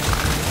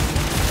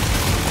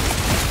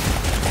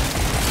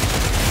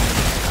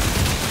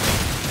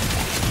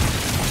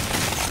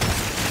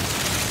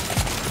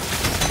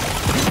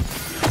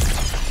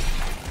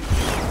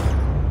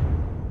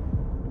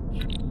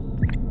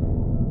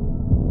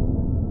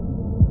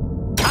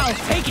 I'll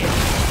take it.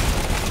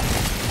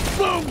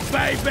 Boom,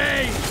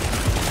 baby!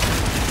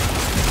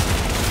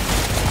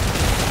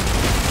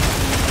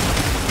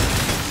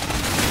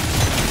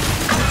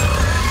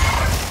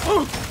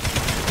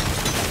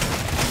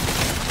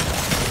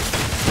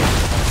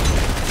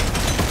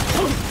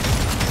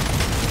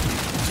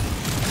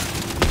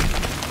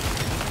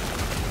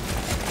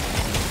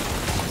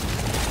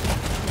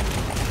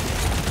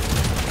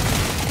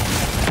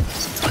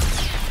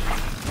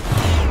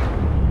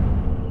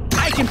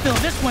 I can feel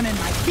this one in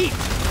my feet.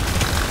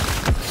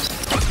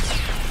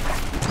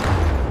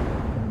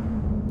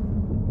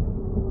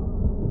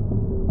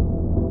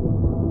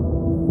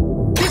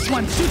 This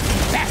one suits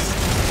me best.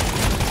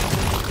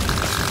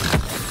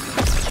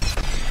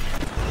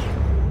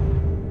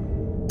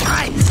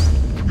 Nice.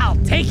 I'll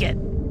take it.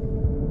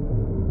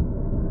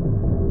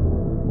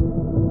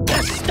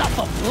 The stuff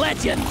of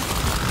legend.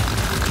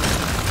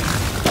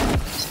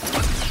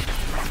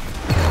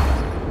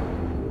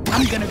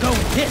 I'm gonna go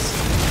with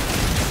this.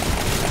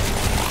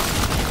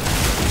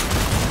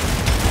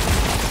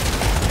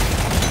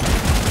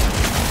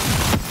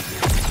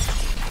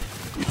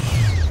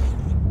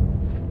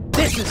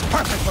 This is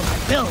perfect for my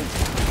build.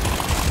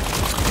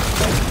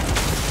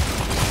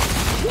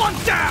 One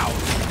down!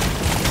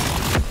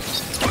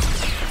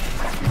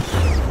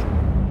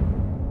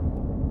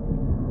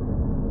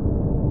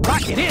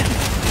 Rock it in.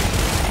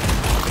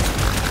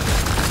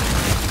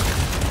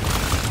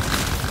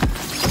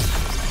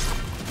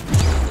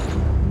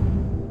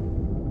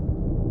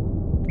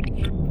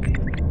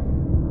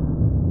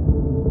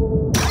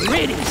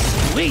 Pretty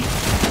sweet.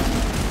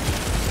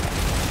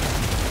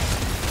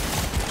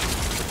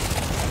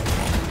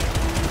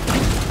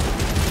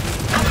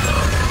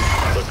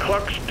 The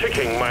clock's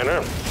ticking,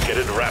 Miner. Get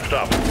it wrapped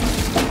up.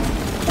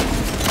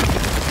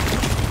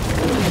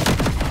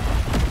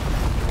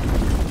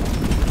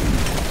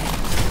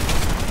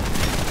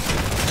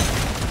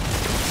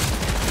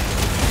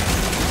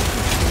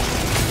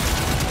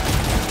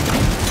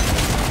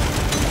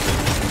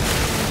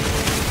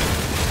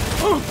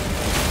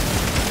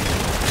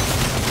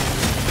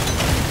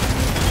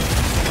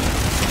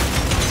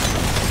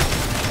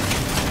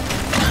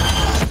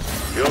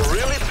 You're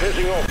really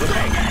pissing off the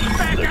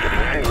dogs. They're getting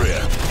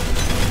angrier.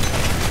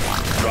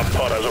 Drop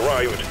pod has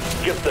arrived.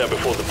 Get there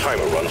before the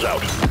timer runs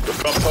out. The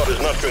drop pod is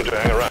not going to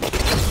hang around.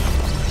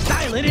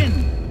 Dial it in.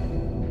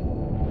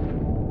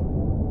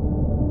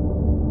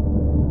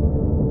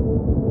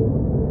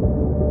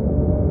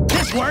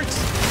 This works.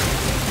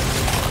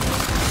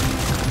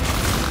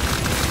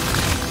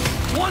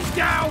 One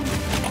down!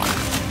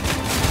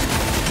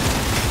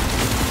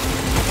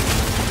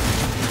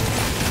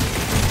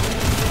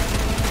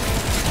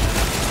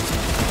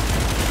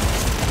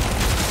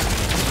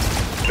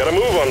 Gotta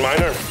move on,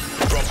 Miner.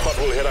 Drop pod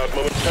will head out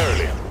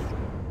momentarily.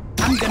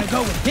 I'm gonna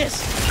go with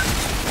this.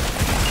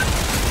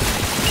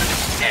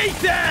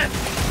 Ethan!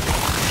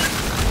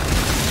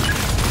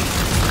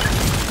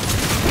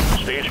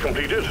 Stage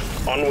completed.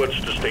 Onwards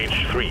to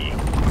stage 3.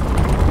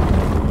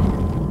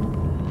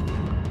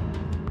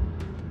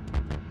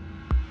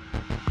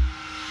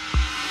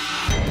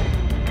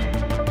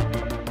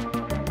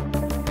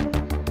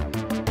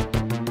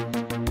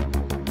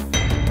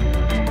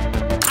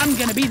 I'm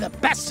gonna be the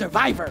best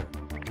survivor.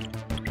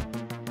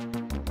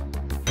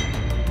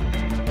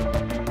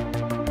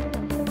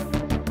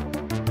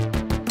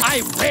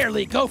 I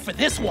rarely go for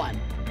this one.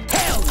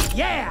 Hell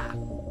yeah!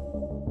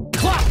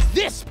 Clock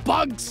this,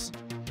 bugs!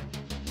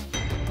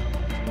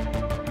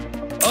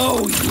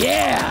 Oh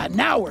yeah,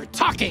 now we're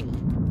talking.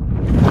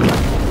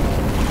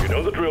 You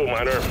know the drill,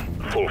 Miner.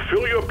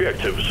 Fulfill your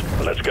objectives.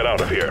 Let's get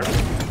out of here.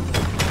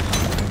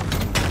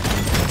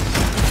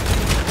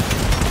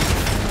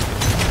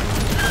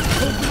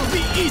 Hope it'll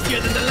be easier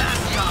than the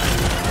last time!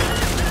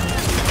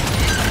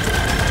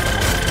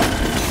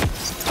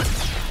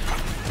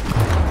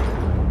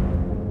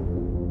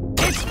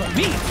 It's for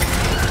me.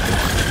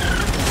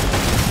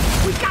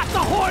 We got the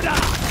Horda!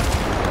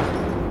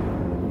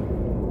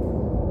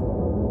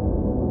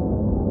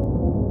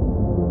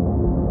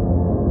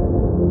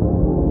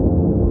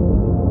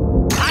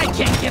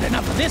 get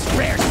enough of this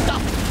rare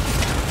stuff.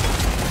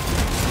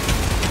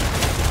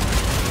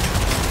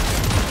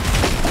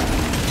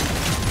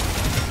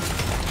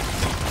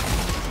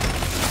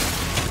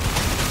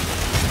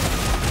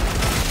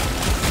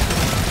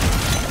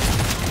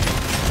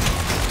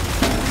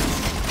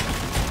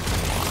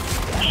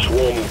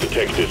 Swarm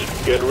detected.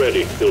 Get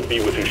ready. They'll be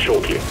with you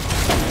shortly.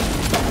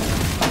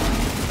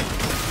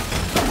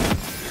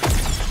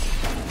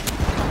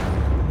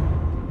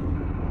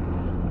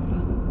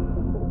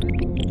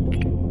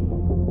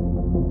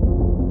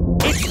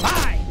 It's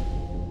mine!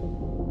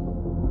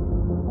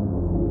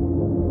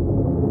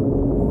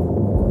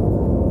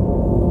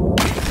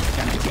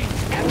 Gonna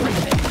change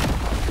everything.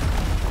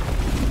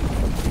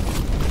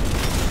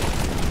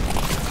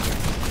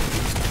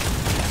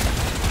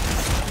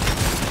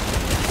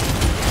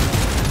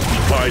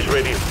 Supplies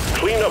ready.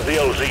 Clean up the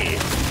LZ.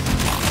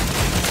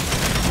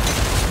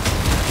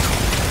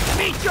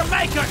 Meet your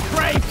maker,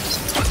 Crate!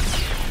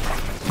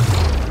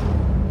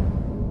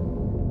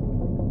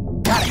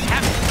 Gotta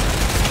have it.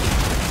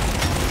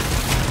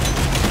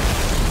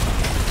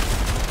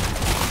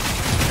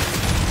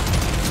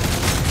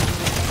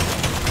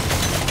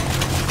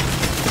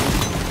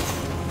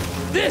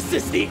 This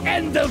is the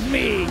end of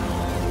me!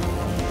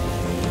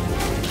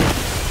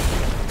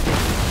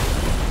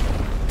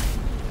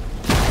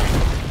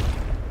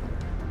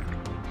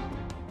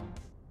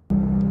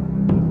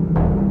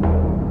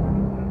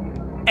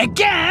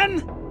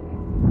 Again?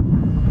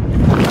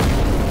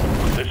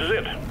 This is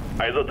it.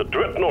 Either the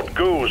dreadnought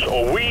goes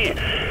or we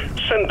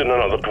send in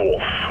another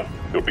dwarf.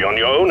 You'll be on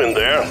your own in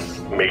there.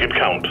 Make it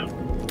count.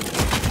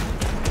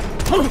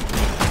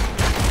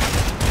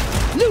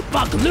 Loot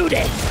bug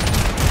looted!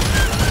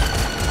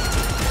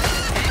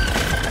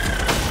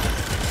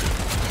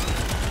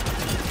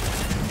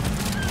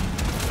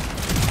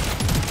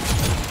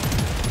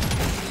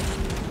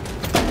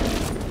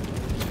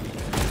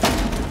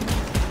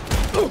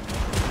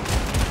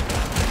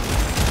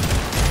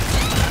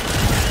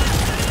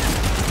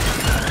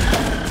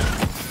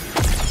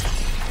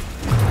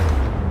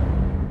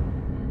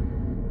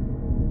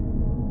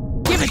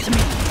 Give it to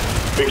me!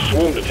 Big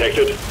swarm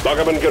detected. Lock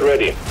up and get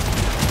ready.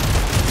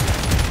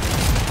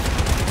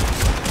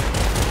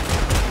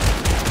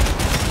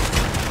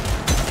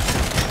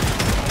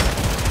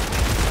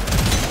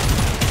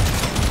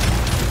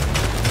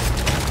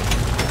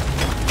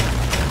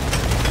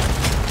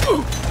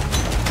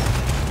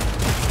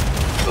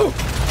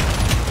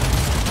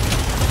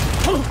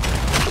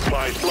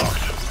 Supplies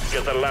blocked.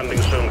 Get the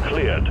landing zone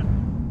cleared.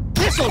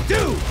 This'll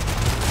do!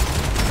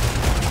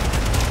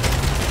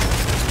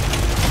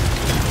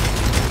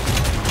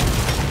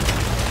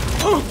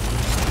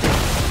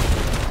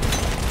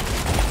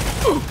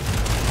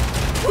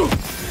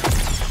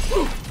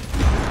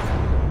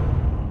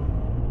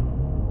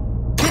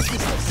 This is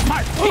the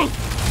smart thing!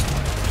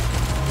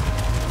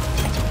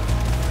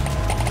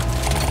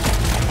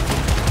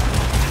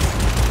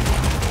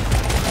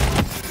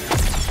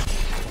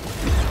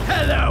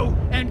 Hello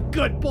and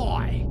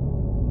goodbye!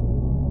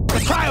 The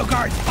cryo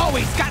guard's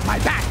always got my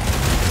back!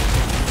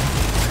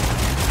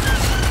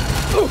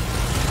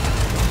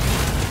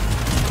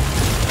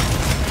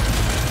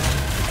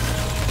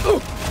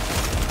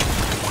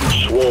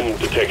 Swarm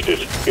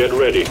detected. Get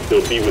ready.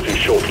 They'll be with you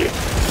shortly.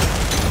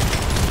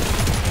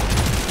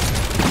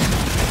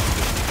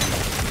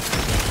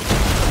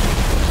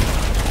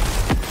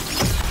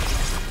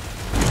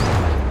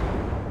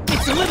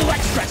 It's a little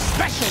extra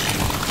special!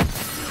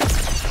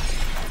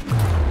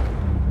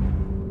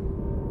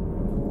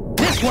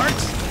 This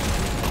works!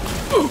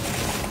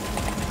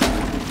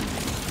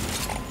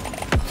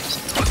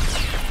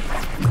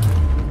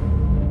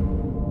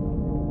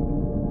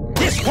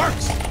 This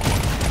works!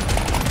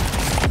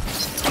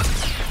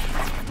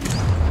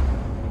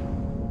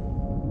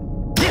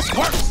 This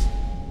works!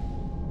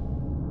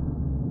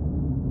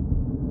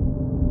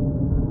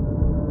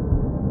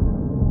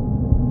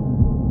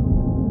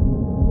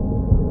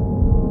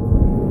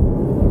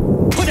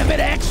 Put a bit of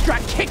extra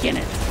kick in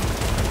it!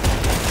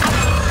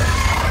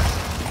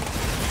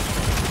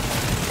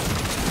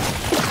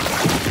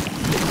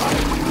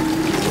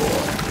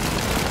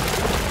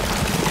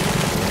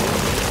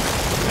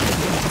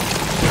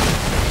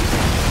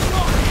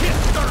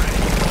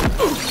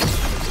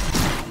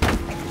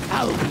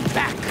 I'll be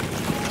back!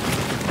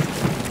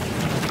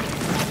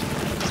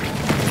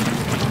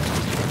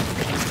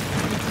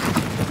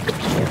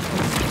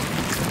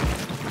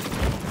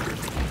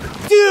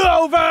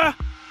 Do-over!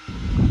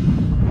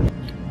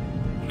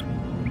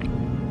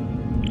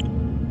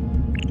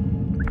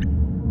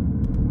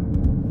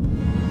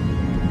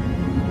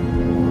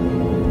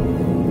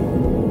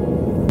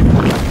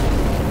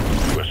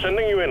 We're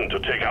sending you in to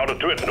take out a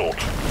dreadnought.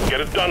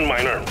 Get it done,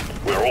 Miner.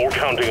 We're all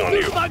counting on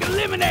you. Bug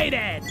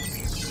eliminated!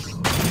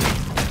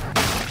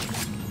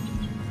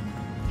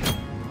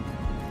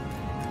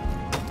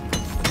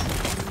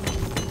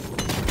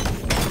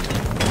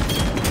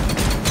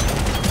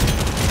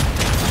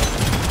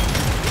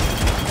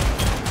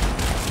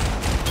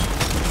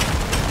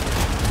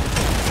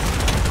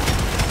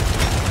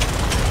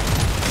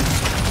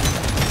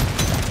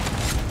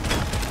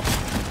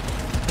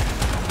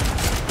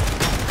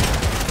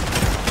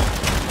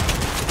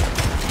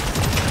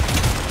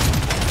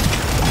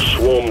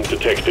 swarm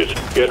detected.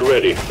 Get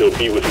ready. They'll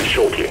be with you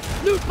shortly.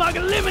 Loot bug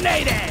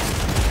eliminated!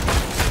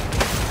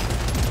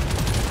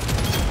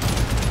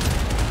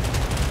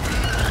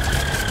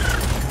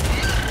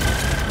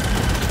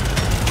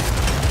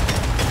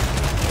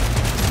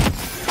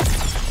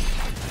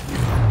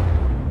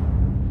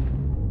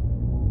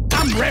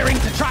 I'm raring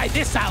to try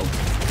this out.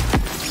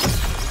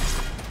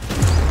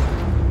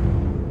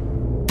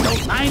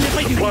 Don't mind if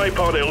I do. Supply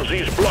pod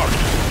LZ's blocked.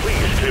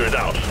 Please clear it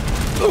out.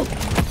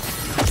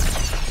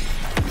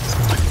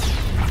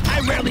 I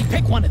rarely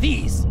pick one of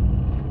these.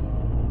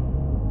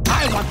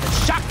 I want the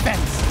shock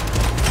fence.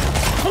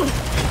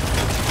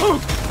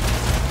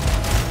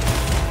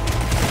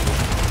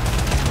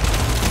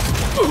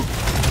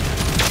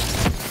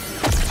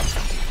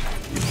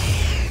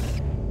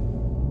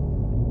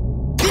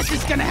 This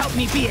is gonna help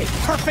me be a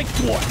perfect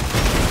dwarf.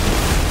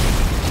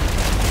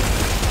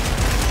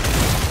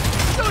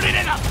 Shoot it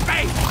in the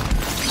face!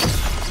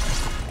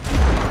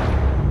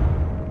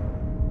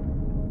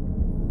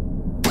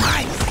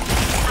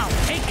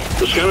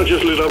 The scanner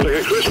just lit up like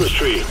a Christmas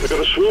tree. We got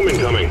a swarm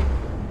incoming.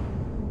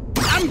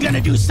 I'm gonna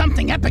do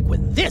something epic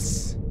with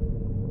this.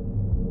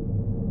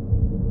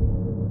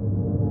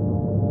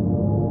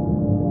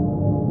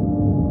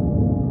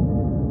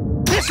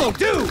 This'll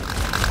do!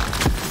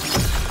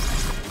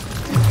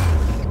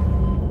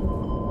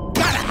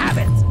 Gotta have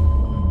it!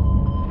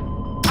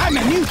 I'm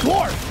a new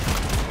dwarf!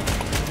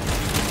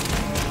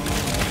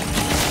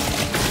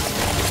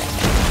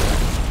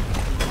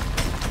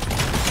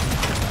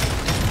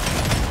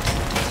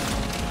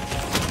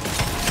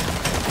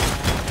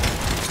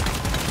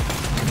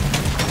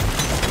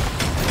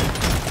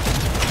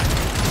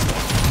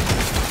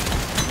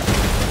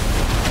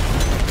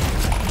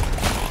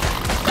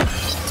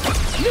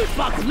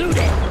 Box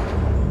looted!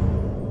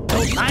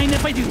 Don't mind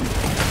if I do.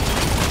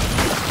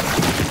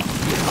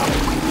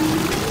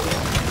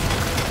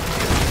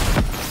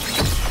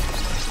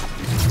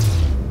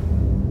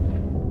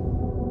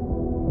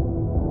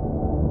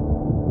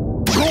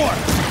 Sure,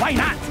 why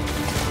not?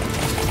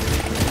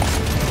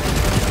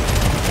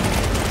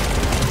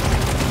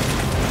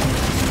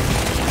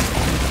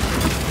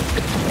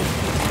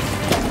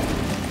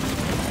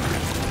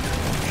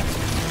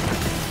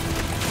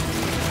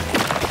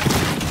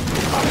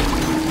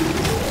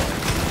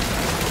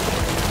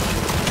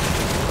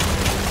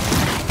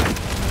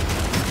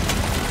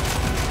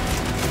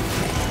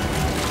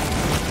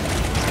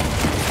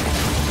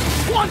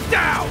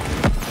 Down!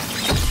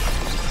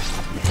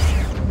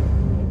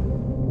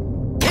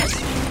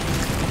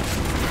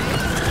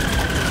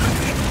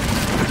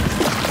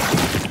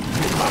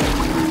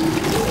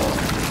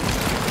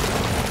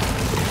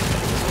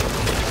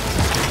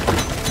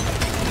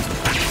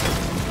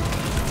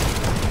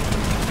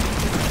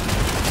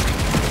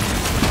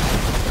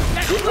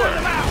 Good work.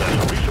 There's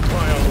a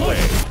resupply on the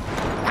way.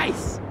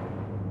 Nice!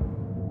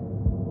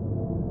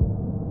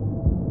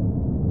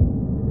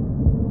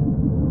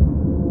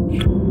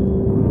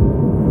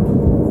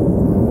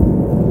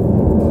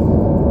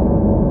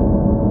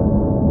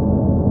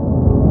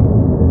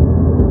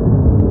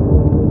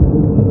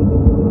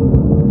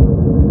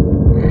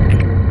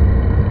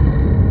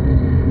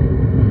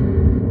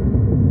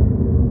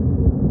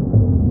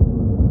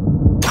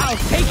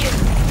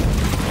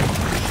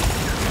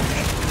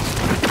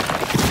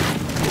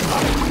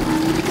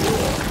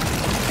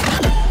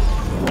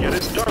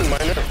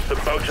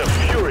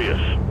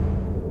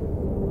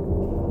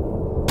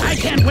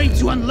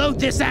 To unload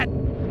this at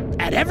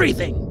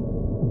everything.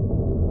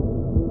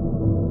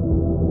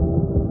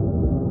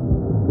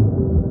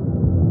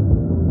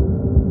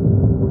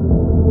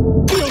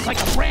 Feels like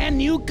a brand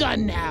new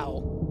gun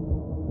now.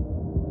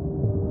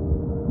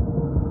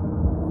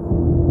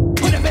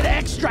 Put a bit of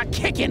extra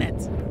kick in it.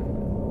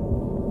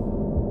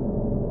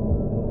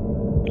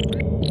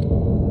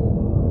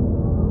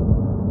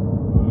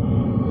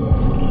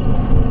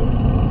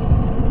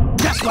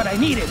 Just what I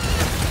needed.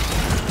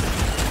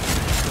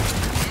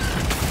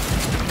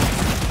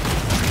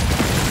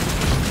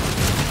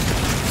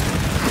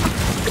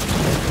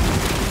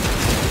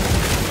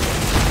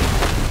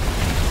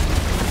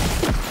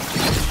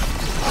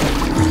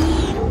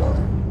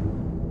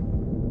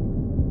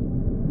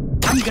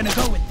 I'm gonna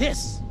go with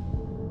this.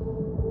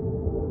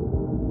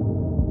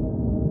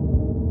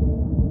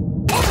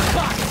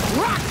 Overclock,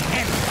 rock,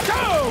 and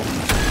go!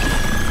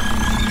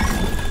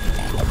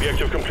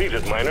 Objective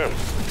completed, Miner.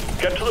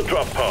 Get to the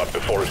drop pod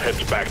before it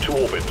heads back to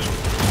orbit.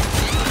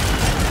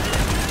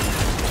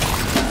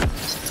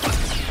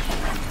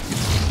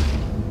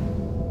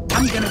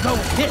 I'm gonna go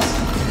with this.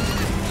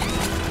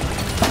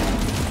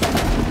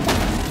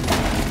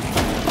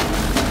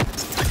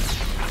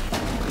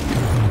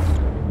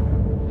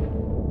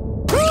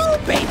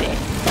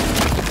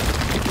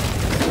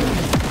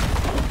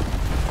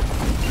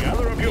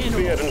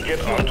 And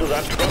get onto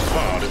that drop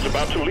pod. It's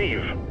about to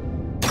leave.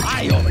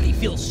 I already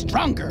feel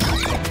stronger.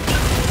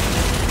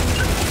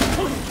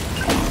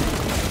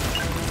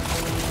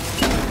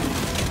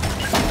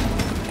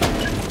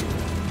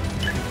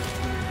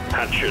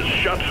 Hatches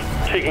shut,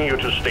 taking you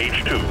to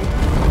stage 2.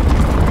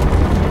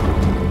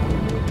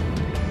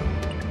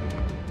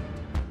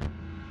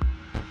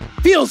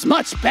 Feels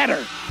much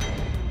better.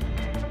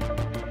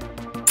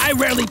 I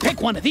rarely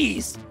pick one of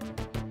these.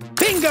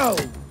 Bingo!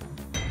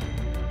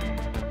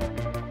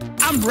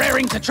 I'm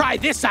raring to try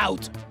this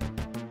out.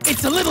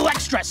 It's a little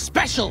extra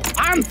special.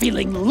 I'm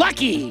feeling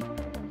lucky.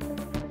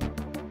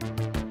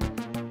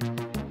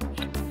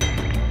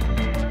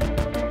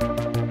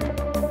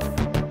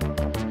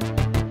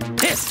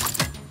 This.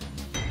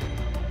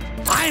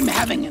 I'm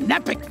having an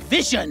epic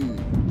vision.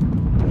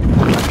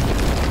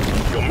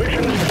 Your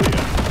mission is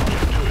clear.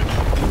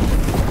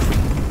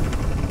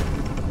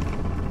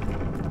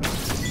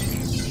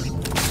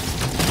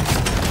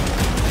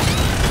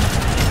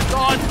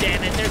 God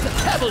damn it, there's a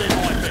pebble in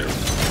orbit.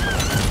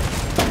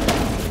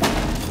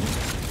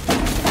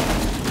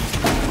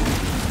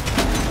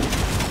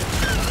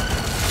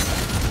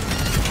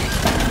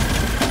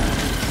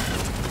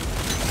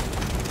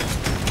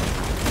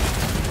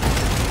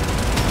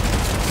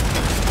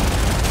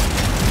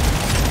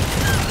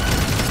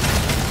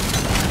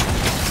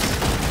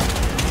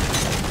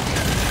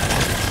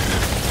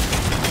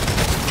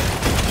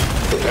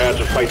 Prepare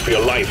to fight for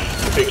your life.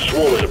 The big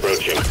swarm is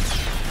approaching.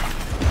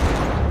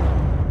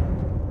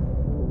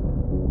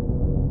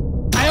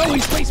 I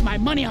always waste my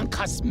money on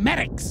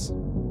cosmetics.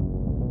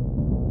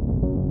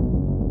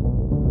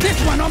 This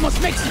one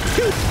almost makes it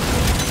cute.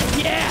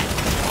 Yeah,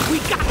 we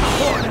got the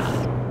order.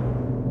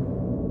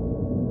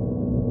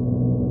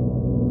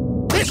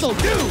 This'll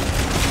do.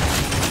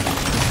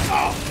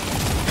 Oh.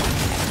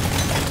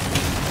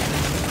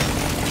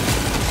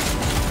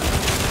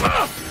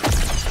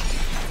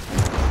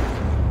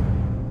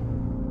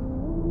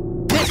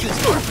 This is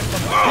perfect for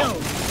the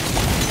build.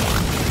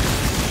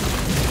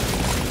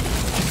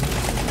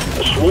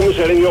 The swarm is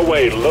heading your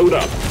way. Load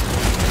up.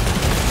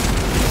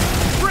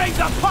 Bring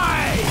the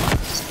pie!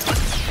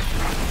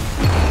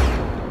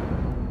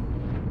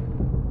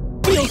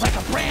 Feels like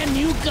a brand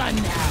new gun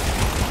now.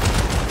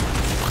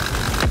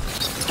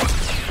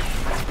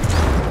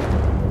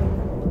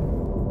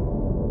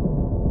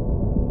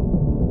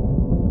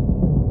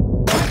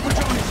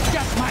 Drone is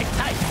just my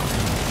type.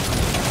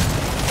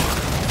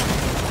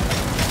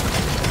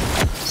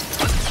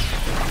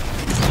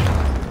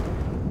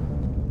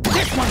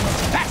 This one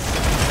was best.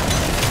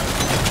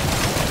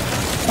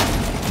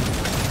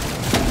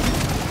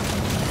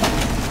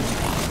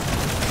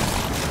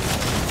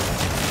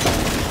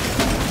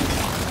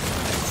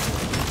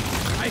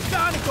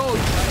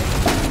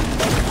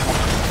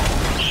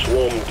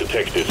 Swarm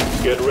detected.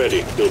 Get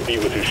ready. They'll be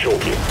with you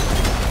shortly.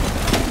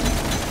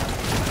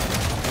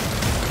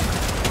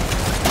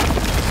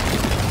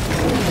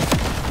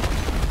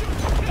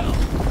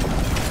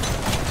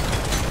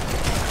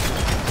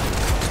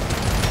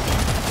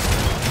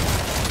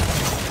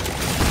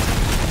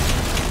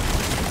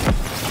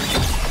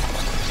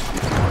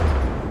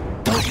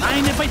 Don't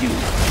mind if I do.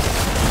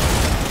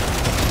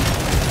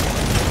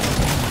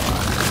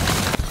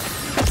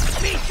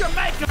 Meet your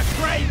maker,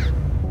 Crane!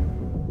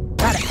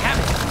 Gotta have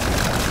it.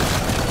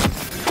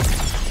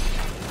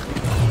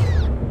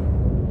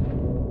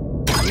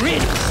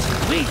 Really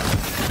sweet.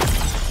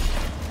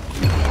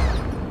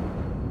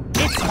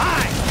 It's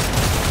mine.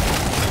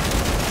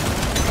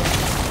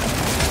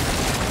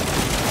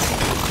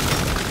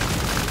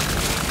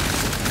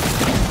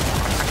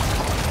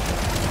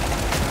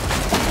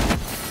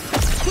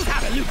 Who's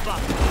got a loot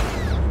box?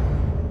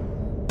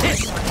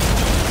 This one.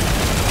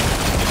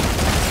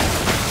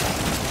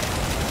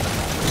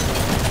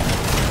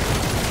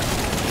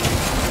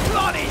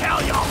 Bloody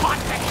hell, you're hot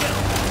to kill!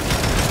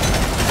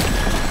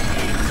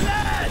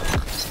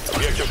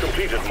 Objective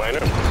completed,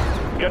 Miner.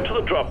 Get to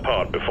the drop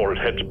pod before it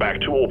heads back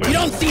to orbit. You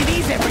don't see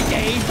these every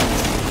day.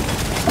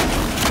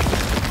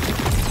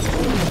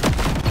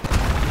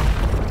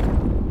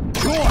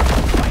 Sure,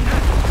 why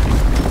not?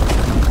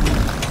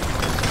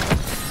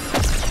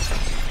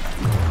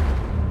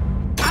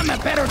 I'm a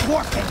better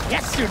dwarf than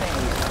yesterday.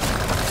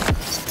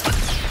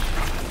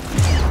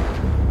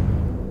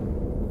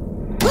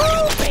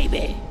 Woo,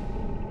 baby!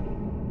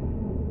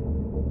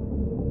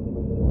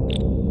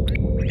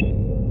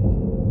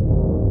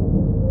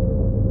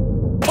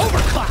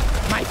 Overclock,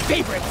 my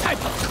favorite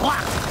type of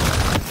clock.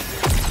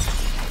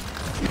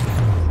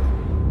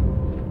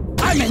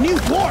 I'm a new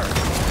dwarf.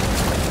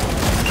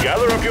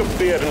 Gather up your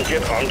beard and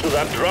get onto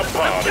that drop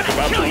pod. It's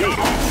about to leave.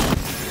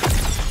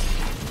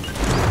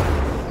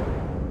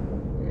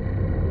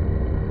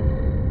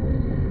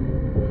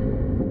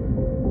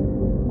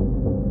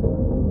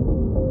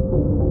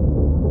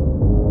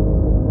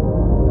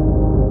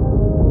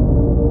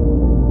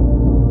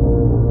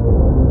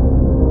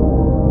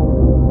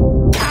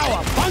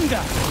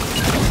 Cowabunga!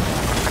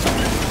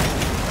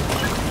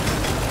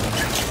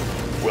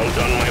 Well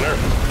done, Miner.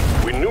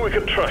 We knew we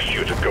could trust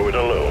you to go it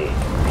alone.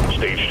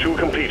 Stage 2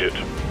 completed.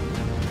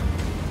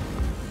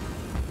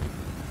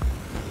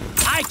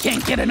 I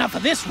can't get enough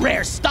of this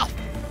rare stuff.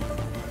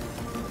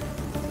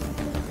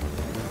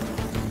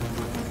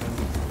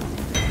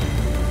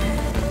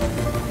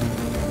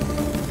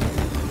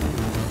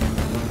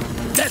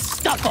 The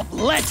stuff of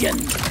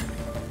legend.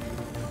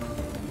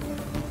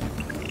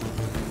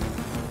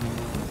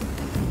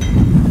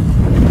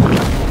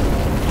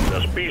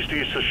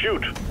 casualties to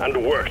shoot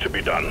and work to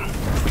be done.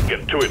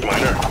 Get to it,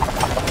 miner.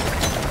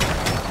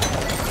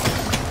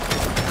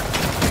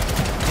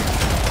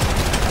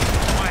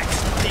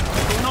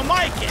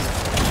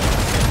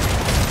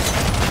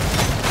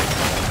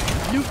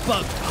 Loot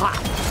bug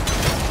pop.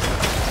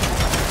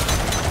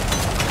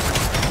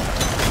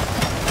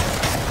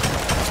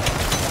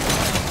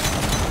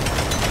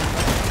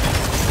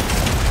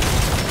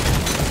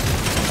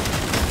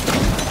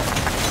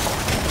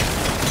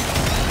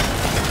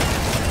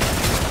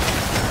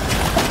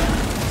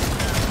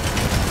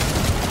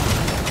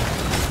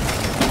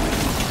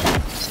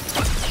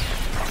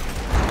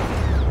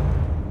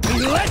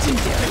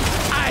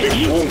 Big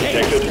swarm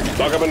detected.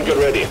 Lock up and get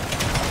ready.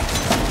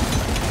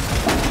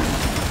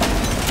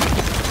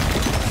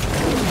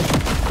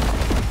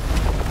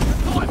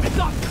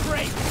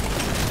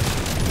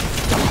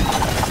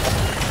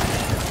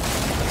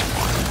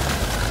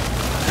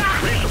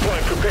 Resupply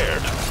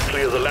prepared.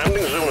 Clear the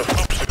landing zone of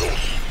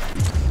obstacles.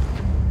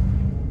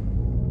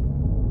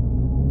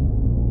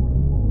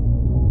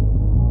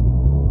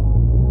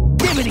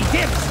 Dibbity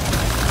dips!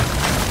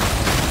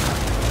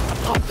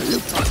 Off the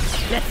loot bug.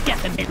 Let's get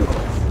the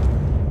minerals.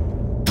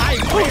 I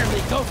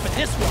rarely go for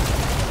this one.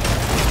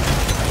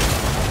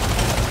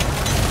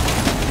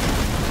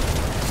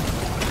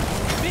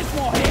 Bit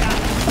more here.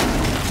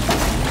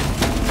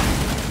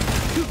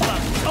 Loot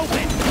bug,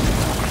 open.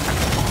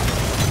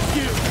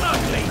 You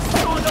ugly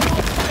son of a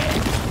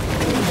bitch!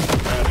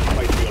 And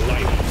fight for your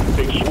life.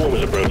 Big swarm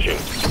is approaching.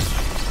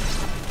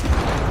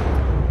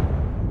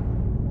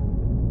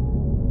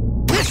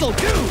 This'll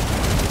do!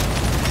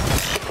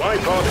 Supply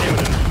pod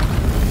imminent.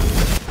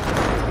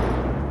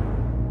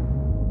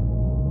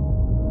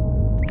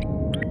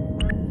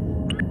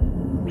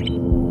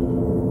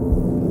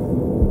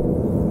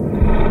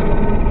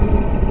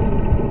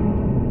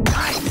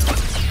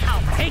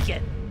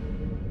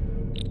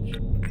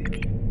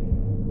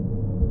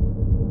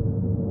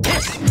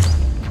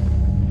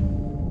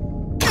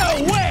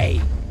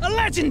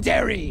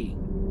 Legendary!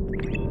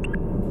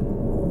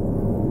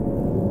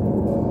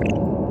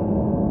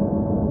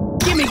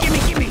 Gimme, gimme,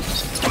 gimme!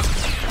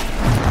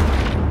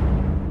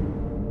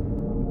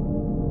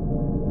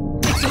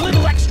 It's a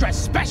little extra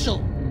special!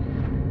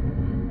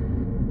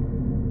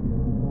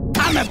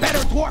 I'm a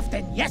better dwarf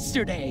than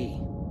yesterday!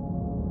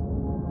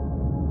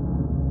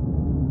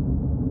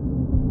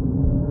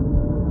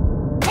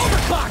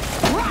 Overclock!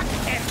 Rock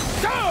and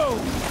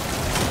stone!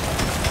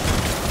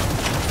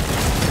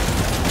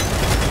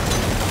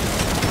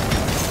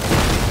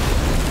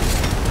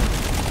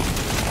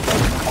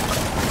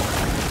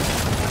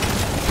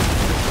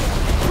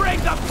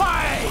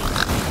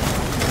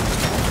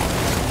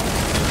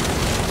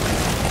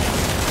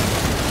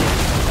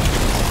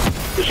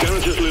 The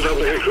challenges lit up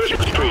like a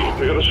Christmas tree.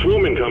 We got a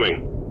swarm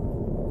incoming.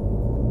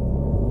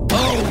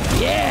 Oh,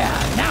 yeah!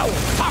 Now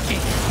we're talking!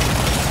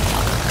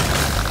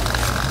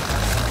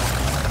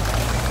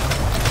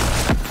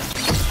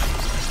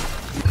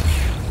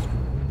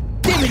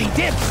 Dibbity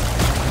dips!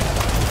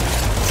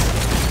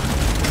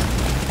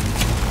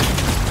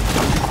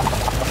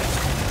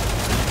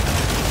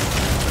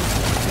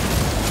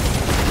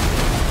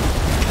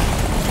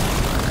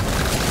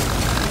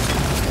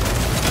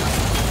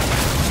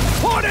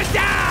 Put it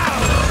down!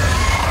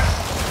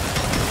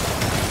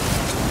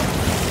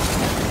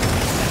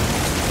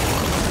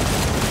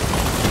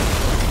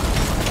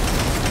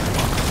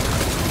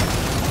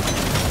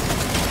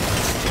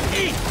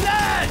 Eat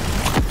blood!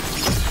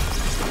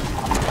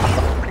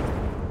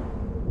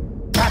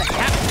 Gotta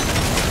have it.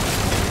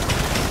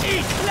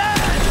 Eat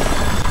blood!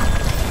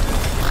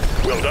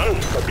 Well done.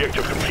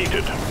 Objective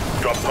completed.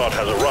 Drop pod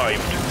has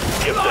arrived.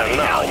 Get there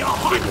now.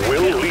 It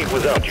will leave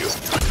without you.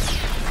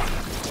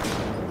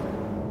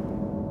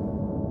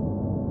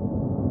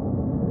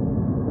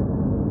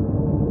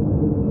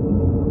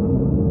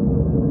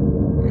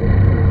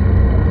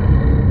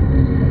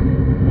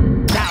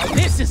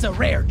 This is a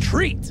rare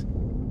treat.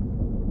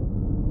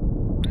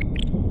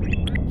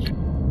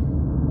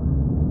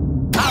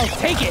 I'll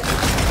take it.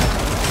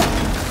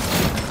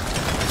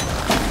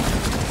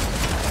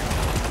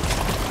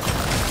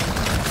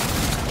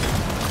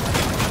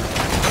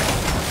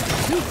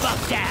 Loot bug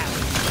down.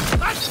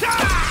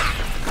 Attack!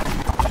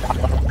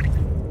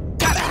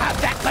 Gotta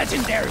have that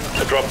legendary.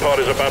 The drop pod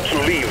is about to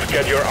leave.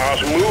 Get your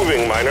ass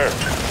moving, miner.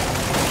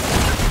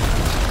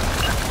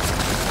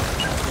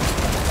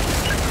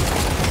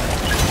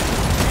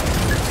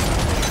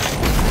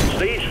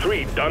 Stage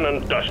 3 done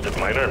and dusted,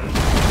 miner.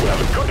 We'll have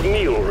a good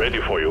meal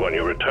ready for you when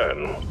you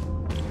return.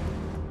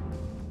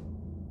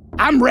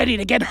 I'm ready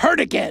to get hurt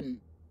again.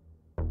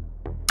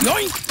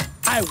 Yoink!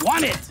 I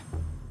want it.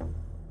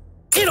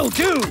 It'll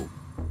do.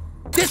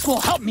 This will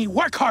help me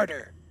work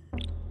harder.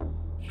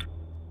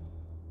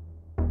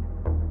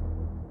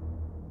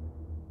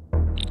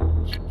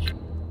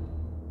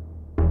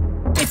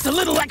 It's a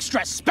little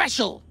extra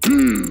special.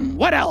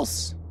 What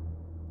else?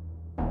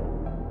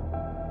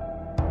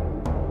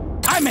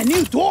 I'm a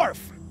new dwarf.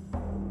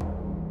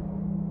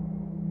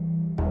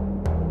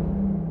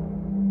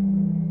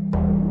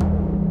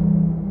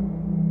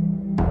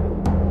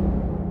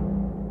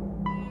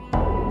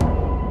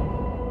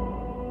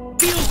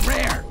 Feels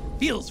rare.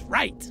 Feels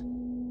right.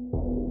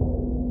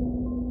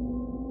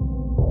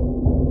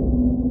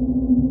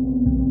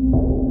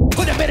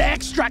 Put a bit of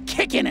extra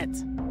kick in it.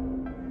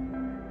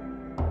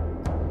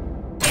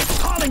 It's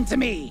calling to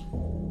me.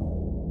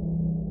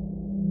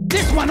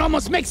 This one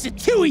almost makes it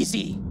too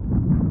easy.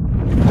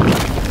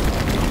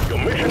 Your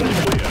mission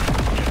is clear.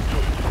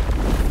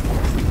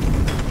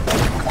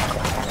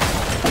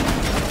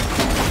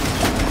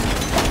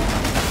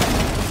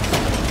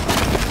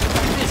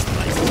 This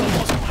place is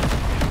almost mine.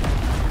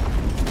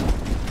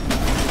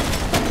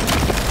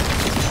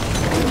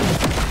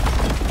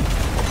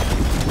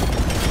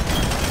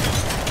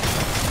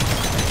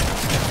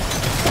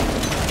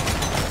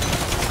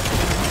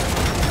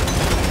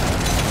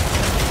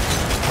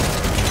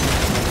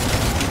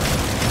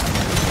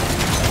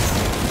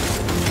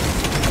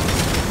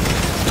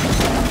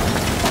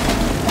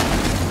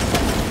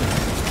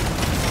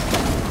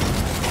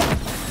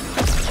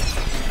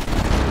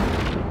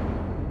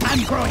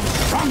 I'm growing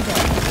stronger.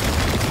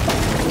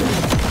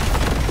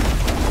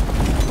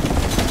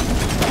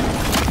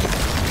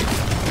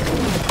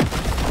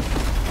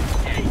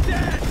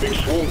 Big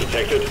swarm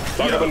detected.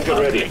 Buggerman, get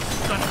ready.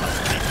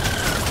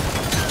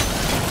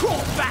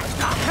 Crawl back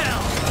to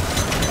hell!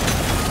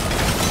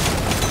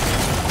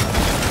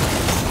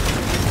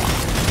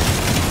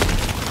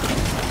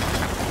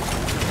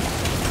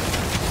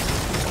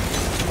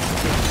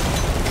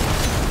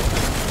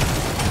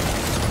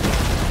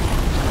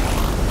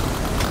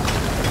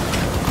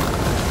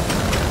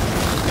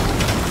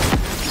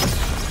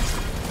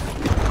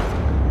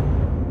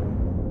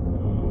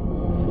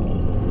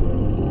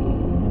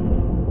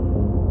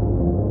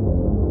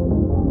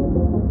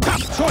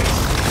 Tough choice.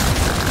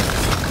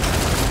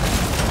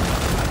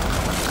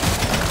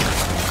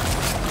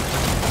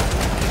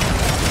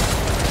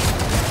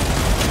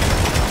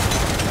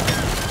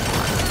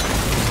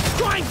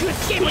 Trying to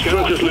escape The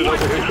scout just lit up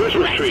like a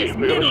Christmas tree.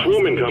 We got a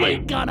swarm incoming.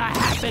 Ain't gonna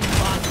happen,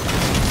 bud.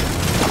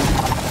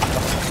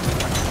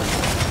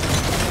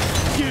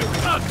 You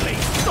ugly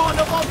son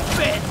of a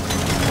bitch!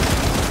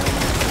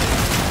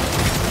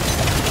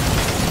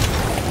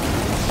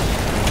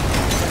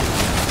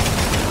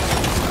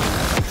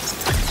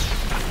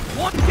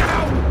 One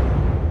down!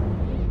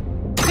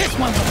 This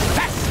one's the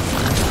best.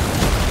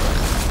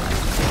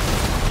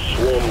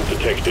 Swarm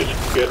detected.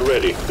 Get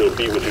ready. They'll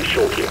be with you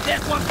shortly.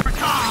 This one's for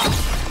Carl!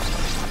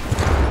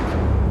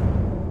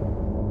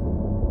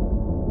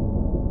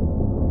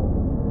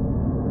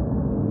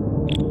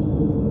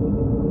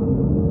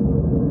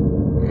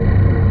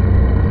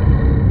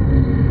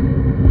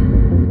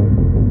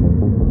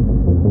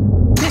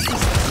 This is a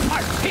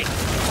smart pick.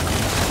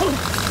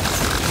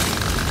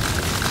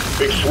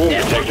 Big swarm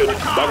detected.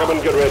 Buggerman,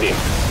 get ready.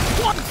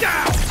 One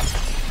down!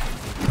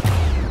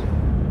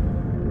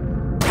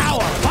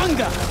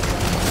 Cowabunga!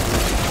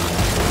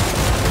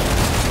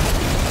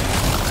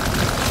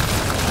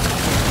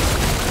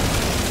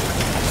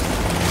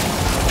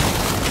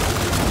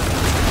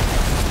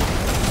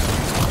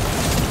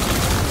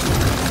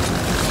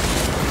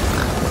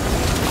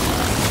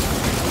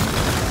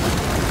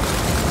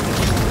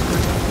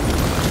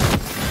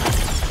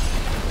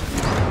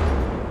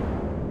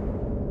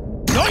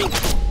 Yoink!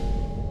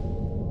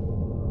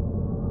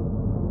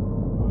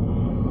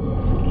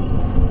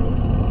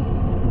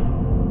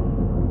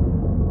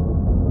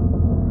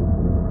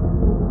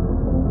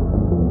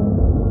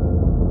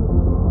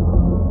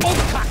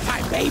 Overclock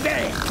time,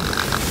 baby!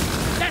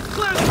 Let's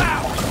clear them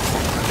out!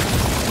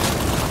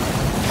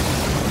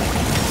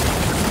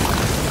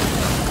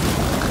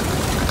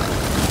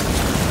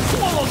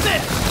 Swallow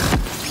this!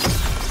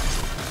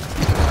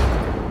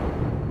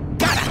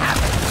 Gotta have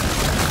it!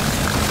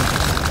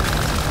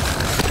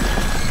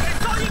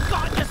 That's all you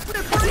got, you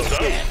slippery Well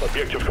shit! done.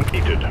 Objective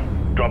completed.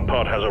 Drop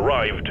pod has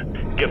arrived.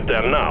 Get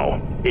there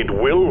now. It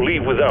will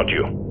leave without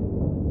you.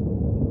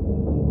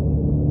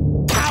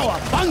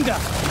 Cowabunga!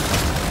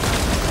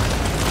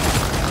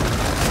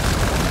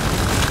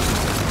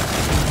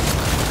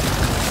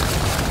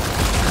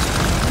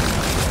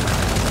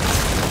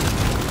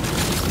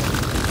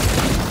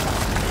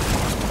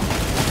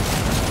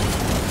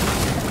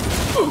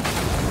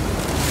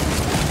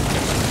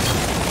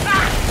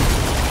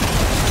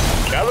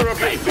 Gather up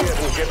your spears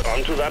and get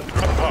onto that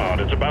drop pod.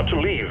 It's about to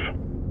leave.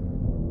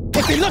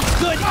 If it looks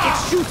good,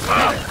 it shoots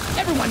better.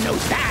 Everyone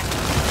knows that.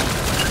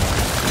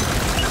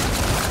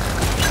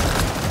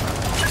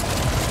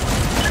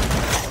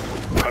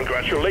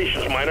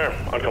 Congratulations, Miner,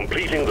 on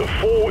completing the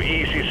 4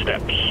 easy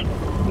steps.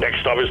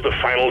 Next up is the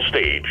final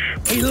stage.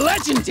 A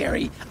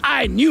legendary.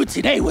 I knew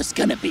today was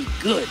gonna be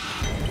good.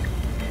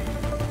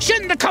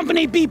 Shouldn't the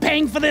company be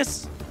paying for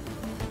this?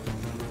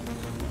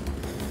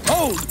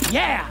 Oh,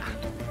 yeah.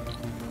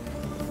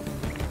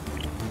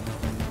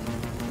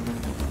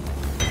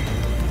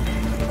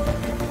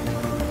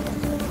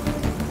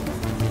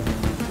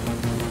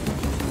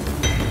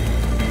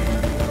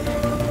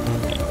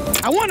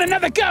 I want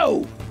another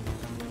go!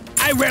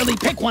 I rarely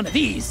pick one of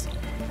these.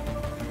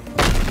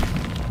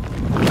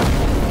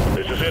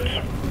 This is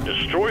it.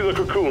 Destroy the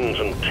cocoons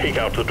and take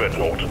out the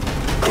dreadnought.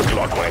 Good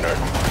luck, Miner.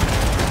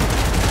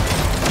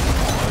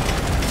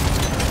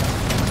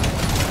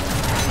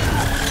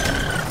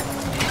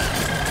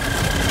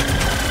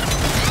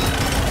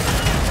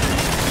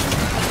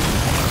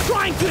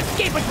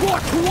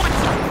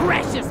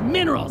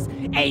 girls.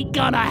 Ain't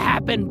gonna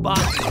happen, Buck.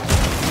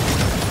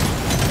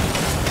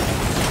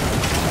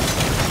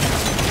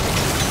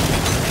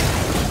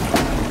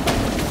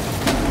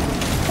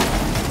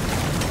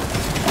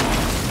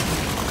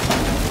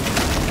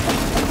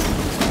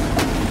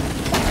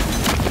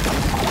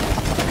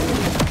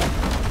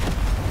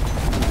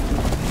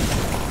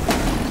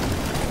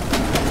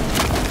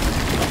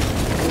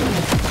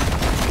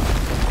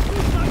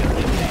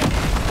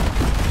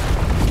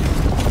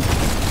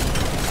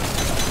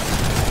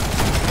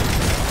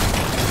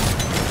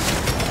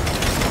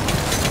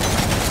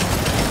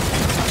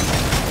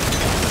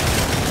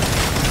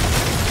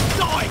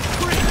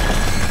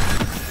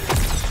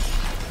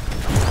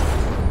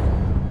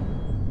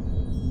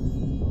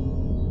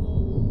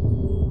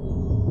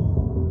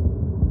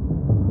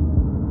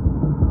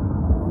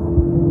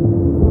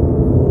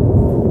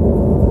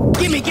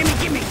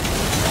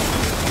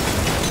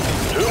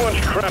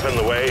 Crap in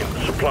the way.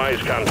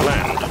 Supplies can't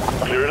land.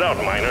 Clear it out,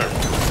 miner.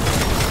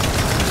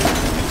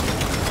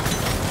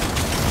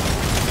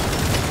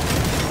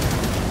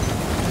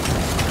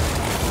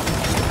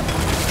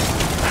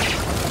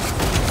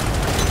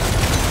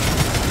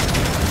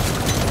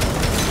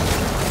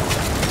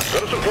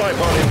 Got a supply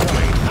pod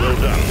incoming. Well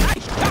done.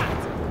 Nice shot!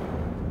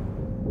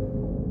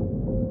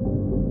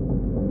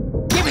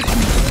 Give it to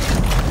me!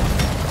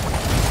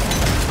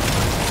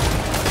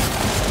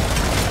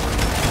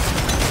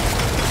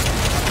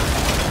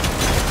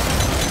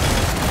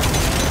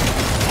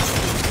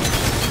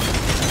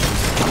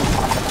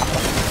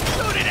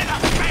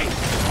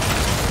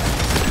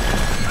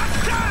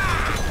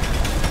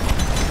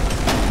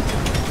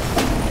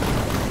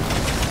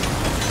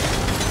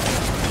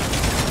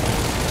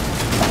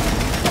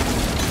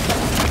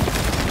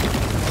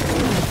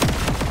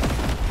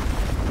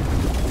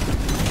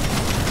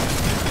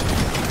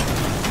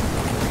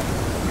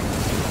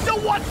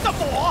 Want some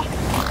more?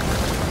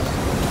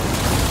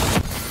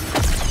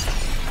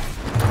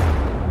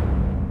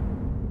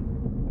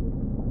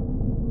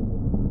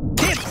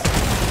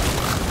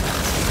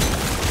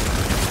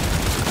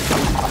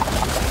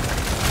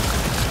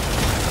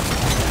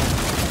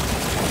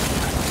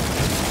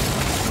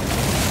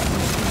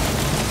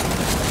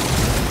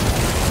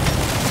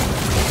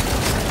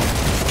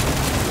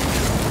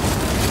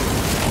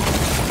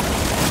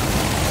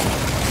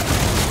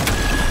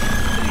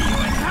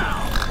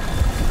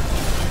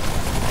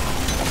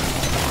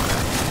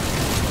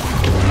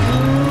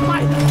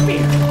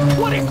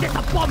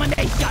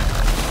 Abomination!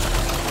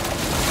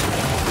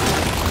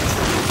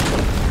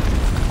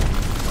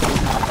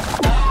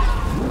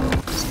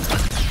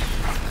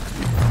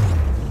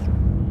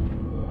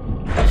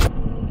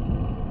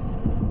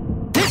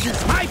 This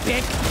is my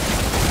pick!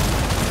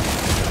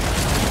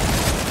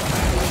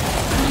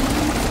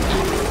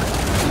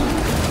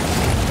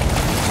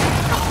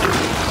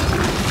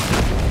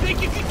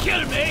 Think you can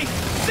kill me?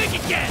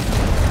 Think again!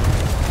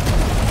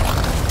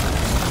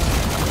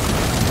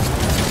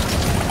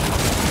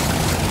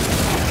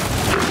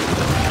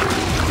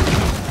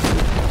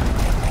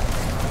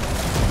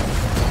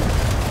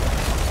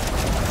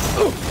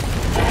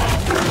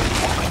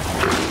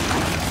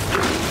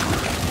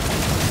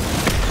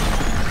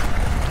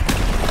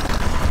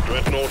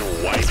 Dreadnought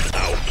wiped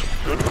out.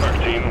 Good work,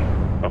 team.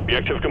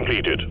 Objective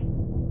completed.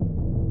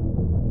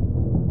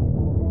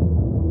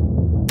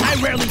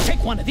 I rarely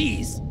pick one of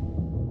these.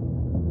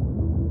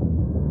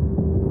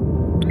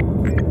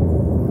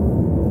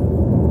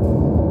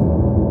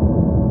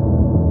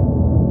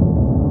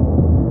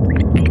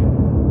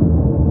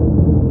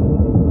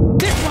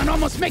 This one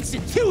almost makes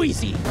it too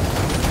easy.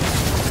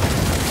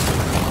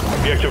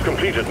 Objective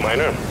completed,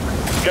 miner.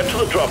 Get to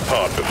the drop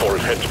pod before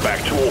it heads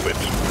back to orbit.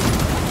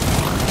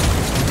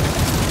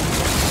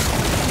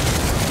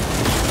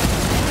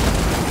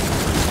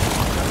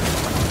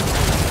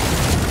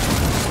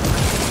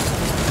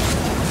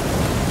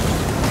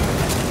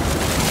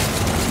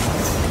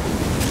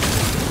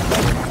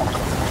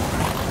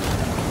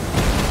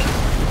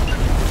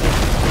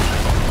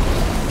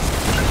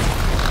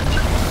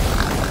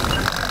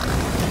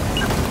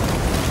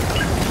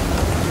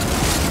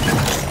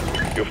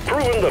 You've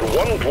proven that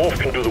one dwarf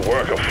can do the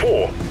work of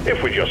four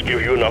if we just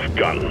give you enough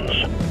guns.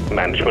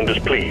 Management is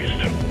pleased.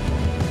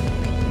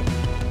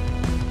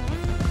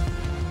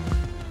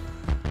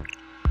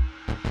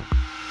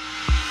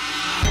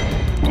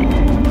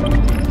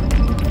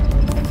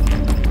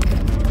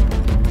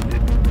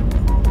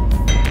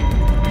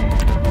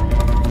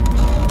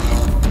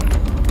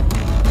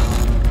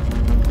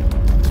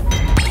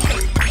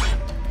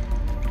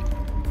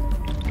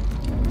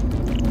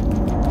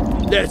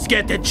 Let's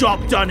get the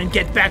job done and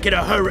get back in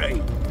a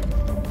hurry.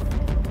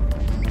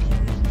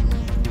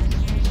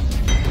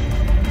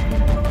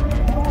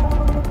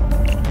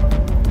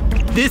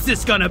 This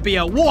is gonna be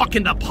a walk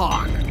in the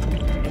park.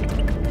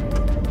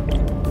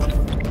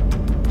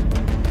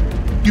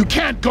 You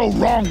can't go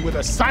wrong with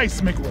a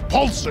seismic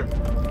repulsor.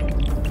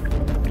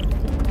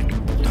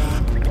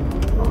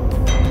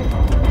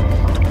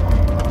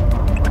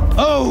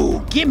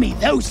 Oh, give me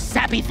those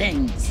sappy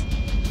things.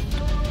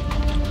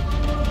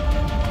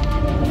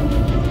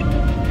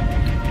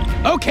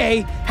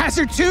 Okay,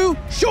 hazard 2,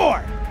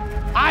 sure.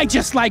 I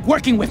just like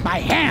working with my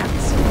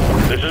hands.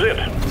 This is it.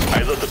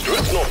 Either the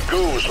dreadnought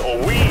goes or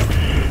we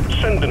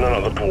send in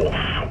another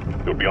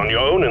dwarf. You'll be on your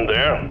own in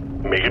there.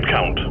 Make it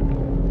count.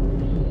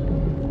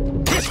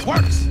 This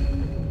works.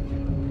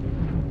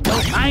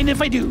 Don't mind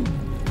if I do.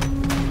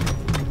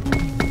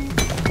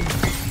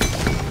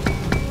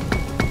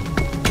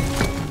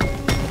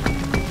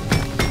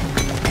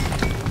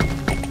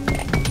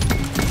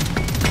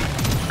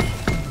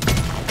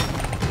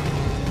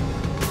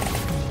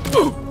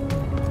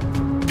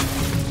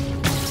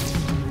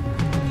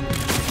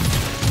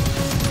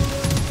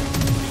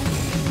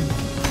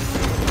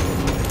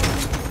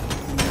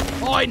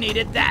 I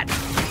needed that.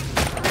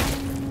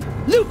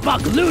 Loot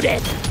bug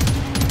looted.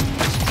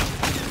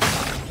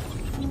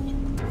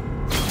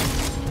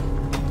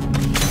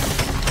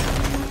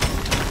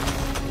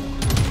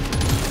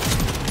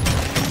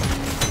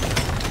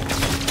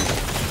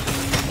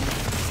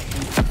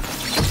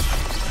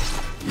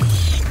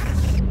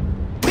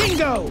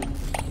 Bingo!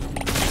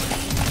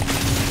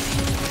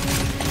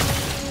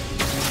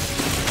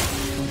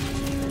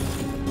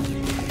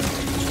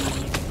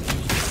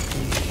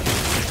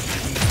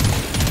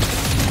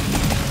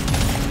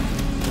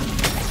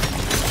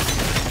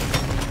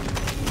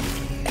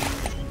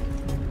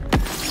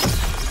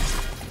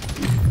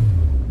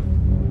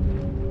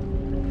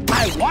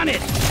 I want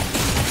it!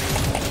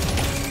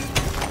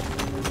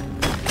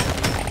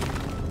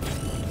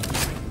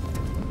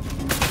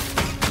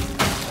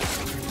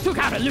 Took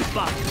out a loot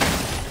bug.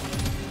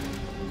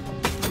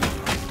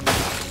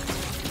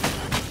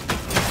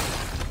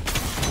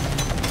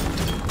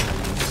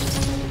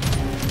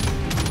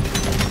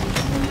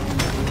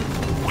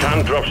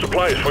 Can't drop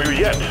supplies for you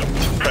yet.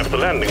 Prep the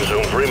landing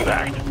zone for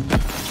impact.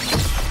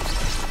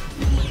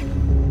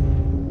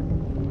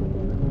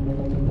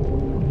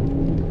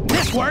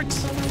 This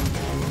works.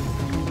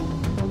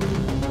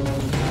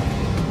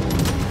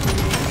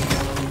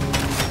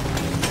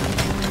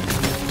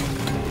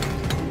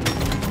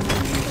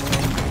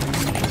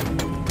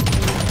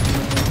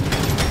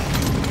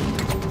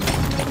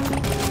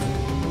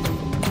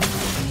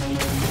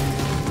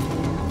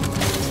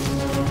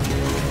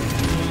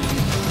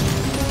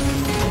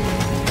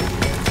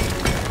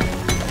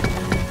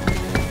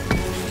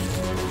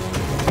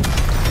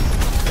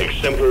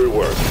 Exemplary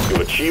work.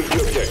 You've achieved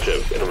your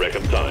objective in a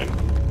record time.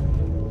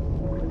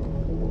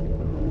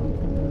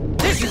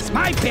 This is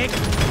my pick.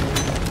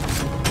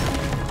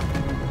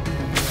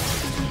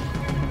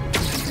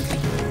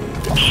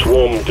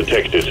 Swarm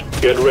detected.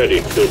 Get ready.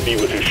 They'll be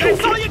with you shortly.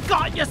 That's all you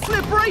got, you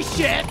slippery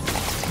shit!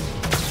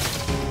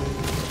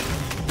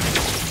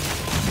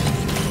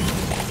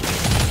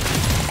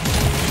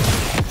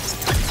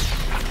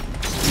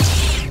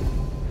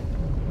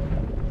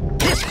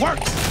 This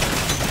works.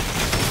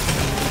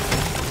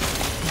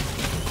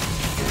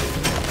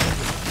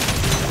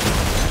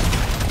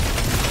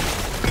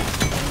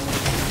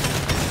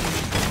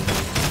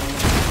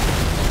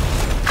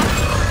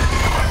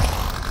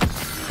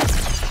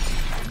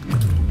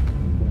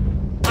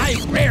 I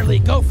rarely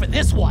go for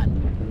this one.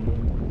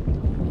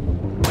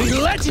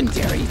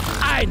 Legendary.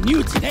 I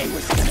knew today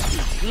was gonna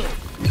be good.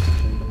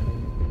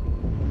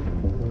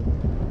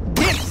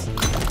 This.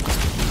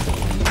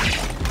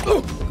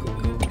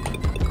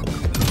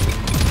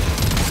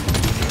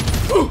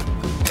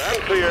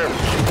 Stand clear.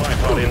 Supply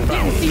pod Didn't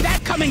inbound. see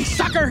that coming,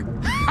 sucker.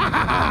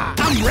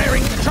 I'm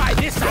raring to try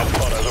this Drop out.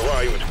 pod has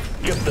arrived.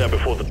 Get there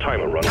before the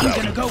timer runs I'm out.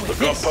 gonna go with The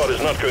drop this. pod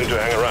is not going to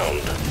hang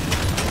around.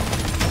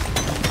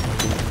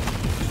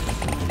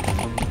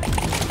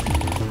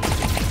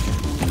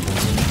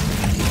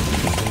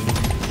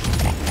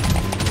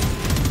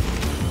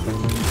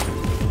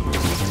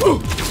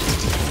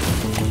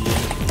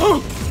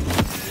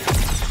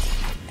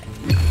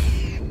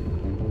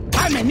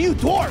 I'm a new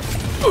dwarf.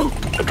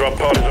 The drop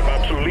pod is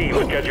about to leave.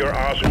 Get your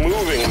ass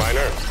moving,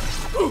 miner.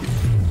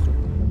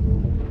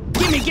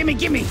 Gimme, gimme,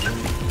 gimme.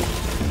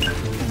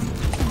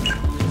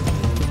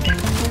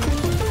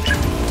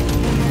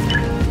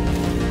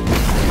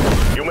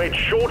 You made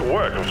short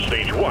work of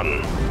stage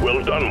 1.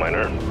 Well done,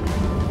 miner.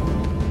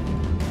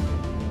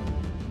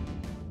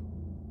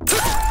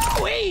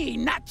 Wee,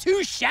 not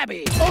too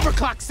shabby.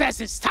 Overclock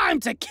says it's time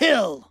to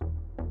kill.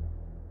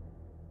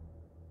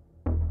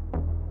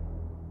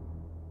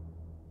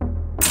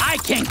 I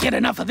can't get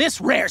enough of this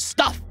rare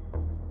stuff.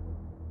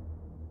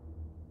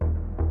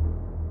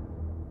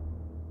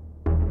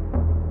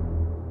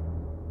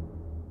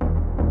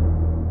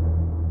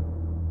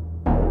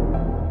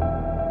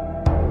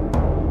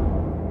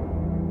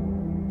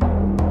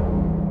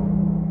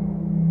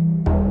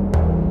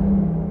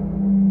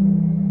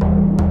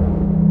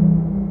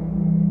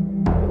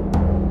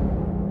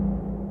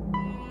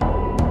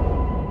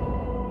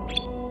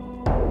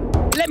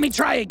 Let me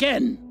try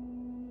again.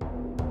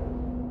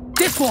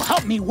 This will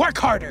help me work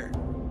harder.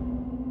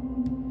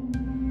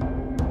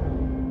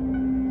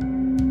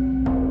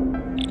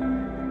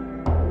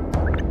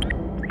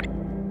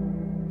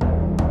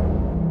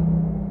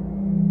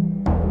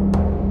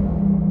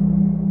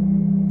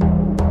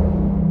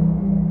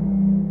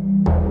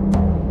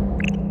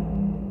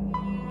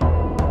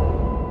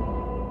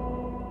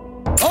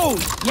 Oh,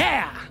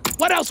 yeah!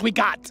 What else we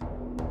got?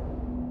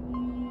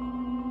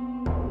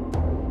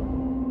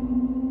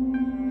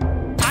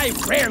 I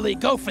rarely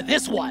go for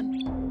this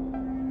one.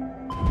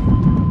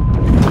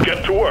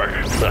 Get to work.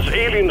 There's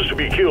aliens to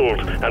be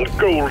killed and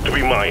gold to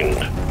be mined.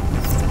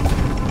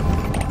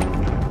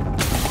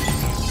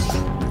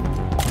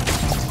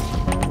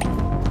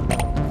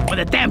 When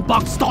the damn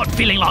bugs start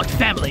feeling like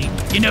family,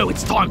 you know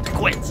it's time to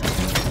quit.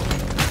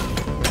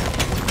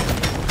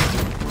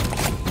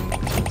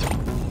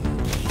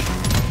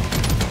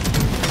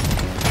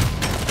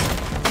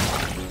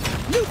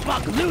 Loot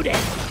bug looted!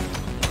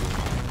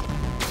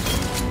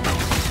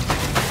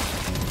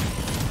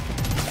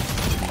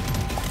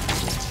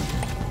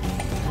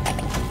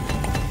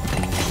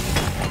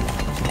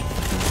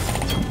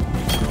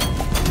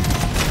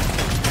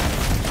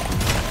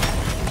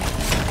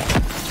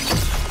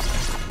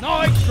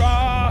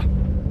 Extra!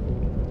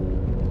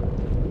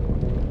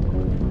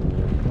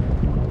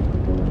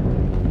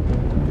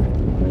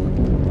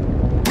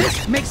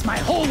 This makes my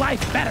whole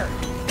life better.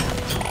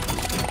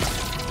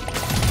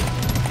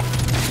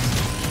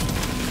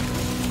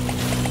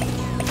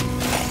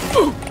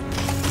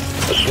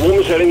 The swarm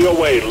is heading your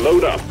way.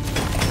 Load up.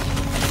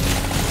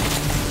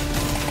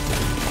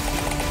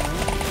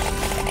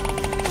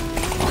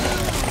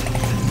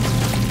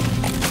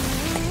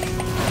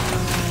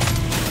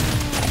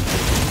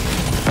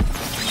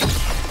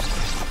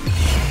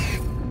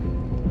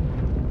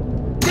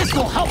 This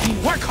will help me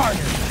work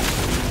harder.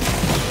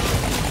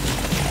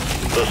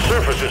 The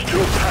surface is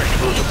too packed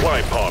for the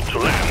supply pod to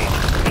land.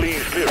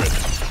 Please clear it.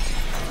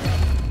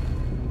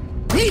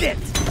 Need it!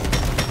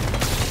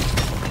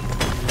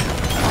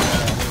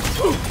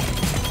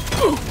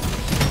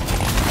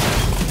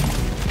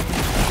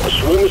 The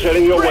swarm is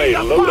heading your way.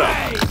 Load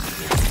up.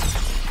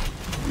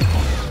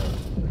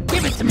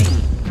 Give it to me.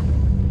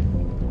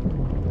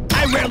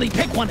 I rarely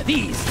pick one of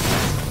these.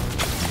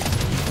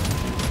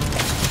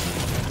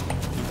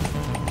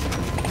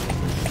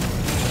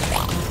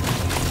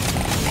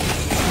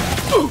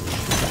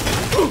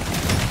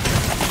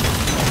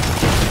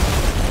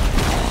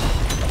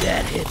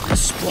 That hit the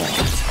spot.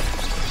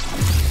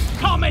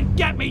 Come and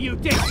get me, you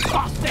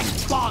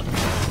disgusting bug!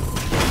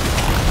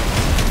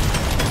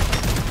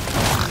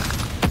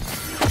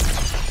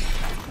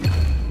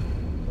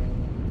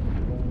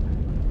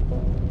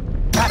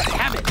 Gotta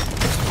have it.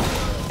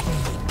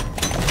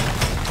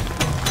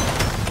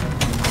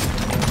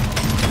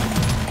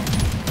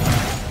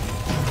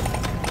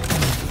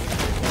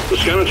 The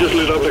scanner just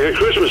lit up like a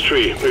Christmas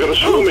tree. We got a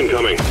swarm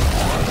incoming.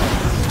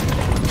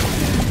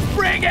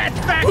 Bring it,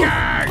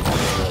 beggars!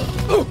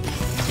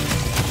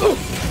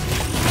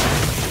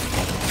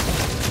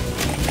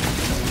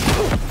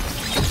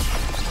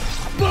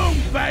 Boom,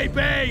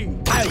 baby!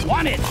 I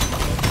want it.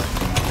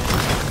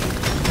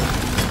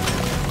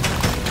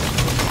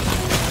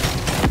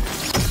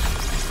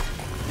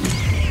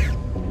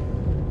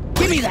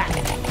 Give me that.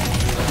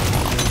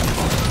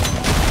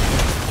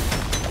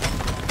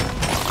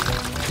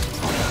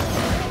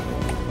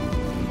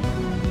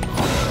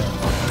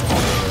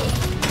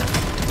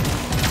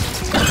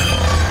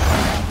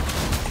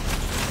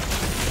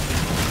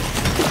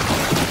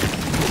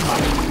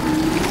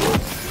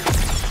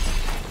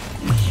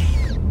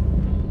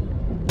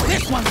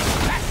 This one's the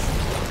best.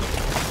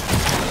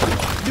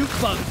 You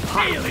bug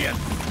alien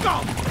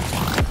scum!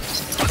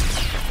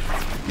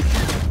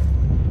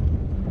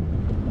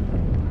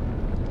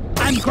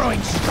 I'm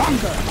growing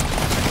stronger.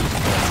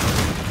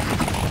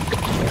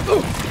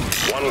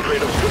 One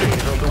crate of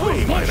goodies on the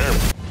way, miner.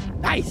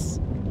 Nice.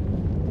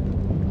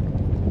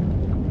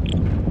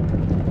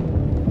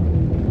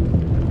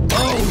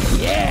 Oh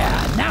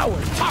yeah, now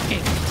we're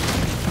talking.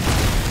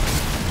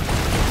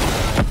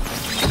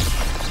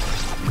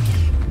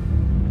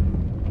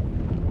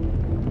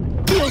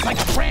 Feels like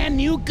a brand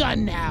new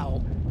gun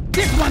now.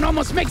 This one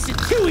almost makes it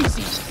too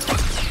easy.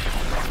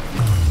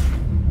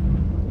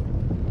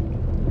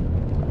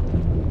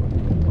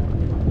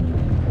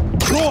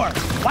 Sure,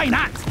 why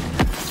not?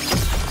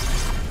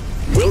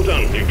 Well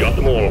done, you got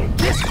them all.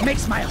 This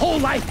makes my whole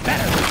life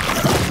better.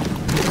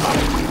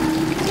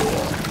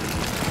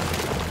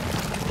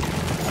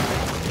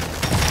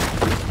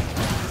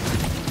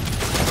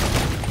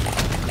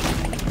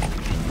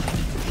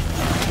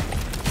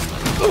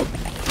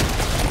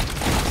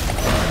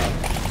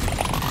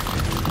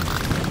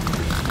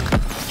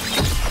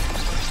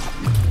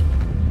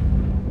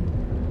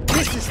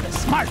 This is the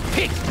smart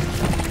pick.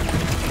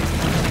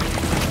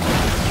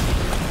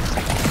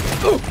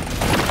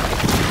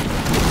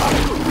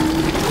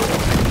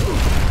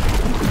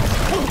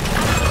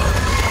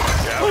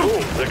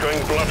 They're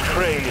going blood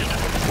crazed.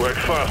 Work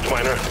fast,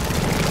 miner.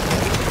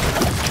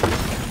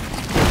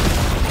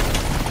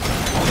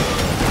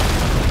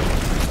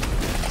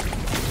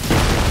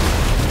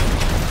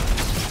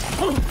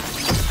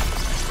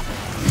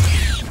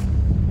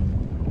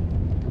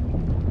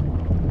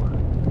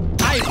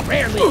 I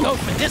rarely go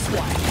for this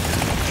one.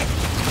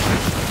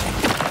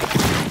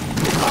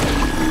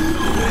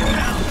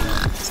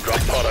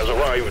 Drop pod has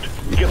arrived.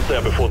 Get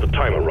there before the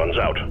timer runs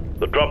out.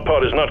 The drop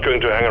pod is not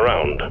going to hang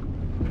around.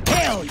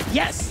 Hell Hell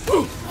yes!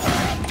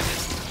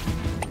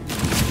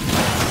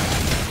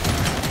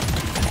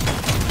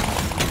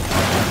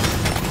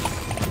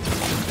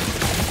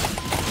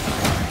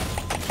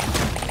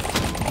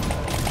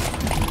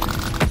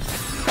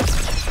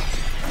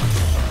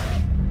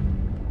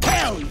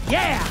 Hell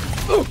yeah!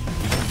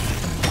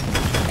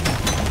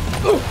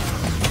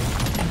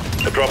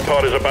 The drop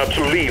pod is about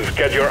to leave.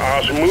 Get your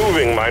ass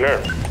moving,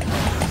 miner.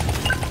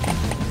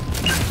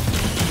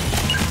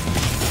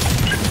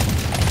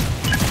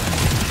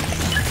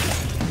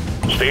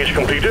 Stage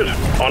completed.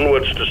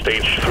 Onwards to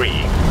stage 3.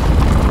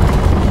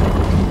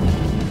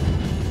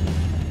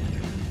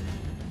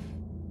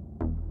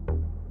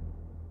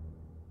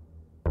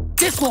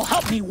 This will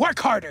help me work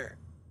harder.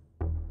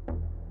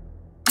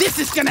 This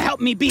is gonna help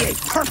me be a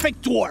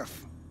perfect dwarf.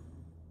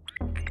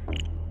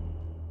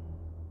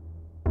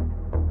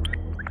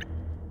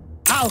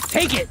 I'll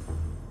take it.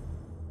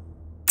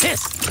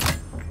 Piss.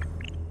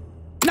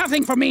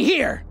 Nothing for me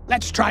here.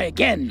 Let's try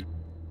again.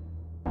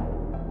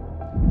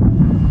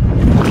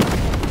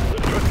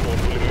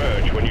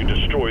 When you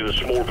destroy the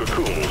small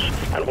cocoons,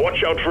 and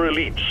watch out for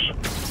elites.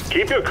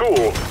 Keep your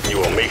cool, you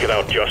will make it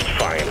out just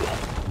fine.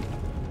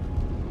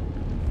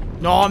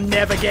 No, I'm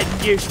never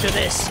getting used to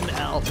this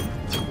smell.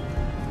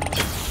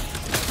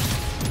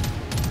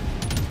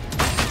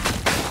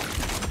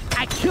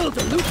 I killed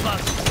a loot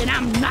bug, and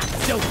I'm not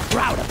so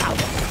proud about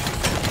it.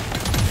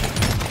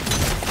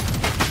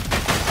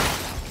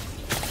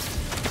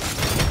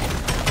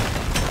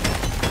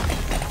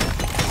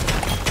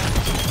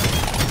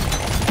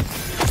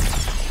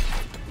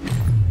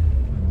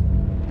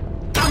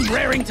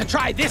 Raring to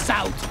try this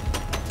out.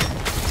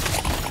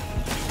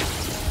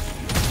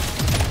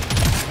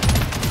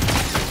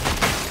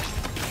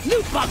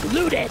 Loot bug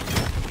looted.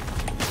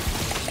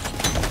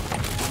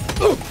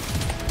 Ooh.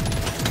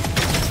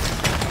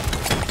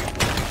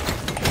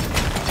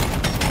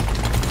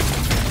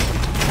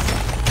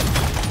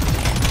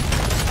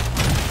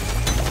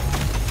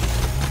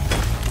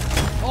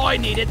 I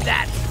needed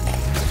that.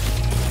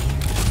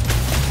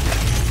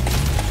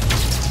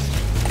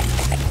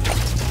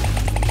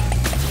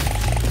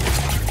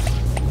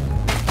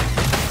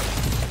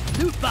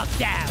 Bug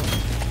down.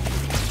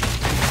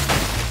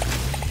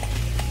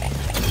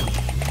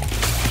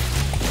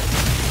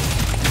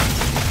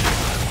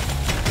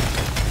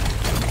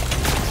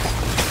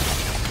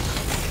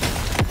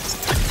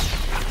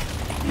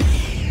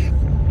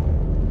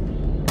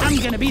 I'm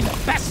gonna be the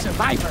best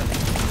survivor.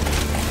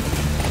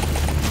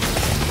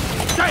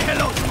 Say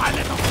hello to my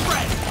little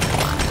friend.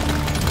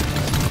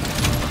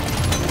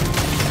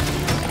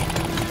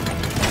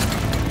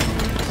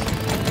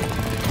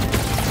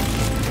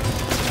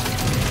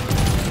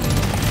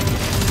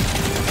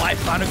 I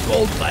found a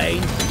gold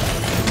vein.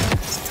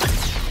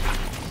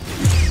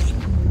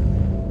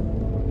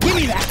 Give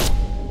me that.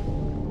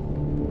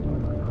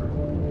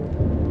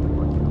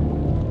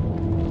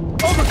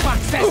 Overclock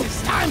says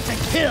it's time to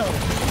kill.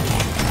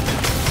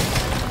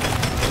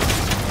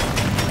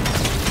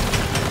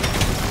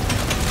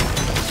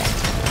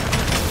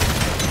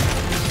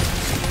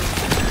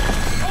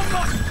 I'm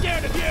not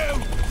scared of you.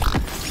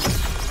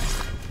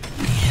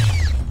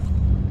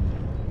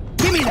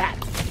 Give me that.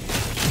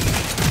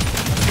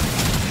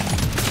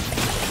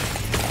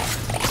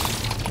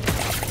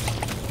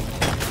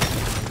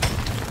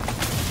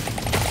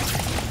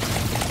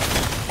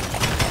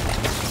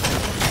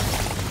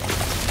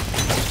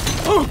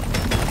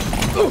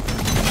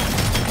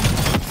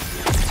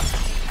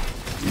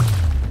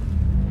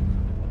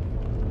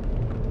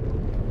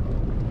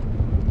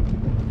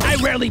 I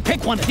rarely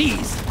pick one of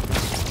these.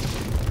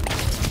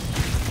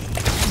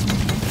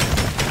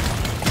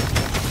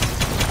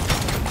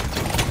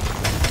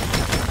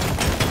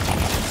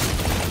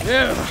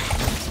 Ew,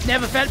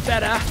 never felt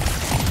better.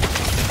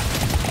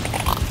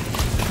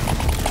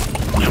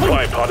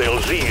 Supply pod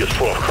LZ is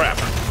full of crap.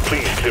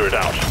 Please clear it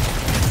out.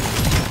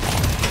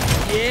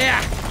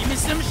 Yeah, give me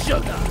some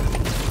sugar.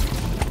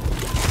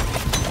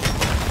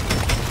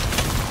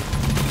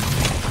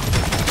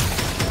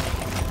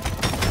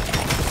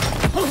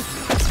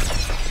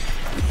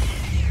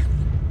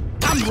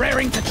 I'm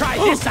raring to try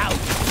this out.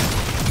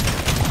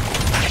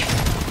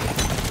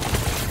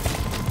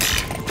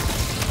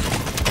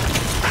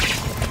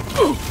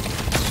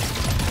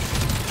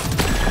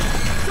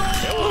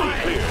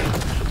 LZ clear.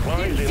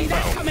 Supplies See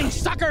that inbound. coming,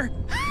 sucker?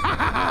 Ha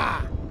ha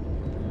ha!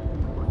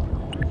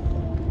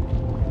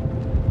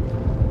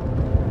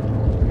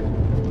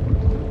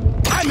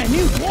 I'm a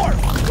new dwarf.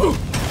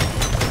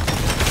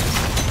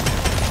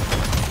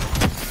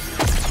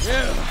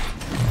 Ew,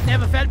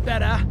 never felt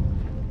better.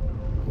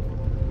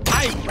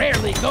 I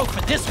rarely go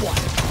for this one.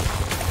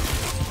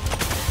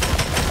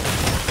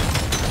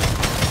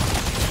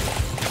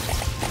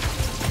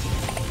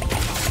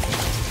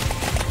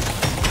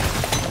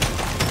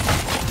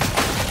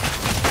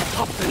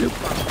 Pop the loop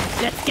bug.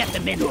 Let's get the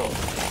mineral.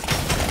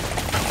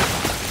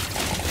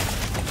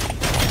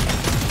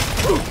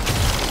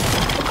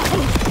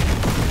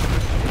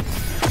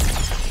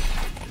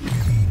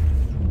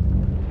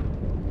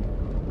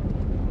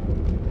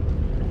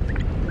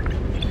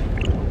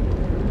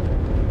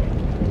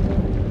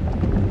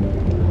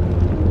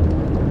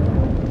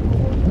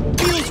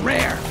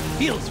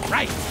 feels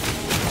right. See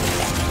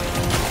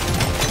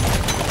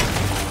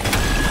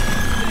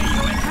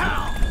you in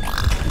hell!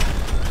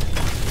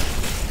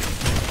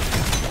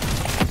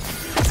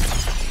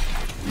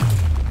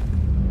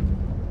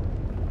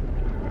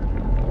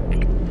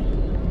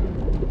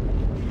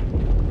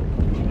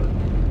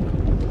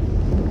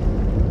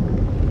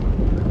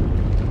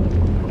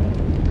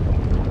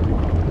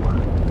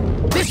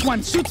 This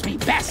one suits me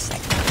best.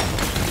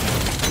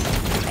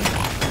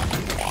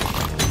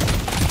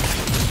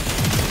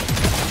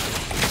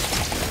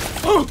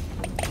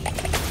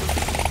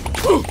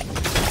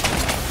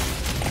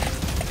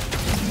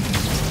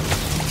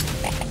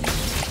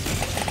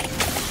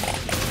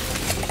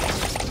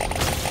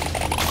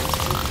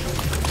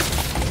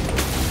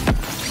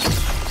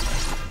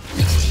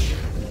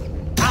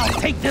 I'll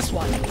take this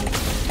one.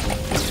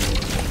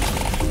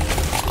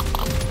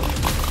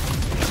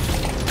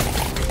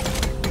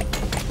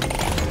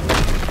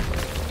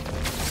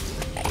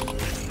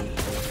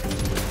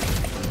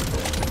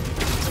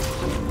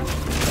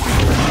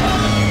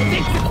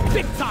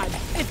 Big time!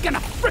 It's gonna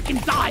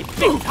frickin' die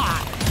big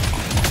time!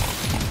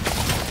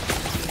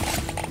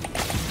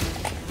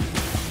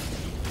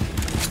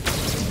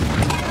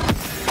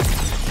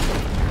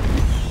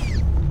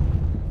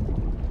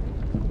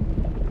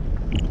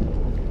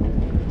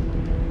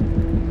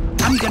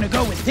 I'm gonna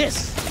go with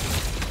this.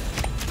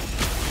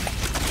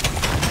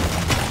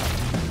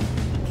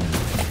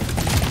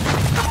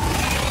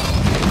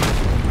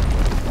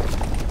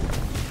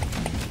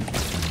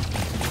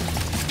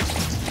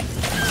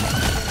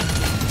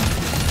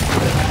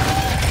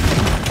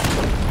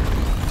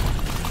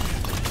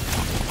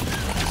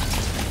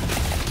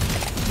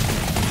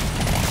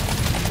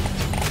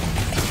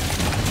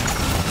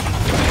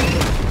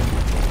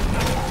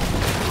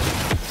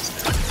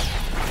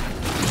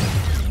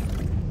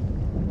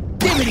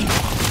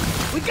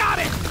 We got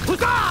it!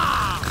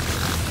 Huzzah!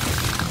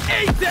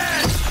 Ace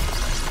it!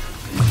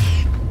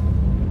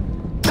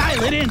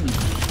 Dial it in.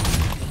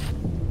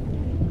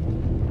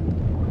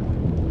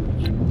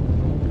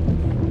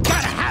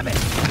 Gotta have it.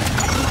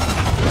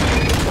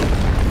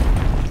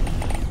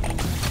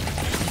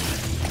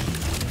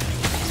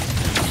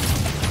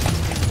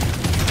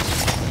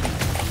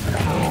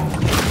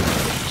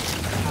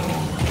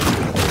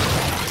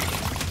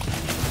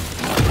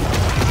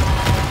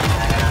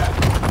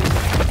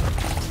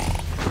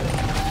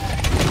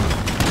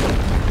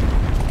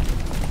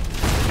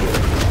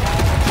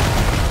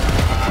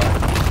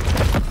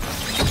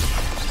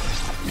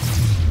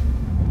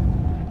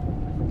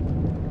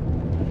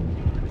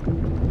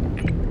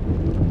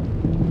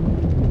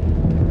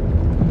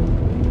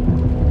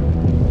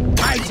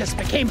 Just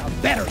became a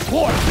better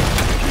dwarf.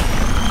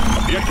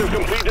 Objective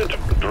completed.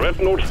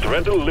 Dreadnought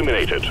threat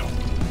eliminated.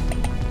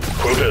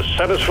 Quota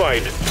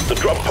satisfied. The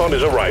drop pod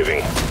is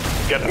arriving.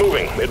 Get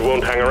moving. It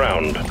won't hang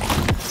around.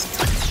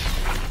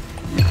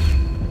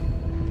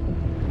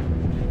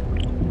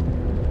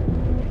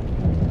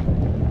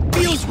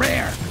 Feels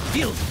rare.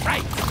 Feels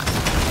right.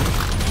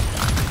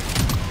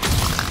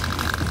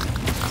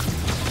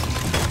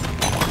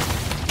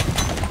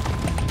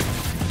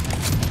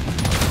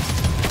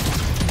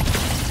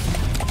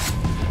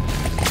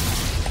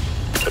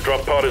 The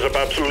drop pod is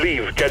about to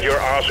leave. Get your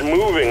ass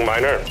moving,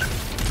 miner.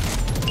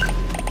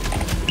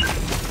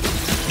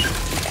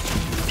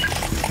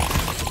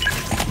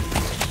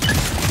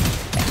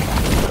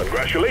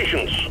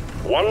 Congratulations.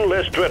 One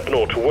less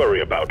dreadnought to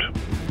worry about.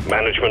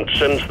 Management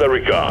sends their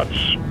regards.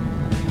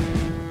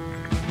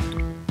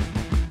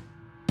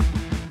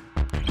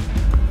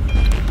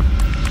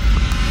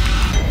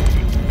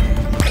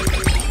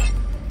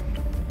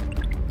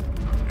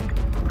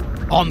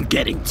 I'm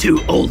getting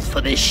too old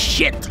for this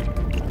shit.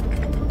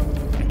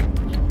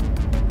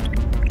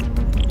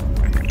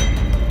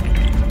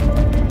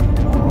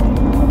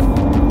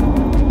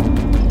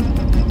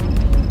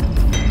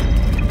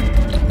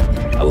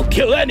 I will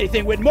kill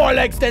anything with more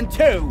legs than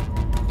two.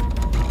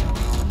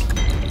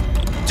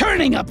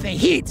 Turning up the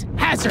heat.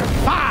 Hazard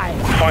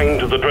 5.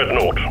 Find the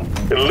dreadnought.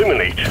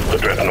 Eliminate the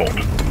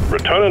dreadnought.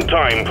 Return in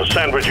time for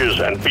sandwiches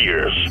and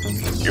beers.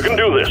 You can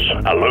do this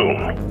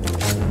alone.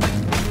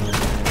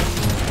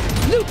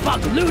 Loot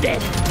bug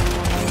looted!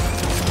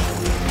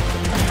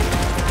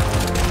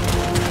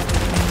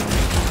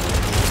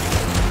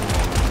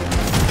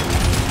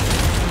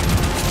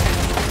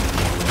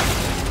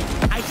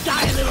 I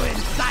die a little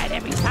inside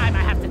every time I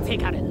have to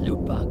take out a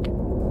loot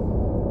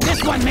bug.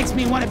 This one makes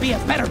me want to be a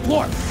better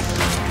dwarf.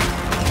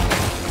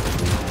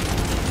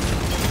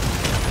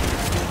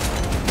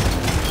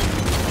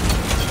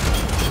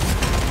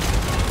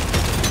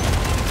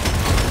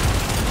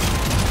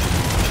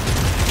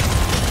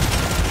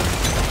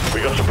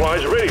 We got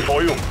supplies ready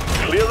for you.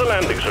 Clear the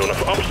landing zone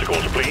of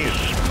obstacles,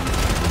 please.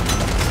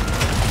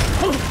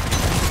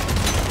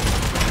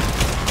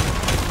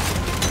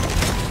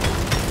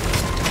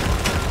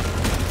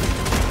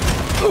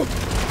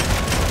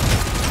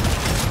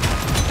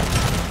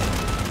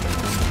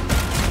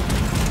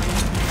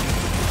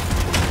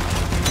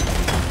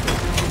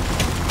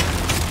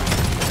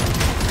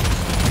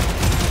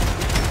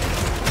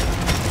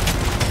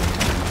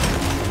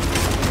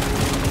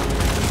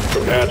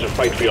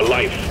 Fight for your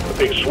life. A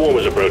big swarm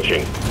is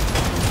approaching.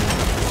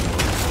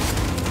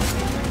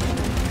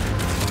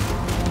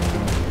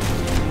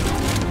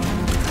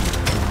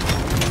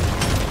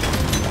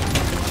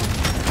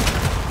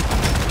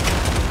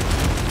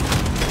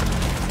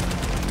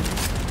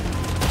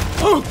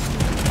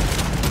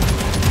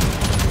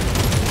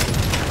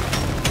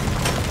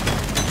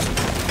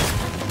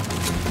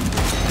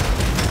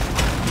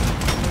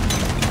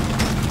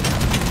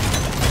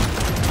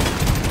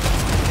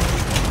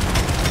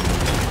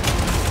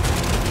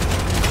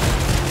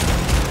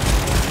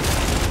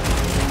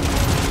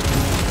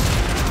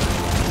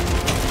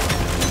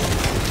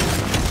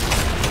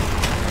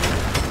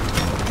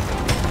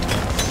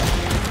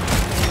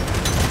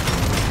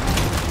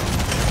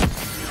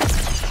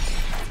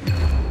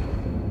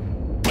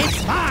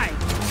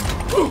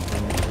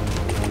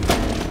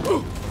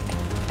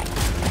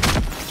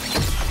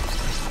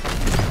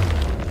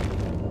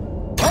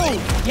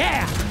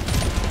 Yeah!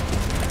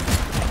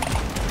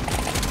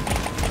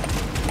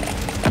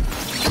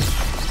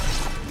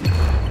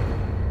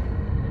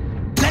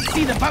 Let's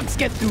see the bugs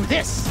get through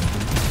this!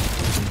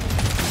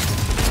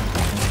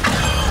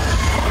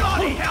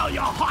 Bloody hell,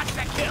 you're hot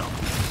to kill!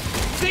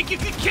 Think you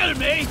can kill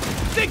me?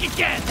 Think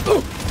again!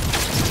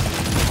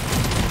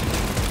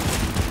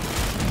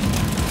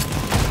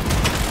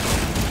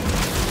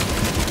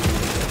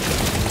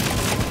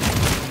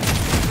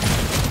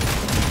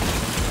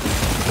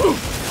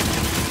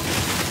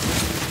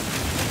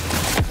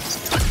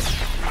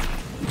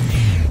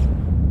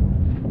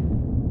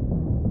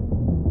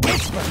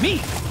 Me!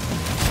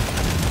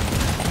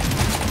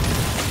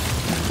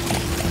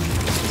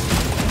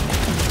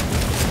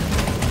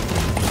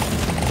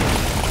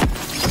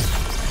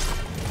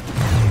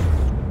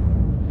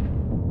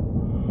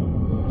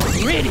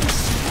 Pretty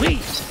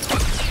sweet!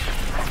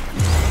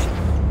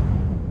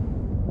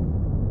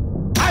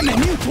 I'm a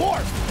new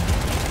dwarf!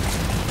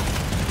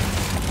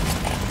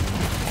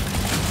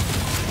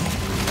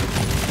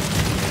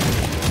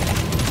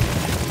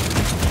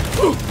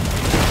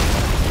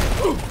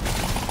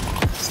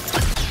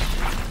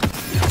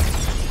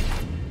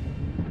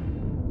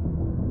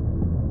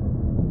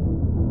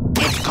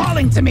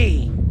 To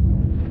me.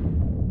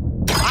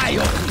 I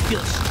only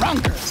feel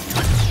stronger.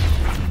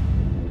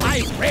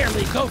 I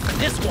rarely go for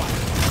this one.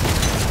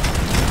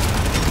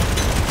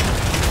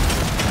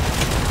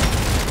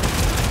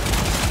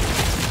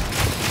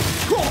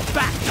 Go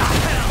back to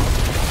hell!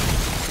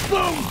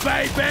 Boom,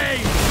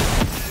 baby!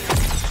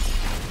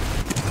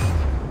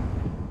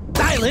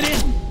 Dial it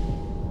in.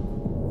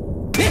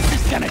 This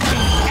is gonna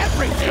change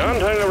everything.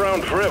 Can't hang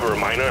around forever,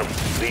 Miner.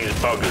 These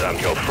bugs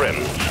aren't your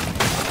friends.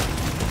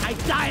 I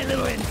die a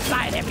little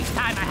inside every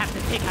time I have to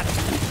take out a...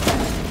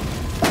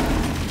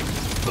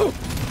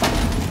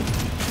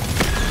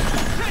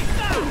 Take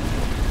that!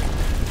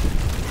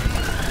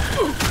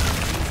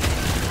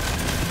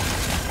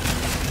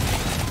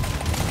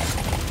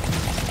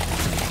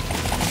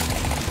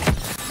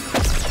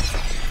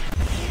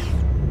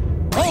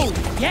 Oh,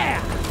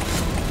 yeah!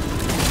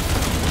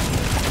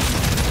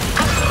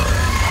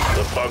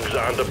 The bugs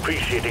aren't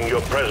appreciating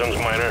your presence,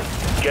 Miner.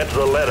 Get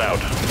the lead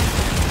out.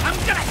 I'm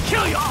gonna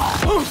kill you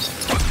all!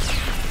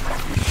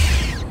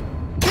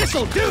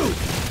 This'll do!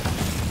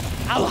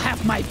 I'll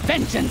have my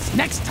vengeance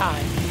next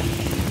time!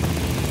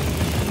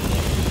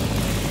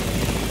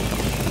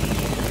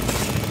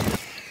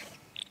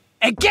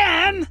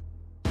 Again?!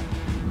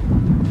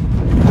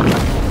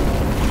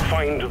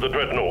 Find the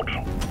Dreadnought.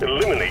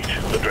 Eliminate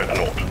the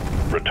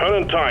Dreadnought.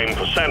 Return in time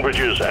for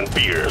sandwiches and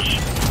beers.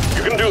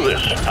 You can do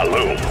this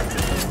alone.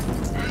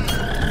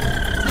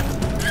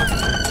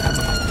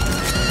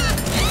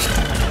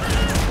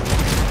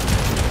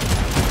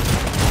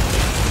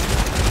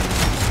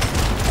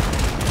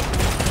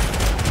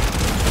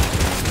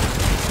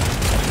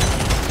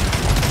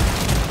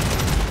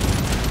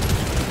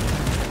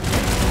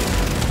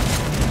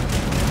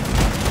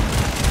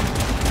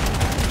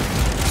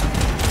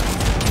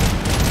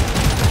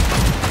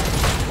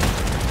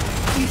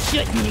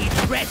 Shouldn't eat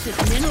precious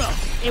mineral.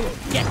 It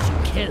will get you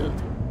killed.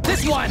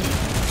 This one!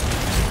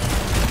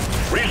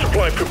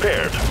 Resupply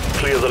prepared.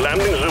 Clear the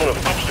landing zone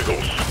of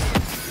obstacles.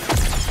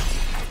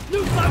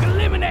 Loot bug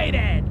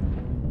eliminated!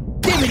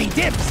 Dibbity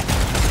dips!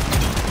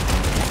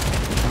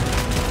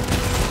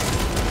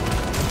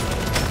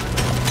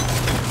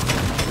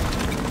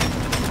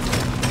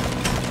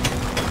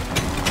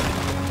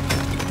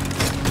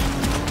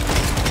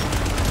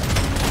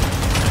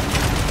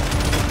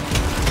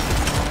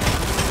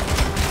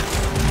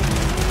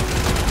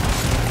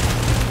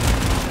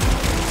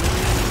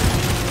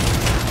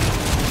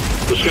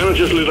 The scanner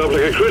just lit up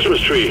like a Christmas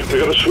tree. We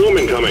got a swarm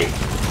incoming.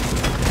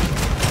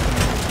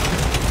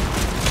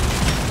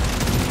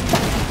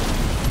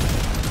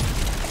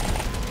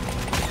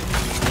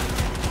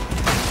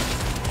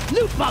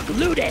 Loot bug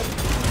looted!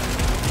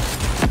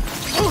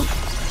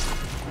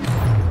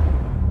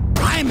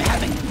 I'm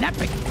having an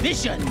epic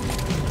vision!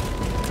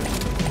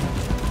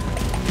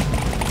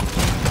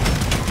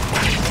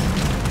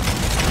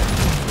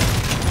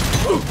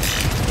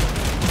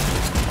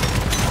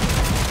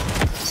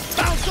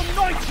 Found some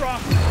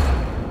nitro!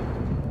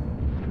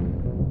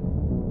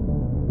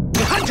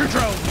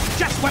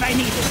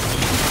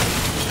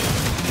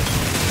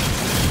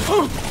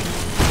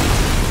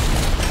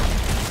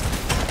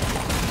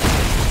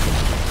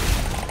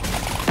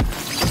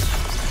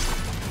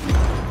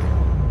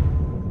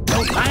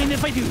 Don't mind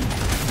if I do.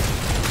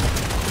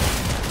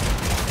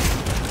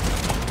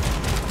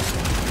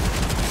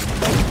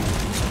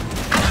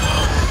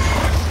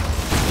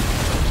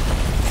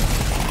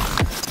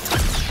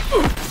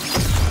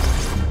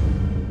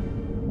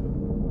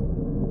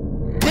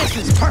 This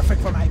is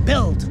perfect for my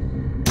build.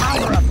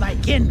 Power of my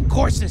kin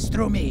courses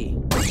through me.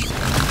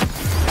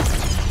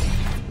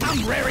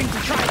 I'm raring to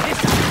try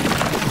this out.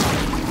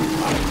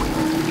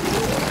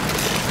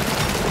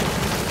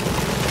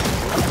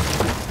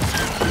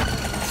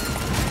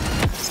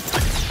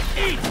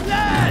 Eat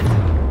lead!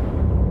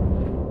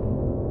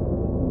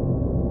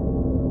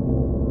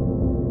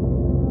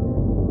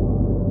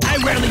 I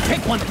rarely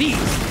pick one of these.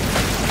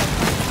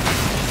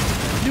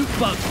 Nuke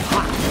bug's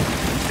hot.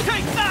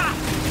 Take that!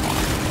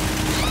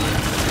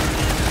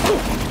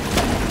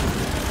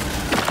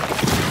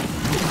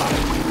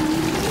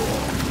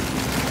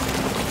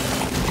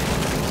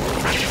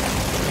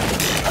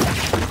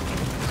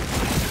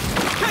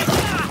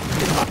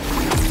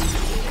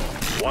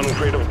 One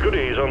crate of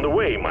goodies on the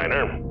way,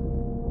 Miner.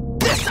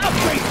 This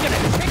upgrade's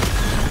gonna take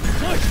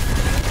push.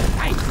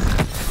 Nice.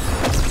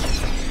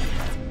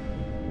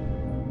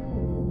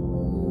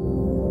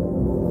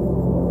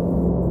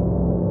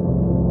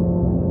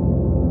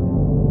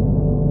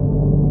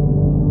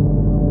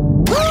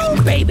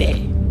 Woo, baby!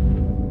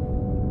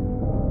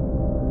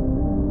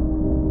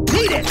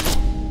 Need it!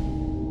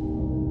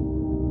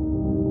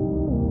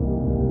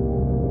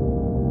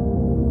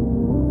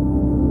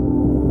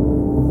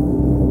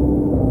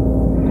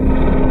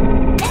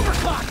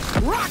 Overclock!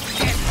 Rock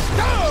and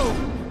stone!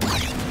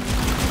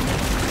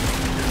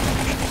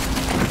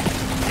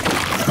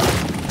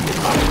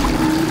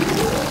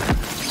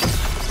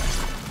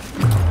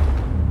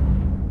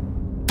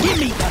 Give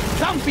me the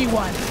thumpy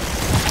one!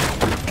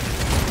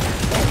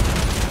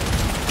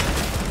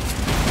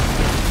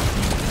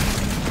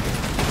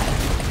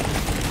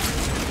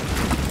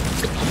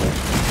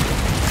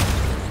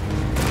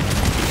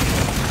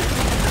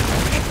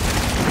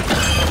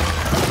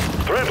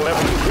 Threat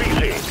level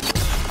increasing.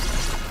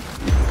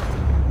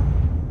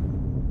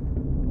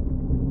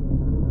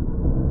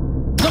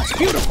 Looks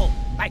beautiful,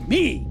 like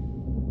me.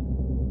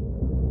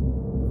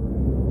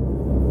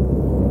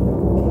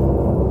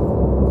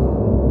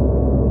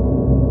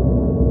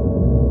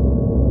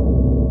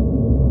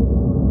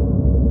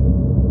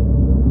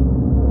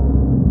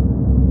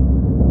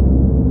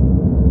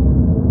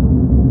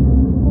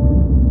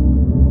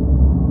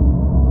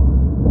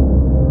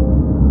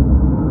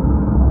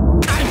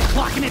 I'm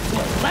clocking it to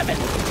 11.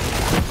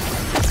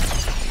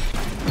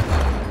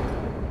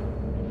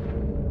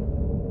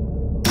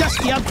 Just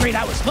the upgrade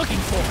I was looking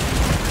for.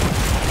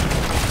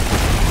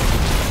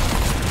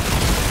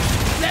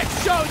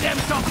 Let's show them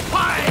some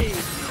fight!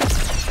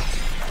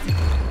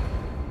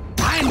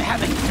 I'm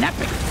having an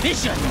epic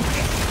vision.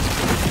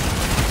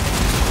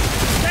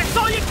 That's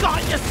all you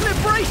got, you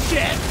slippery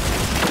shit!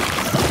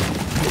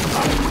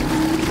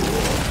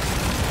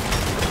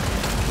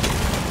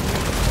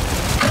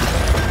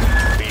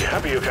 Be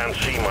happy you can't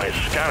see my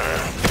scanner.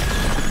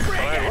 I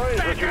advise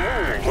that you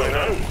move. Well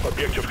done.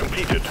 Objective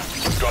completed.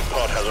 Drop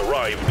pod has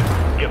arrived.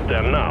 Get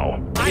there now.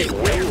 I It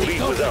will rarely leave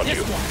go for without this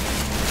you. one.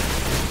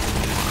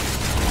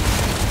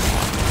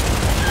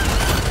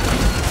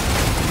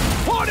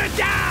 Put it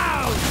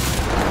down!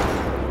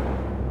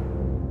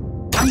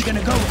 I'm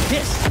gonna go with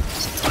this.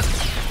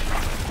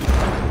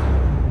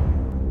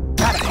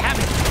 Gotta have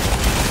it.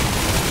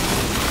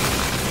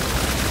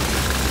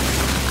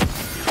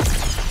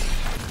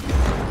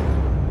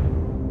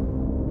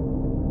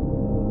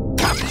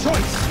 Top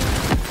choice.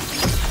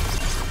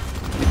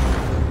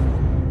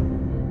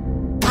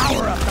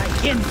 Power of my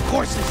kin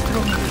courses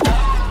through me.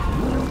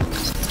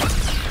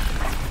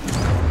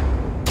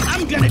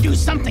 I'm gonna do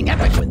something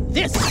epic with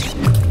this.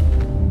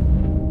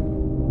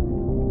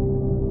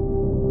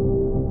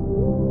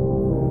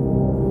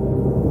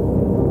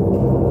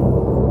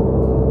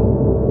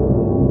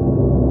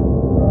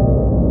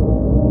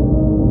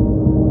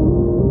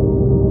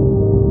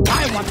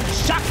 I want the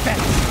shock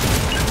fence.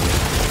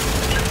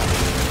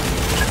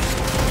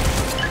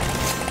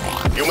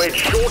 You made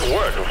short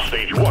work of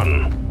stage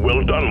 1.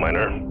 Well done,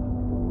 Miner.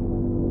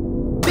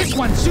 This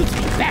one suits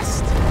me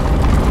best.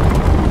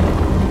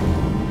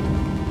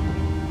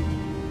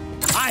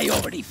 I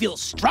already feel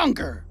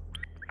stronger.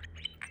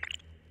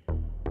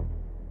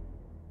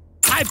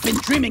 I've been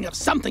dreaming of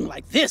something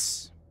like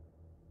this.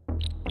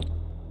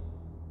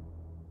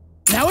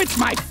 Now it's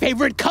my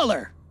favorite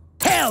color.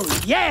 Hell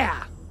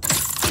yeah!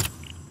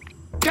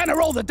 Gonna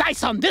roll the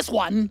dice on this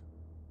one.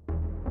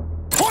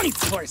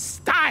 Points for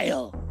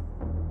style.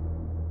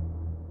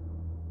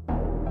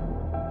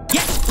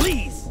 Yes,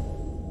 please.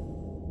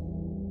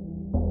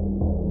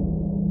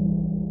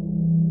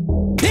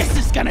 This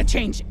is gonna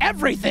change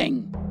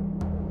everything.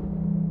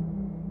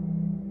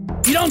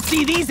 You don't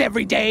see these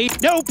every day.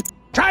 Nope.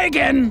 Try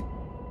again.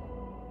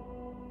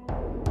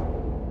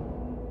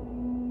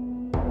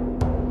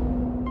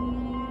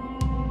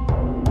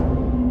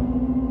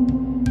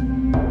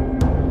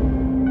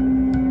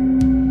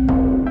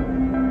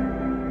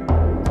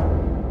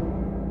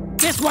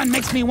 one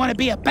makes me want to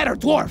be a better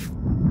dwarf.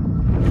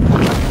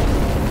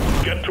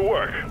 Get to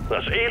work.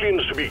 There's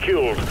aliens to be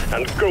killed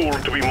and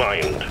gold to be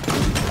mined.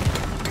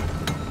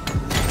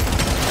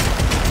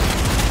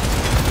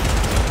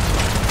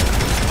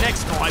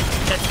 Next time,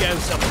 let's go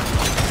somewhere.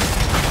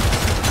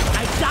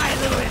 I die a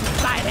little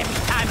inside every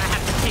time I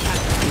have to take out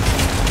the beat.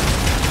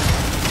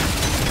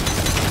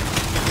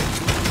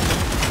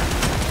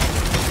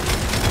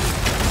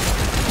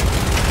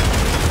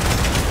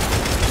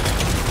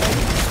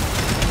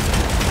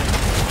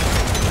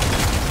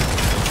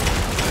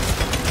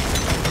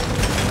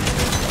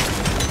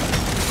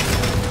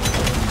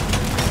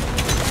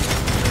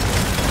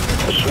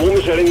 The swarm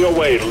is heading your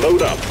way.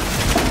 Load up.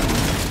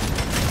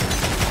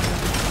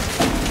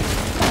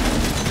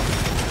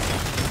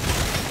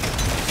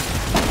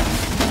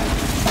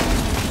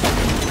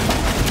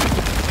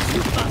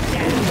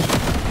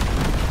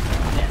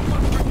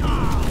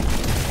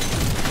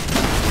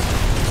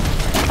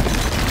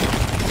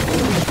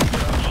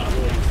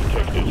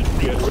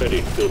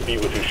 They'll be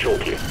with you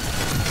shortly.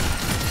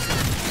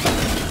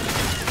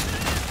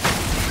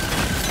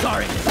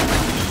 Sorry,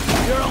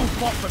 your own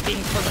fault for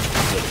being full of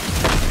shit.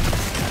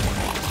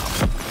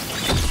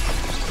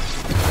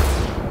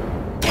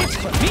 It's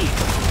for me.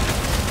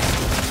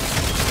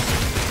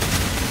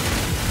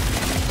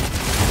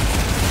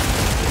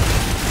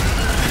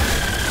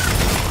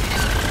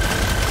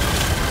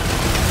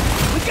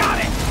 We got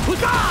it!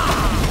 Huzzah!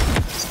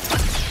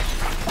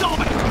 Stop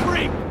it,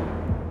 creep!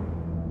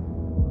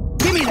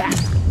 Give me that.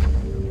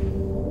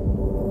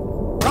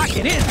 Rock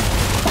it in.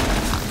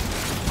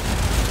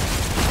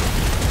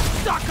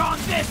 Stuck on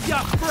this, you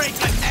freak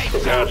of nature!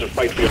 Prepare to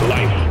fight for your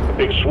life. A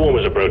big swarm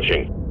is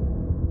approaching.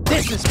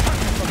 This is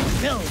perfect for the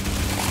build.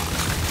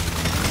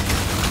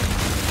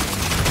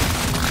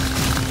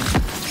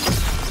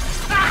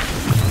 Ah!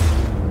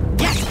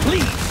 Yes,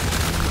 please.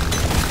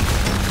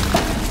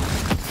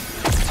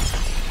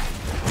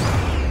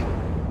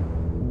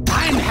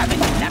 I'm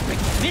having an epic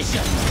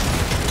mission.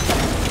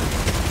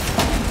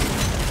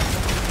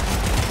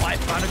 I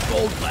found a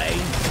gold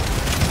vein.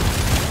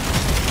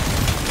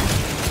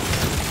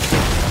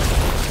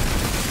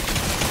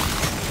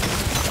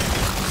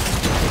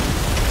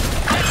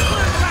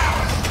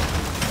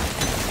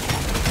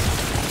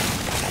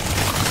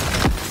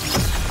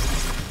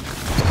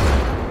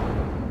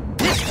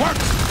 This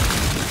works.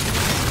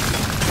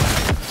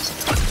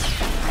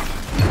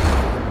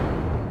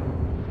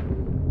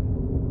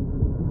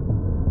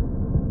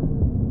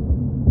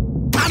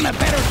 I'm a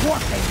better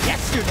dwarf than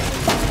yesterday.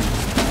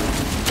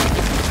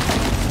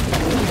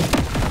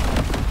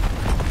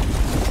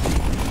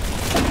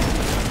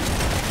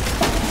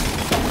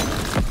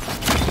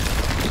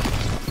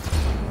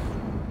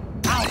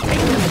 I'll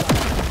take this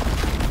one.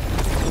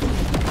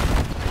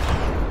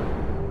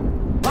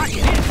 Lock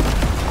it in.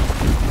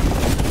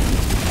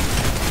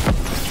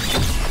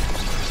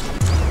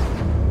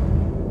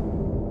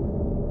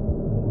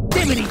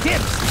 Dimmity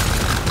dips.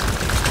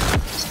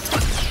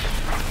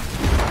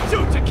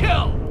 Shoot to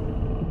kill!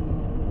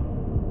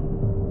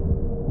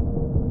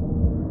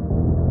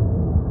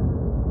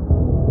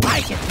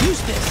 I can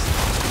use this.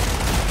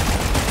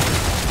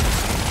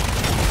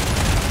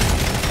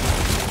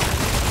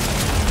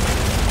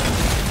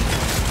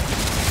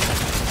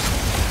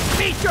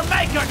 Meet your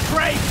maker,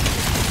 creep!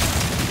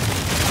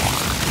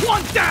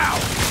 One down!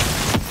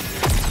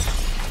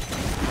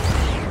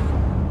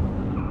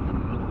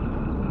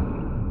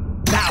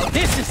 Now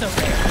this is a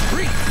rare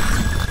treat.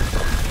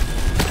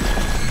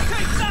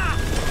 Take that!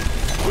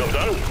 Well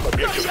done.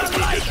 Objective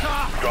completed.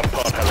 Drop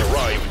pod has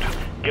arrived.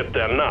 Get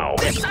there now.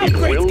 This It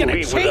upgrade's will gonna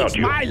leave without change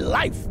you. my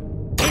life.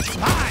 It's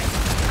mine.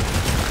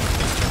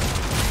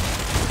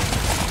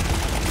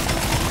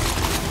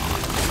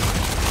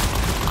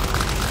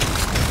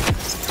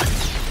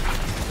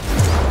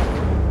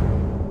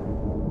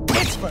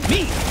 It's for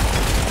me.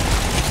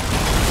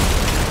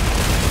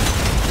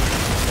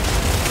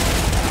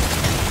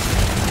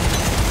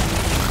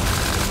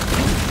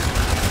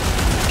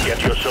 Get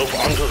yourself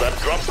onto that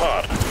drop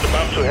pod. It's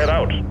about to head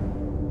out.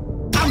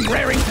 I'm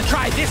raring to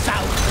try this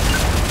out.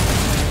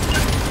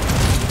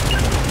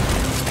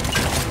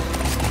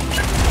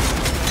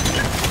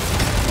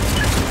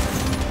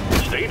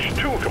 Stage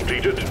 2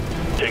 completed.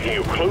 Taking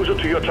you closer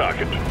to your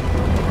target.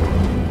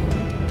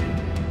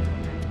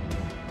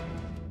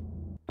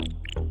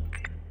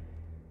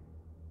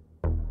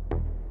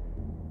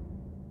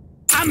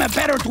 I'm a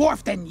better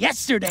dwarf than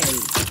yesterday.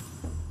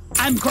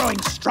 I'm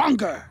growing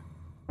stronger.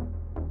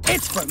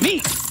 It's for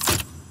me.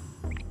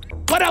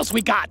 What else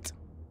we got?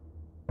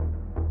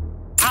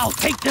 I'll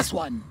take this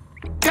one.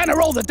 Gonna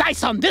roll the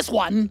dice on this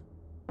one.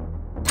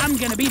 I'm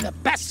gonna be the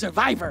best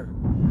survivor.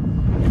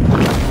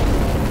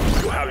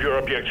 You have your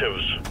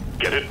objectives.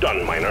 Get it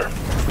done, miner.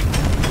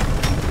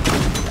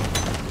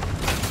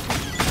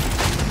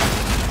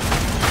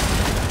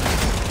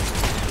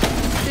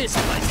 This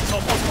place is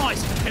almost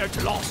nice compared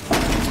to last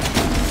one.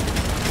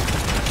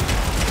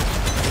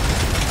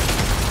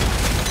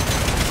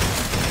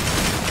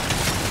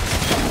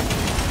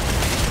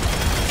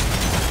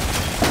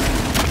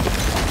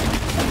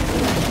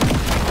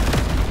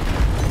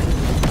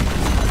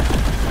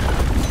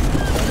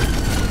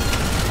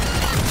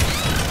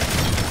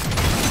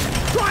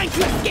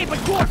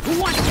 dwarf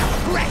who wants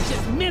your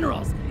precious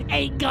minerals.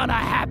 Ain't gonna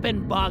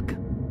happen, bug.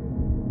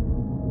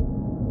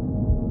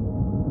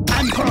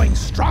 I'm growing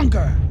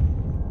stronger.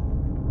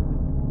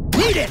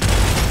 Need it!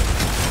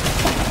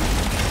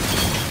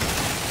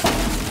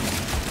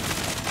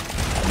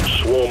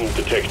 Swarm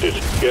detected.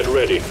 Get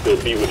ready.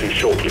 They'll be with you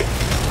shortly.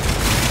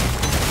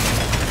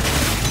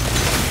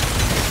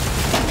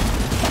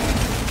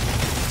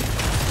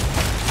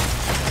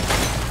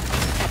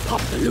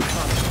 Pop the loot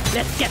hub.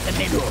 Let's get the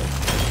minerals.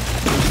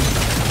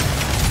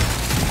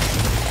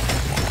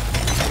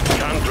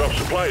 Can't drop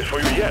supplies for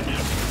you yet.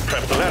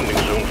 Prep the landing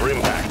zone for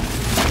impact.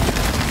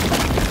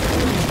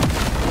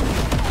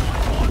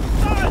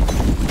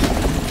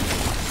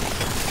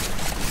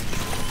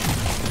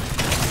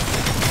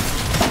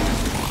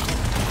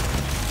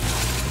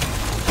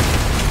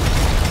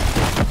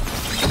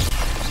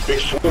 Big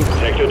swarm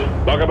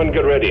detected. Bug up and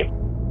get ready.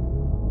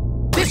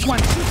 This one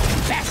suits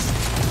me best.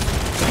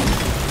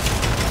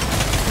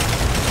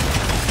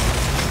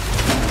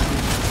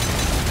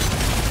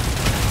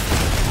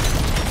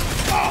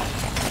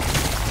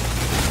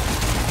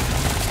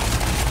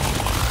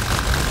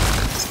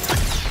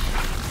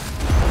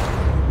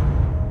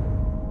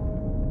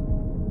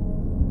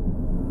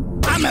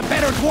 I'm a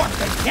better dwarf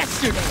than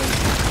yesterday.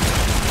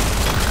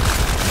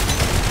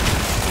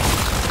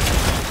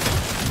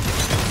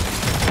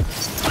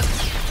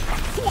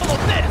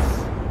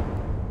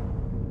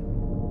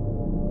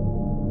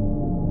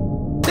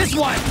 This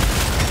one!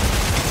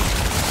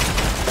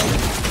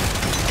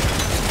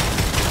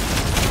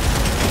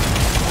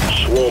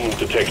 Swarm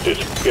detected.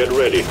 Get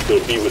ready.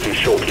 They'll be with you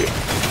shortly.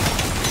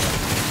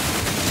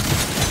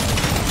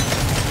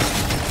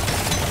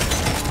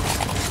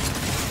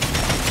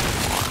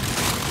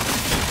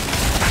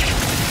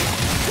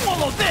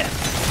 Swallow this!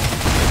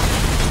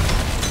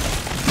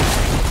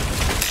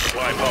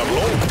 Supply pod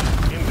low.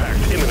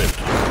 Impact imminent.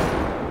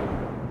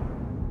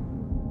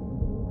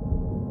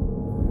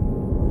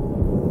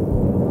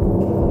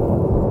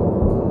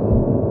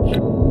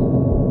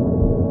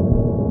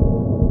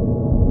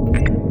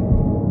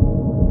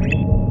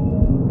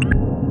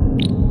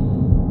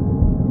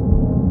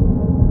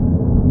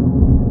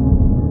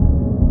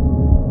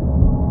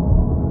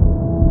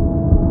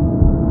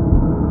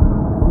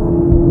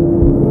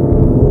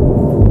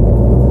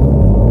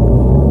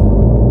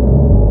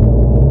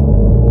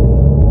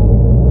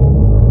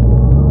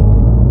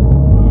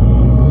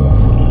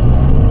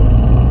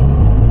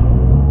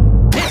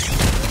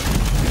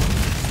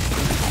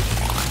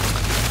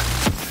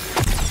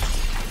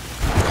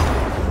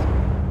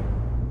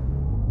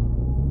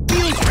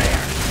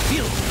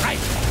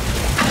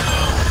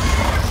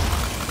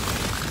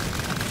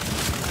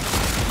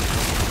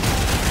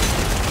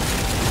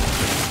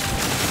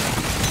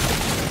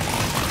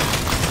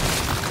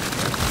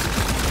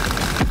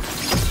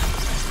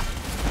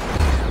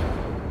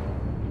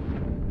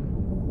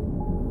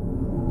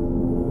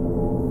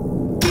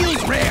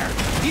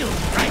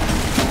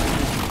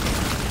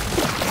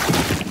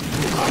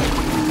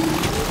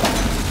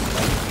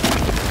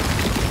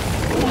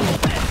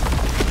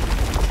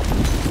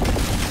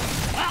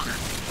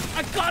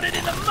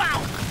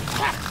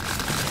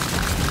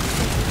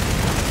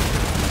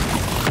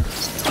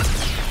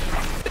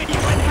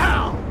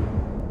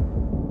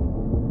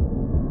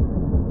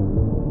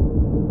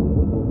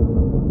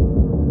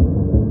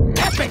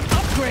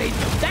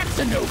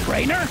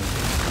 no-brainer.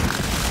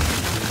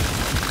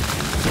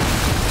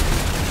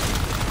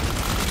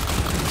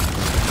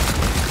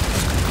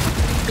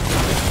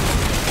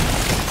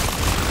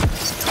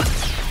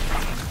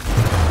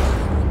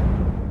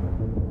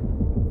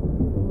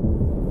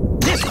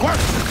 This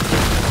works.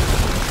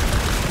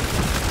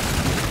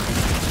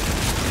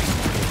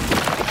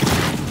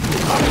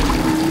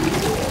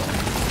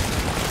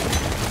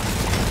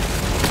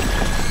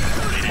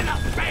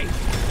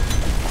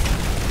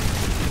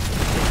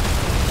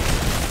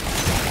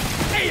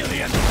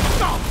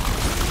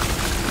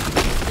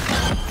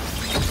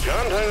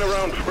 Can't hang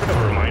around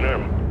forever, Miner.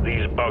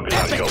 These bugs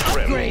aren't your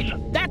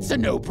friends. That's a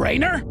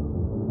no-brainer.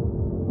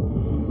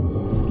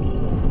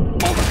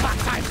 Overclock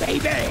time,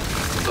 baby!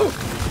 Ooh.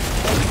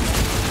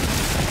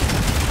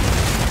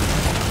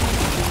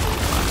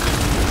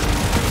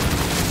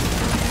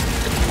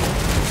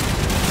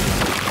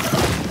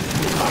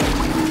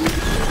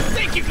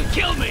 Think you can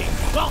kill me?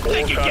 Well,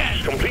 think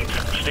again. Complete.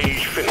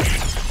 Stage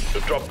finished. The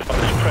drop pod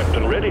is prepped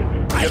and ready.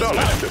 Get on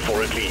it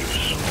before it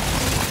leaves.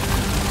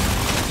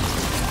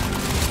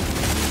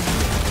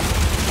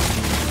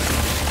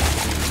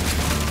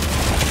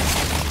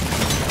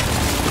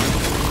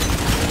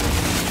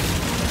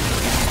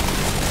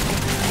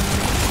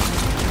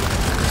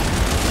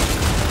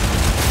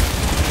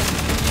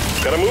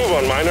 Gotta move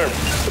on, Miner.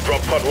 The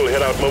drop pod will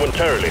head out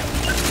momentarily.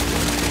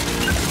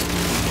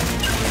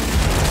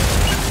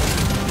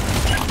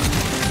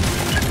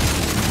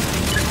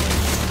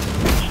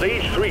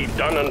 Stage 3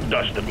 done and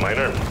dusted,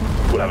 Miner.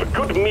 We'll have a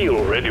good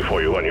meal ready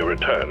for you on your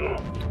return.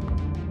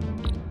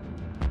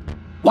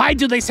 Why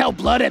do they sell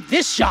blood at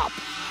this shop?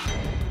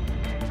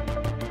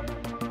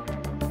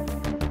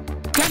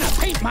 Gonna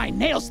paint my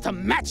nails to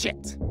match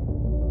it.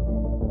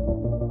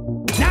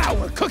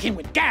 cooking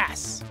with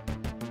gas.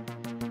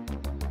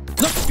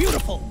 Looks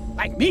beautiful,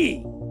 like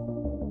me.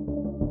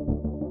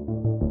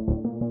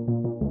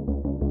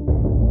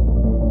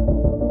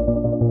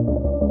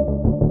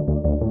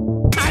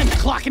 I'm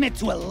clocking it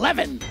to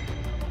 11.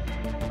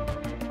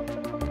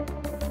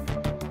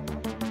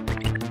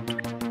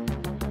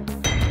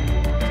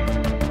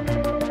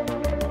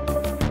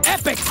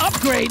 Epic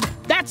upgrade,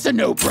 that's a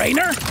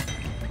no-brainer.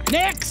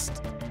 Next.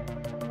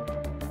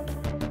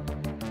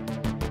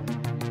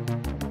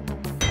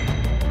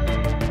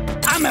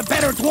 I'm a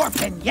better dwarf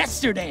than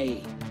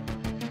yesterday.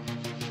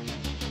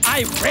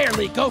 I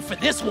rarely go for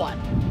this one.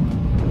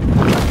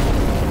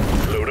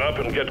 Load up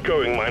and get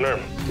going, Miner.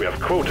 We have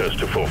quotas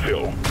to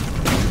fulfill.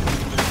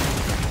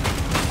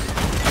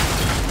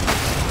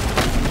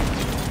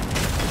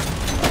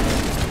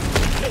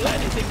 Kill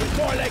anything with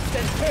more legs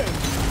than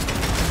two.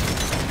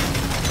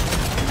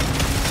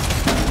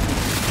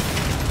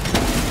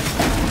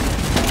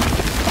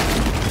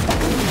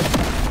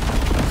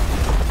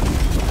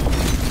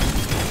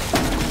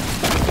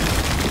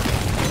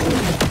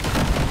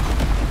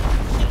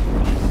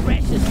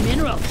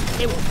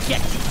 It will get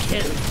you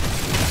killed.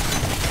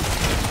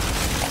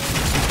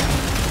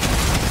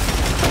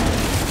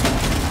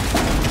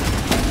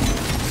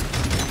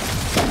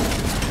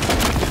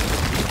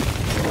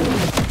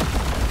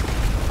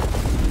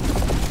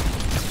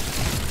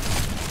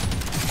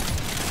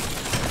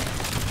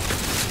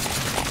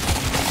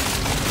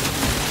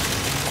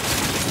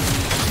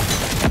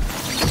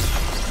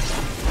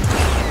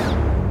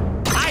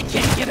 I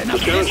can't get enough.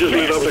 The scavengers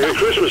lit up like a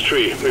Christmas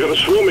tree. We got a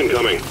swarm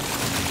incoming.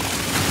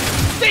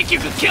 Think you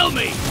could kill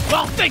me?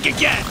 Well, think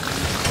again!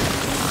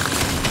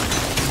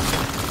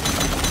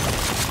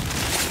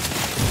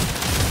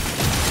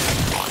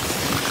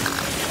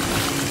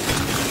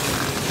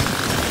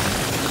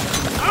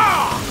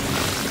 Ah!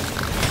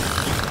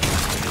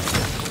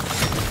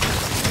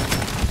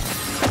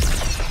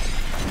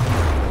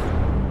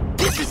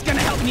 This is gonna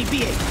help me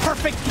be a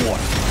perfect dwarf.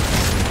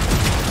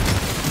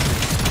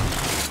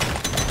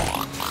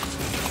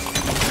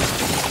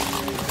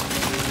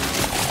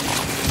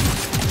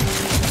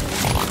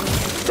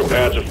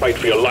 Prepare to fight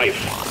for your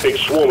life. Big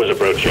swarm is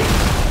approaching.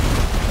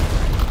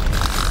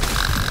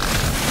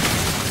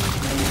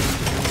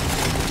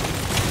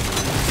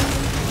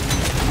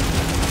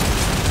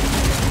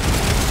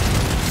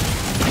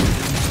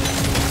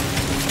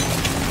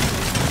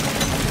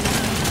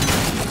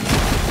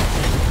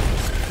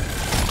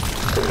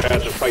 Prepare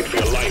to fight for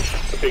your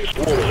life. A big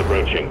swarm is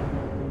approaching.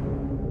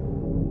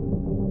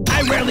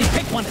 I rarely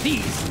pick one of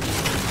these.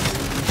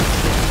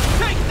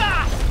 Take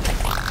that!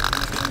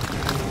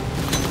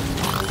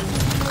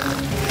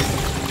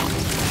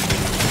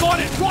 Got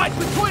it right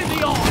between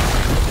the arms!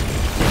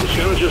 The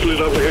scavengers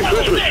lit up like a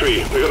Christmas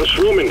tree. We got a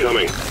swarm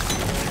incoming.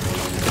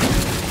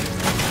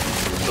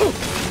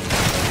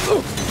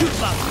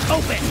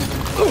 Open!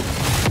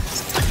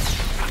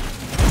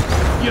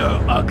 You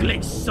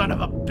ugly son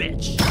of a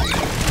bitch!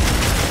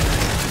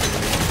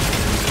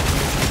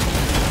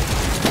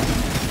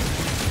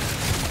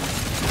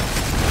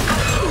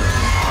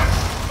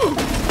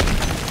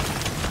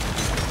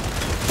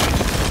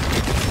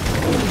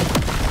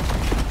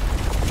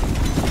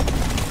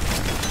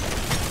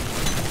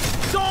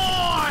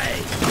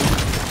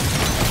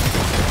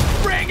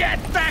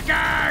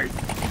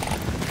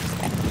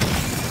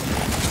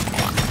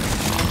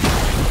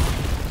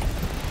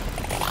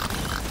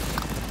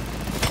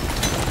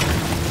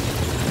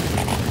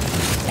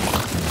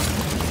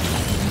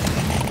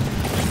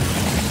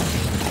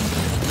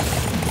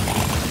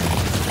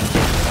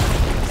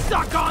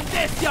 Suck on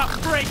this, you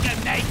freak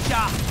of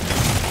nature!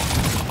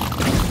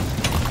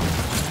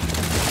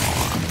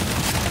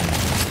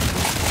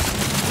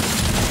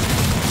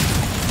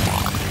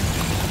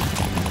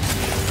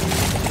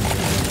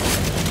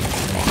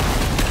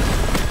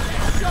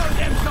 Show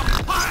them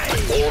some pie!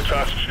 All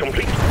tasks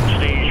complete.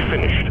 Stage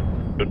finished.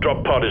 The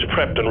drop pod is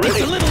prepped and ready.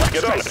 It's a little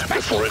Get on it extra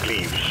special. before it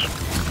leaves.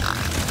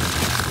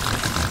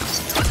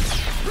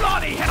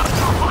 Bloody hell,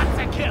 you're hot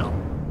to kill!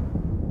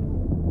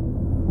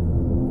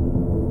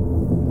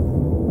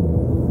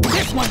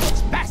 This one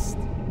looks best.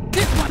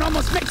 This one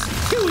almost makes it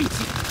too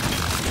easy.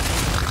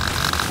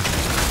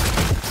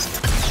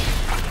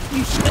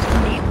 You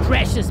shouldn't need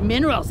precious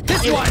minerals.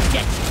 This It will one.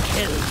 get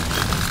you killed.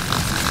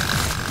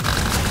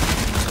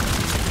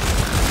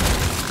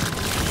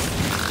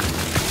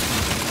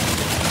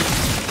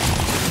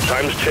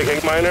 Time's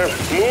ticking, Miner.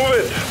 Move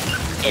it!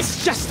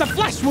 It's just a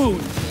flesh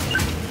wound.